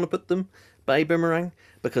you might want to put them by Boomerang,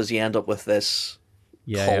 because you end up with this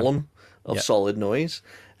column of solid noise.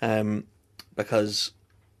 Because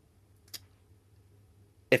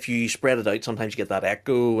if you spread it out, sometimes you get that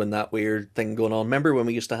echo and that weird thing going on. Remember when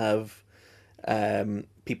we used to have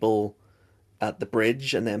people at the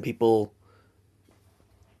bridge, and then people,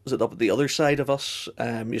 was it up at the other side of us,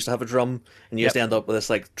 used to have a drum, and you used to end up with this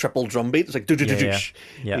like triple drum beat. It's like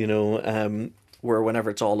where whenever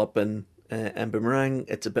it's all up in Boomerang,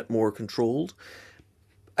 it's a bit more controlled.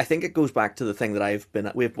 I think it goes back to the thing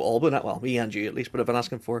that we've all been at, well, me and you at least, but I've been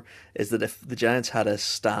asking for, is that if the Giants had a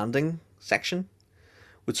standing section,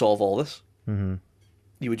 would solve all this. Mm-hmm.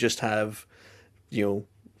 You would just have,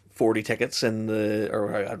 40 tickets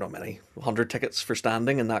or I don't know, 100 tickets for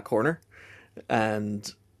standing in that corner,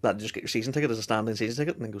 and that'd just get your season ticket as a standing season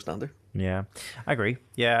ticket, and then go stand there. Yeah, I agree.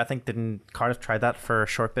 Yeah, I think didn't Cardiff try that for a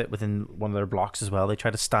short bit within one of their blocks as well. They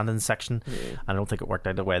tried a stand-in section, and I don't think it worked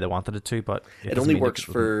out the way they wanted it to. But it only works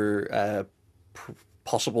for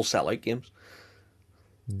possible sellout games.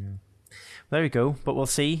 Yeah. There we go. But we'll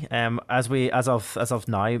see. As of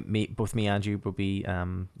now, both me and you will be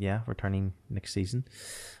returning next season.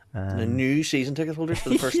 The new season ticket holders for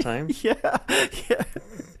the first time.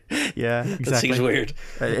 Yeah, exactly. That seems weird.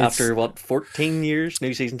 After 14 years,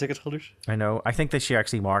 new season ticket holders? I know. I think this year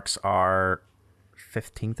actually marks our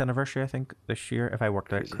 15th anniversary, I think, this year, if I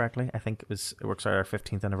worked out correctly. I think it works out our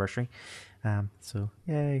 15th anniversary. So,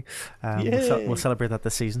 yay. We'll celebrate that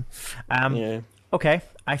this season. Okay,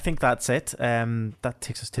 I think that's it. That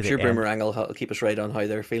takes us to the end. Boomerang will keep us right on how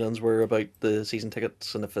their feelings were about the season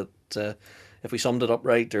tickets, and if we summed it up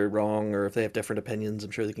right or wrong, or if they have different opinions,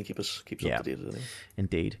 I'm sure they can keep us up to date.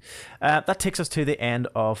 Indeed. That takes us to the end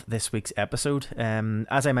of this week's episode.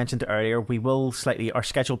 As I mentioned earlier, our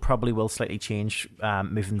schedule probably will slightly change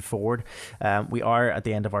moving forward. We are at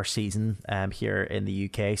the end of our season here in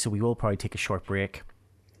the UK, so we will probably take a short break.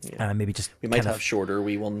 Maybe just we might have shorter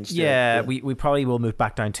wee ones. We probably will move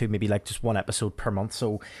back down to maybe like just one episode per month.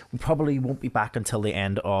 So we probably won't be back until the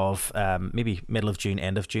end of maybe middle of June,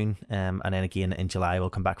 end of June, and then again in July we'll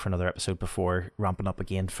come back for another episode before ramping up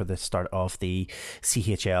again for the start of the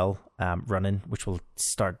CHL running, which will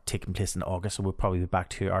start taking place in August. So we'll probably be back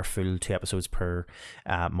to our full 2 episodes per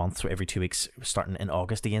month, so every 2 weeks starting in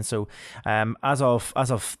August again. So as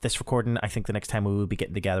of this recording, I think the next time we will be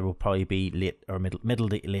getting together will probably be late or middle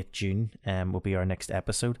to late June. Will be our next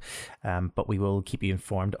episode, but we will keep you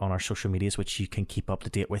informed on our social medias, which you can keep up to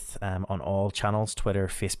date with on all channels, Twitter,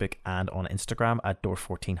 Facebook, and on Instagram at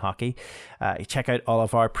Door14Hockey. Check out all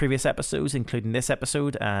of our previous episodes, including this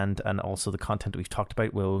episode, and also the content that we've talked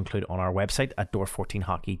about will include on our website at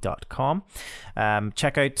door14hockey.com.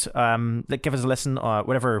 Check out, give us a listen,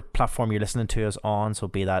 whatever platform you're listening to us on, so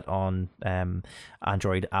be that on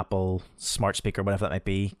Android, Apple, smart speaker, whatever that might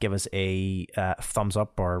be. Give us a thumbs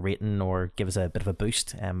up or a rating, or give us a bit of a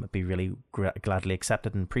boost. It'd be really gladly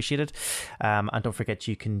accepted and appreciated. And don't forget,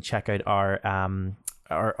 you can check out our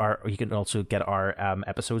you can also get our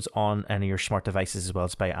episodes on any of your smart devices as well,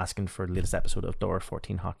 as by asking for the latest episode of Door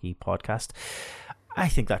 14 Hockey Podcast. I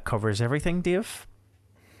think that covers everything, Dave.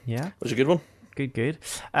 Yeah, it was a good one. Good.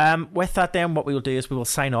 With that then, what we will do is we will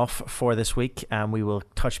sign off for this week and we will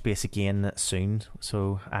touch base again soon.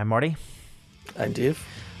 So I'm Marty. I'm Dave.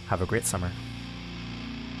 Have a great summer.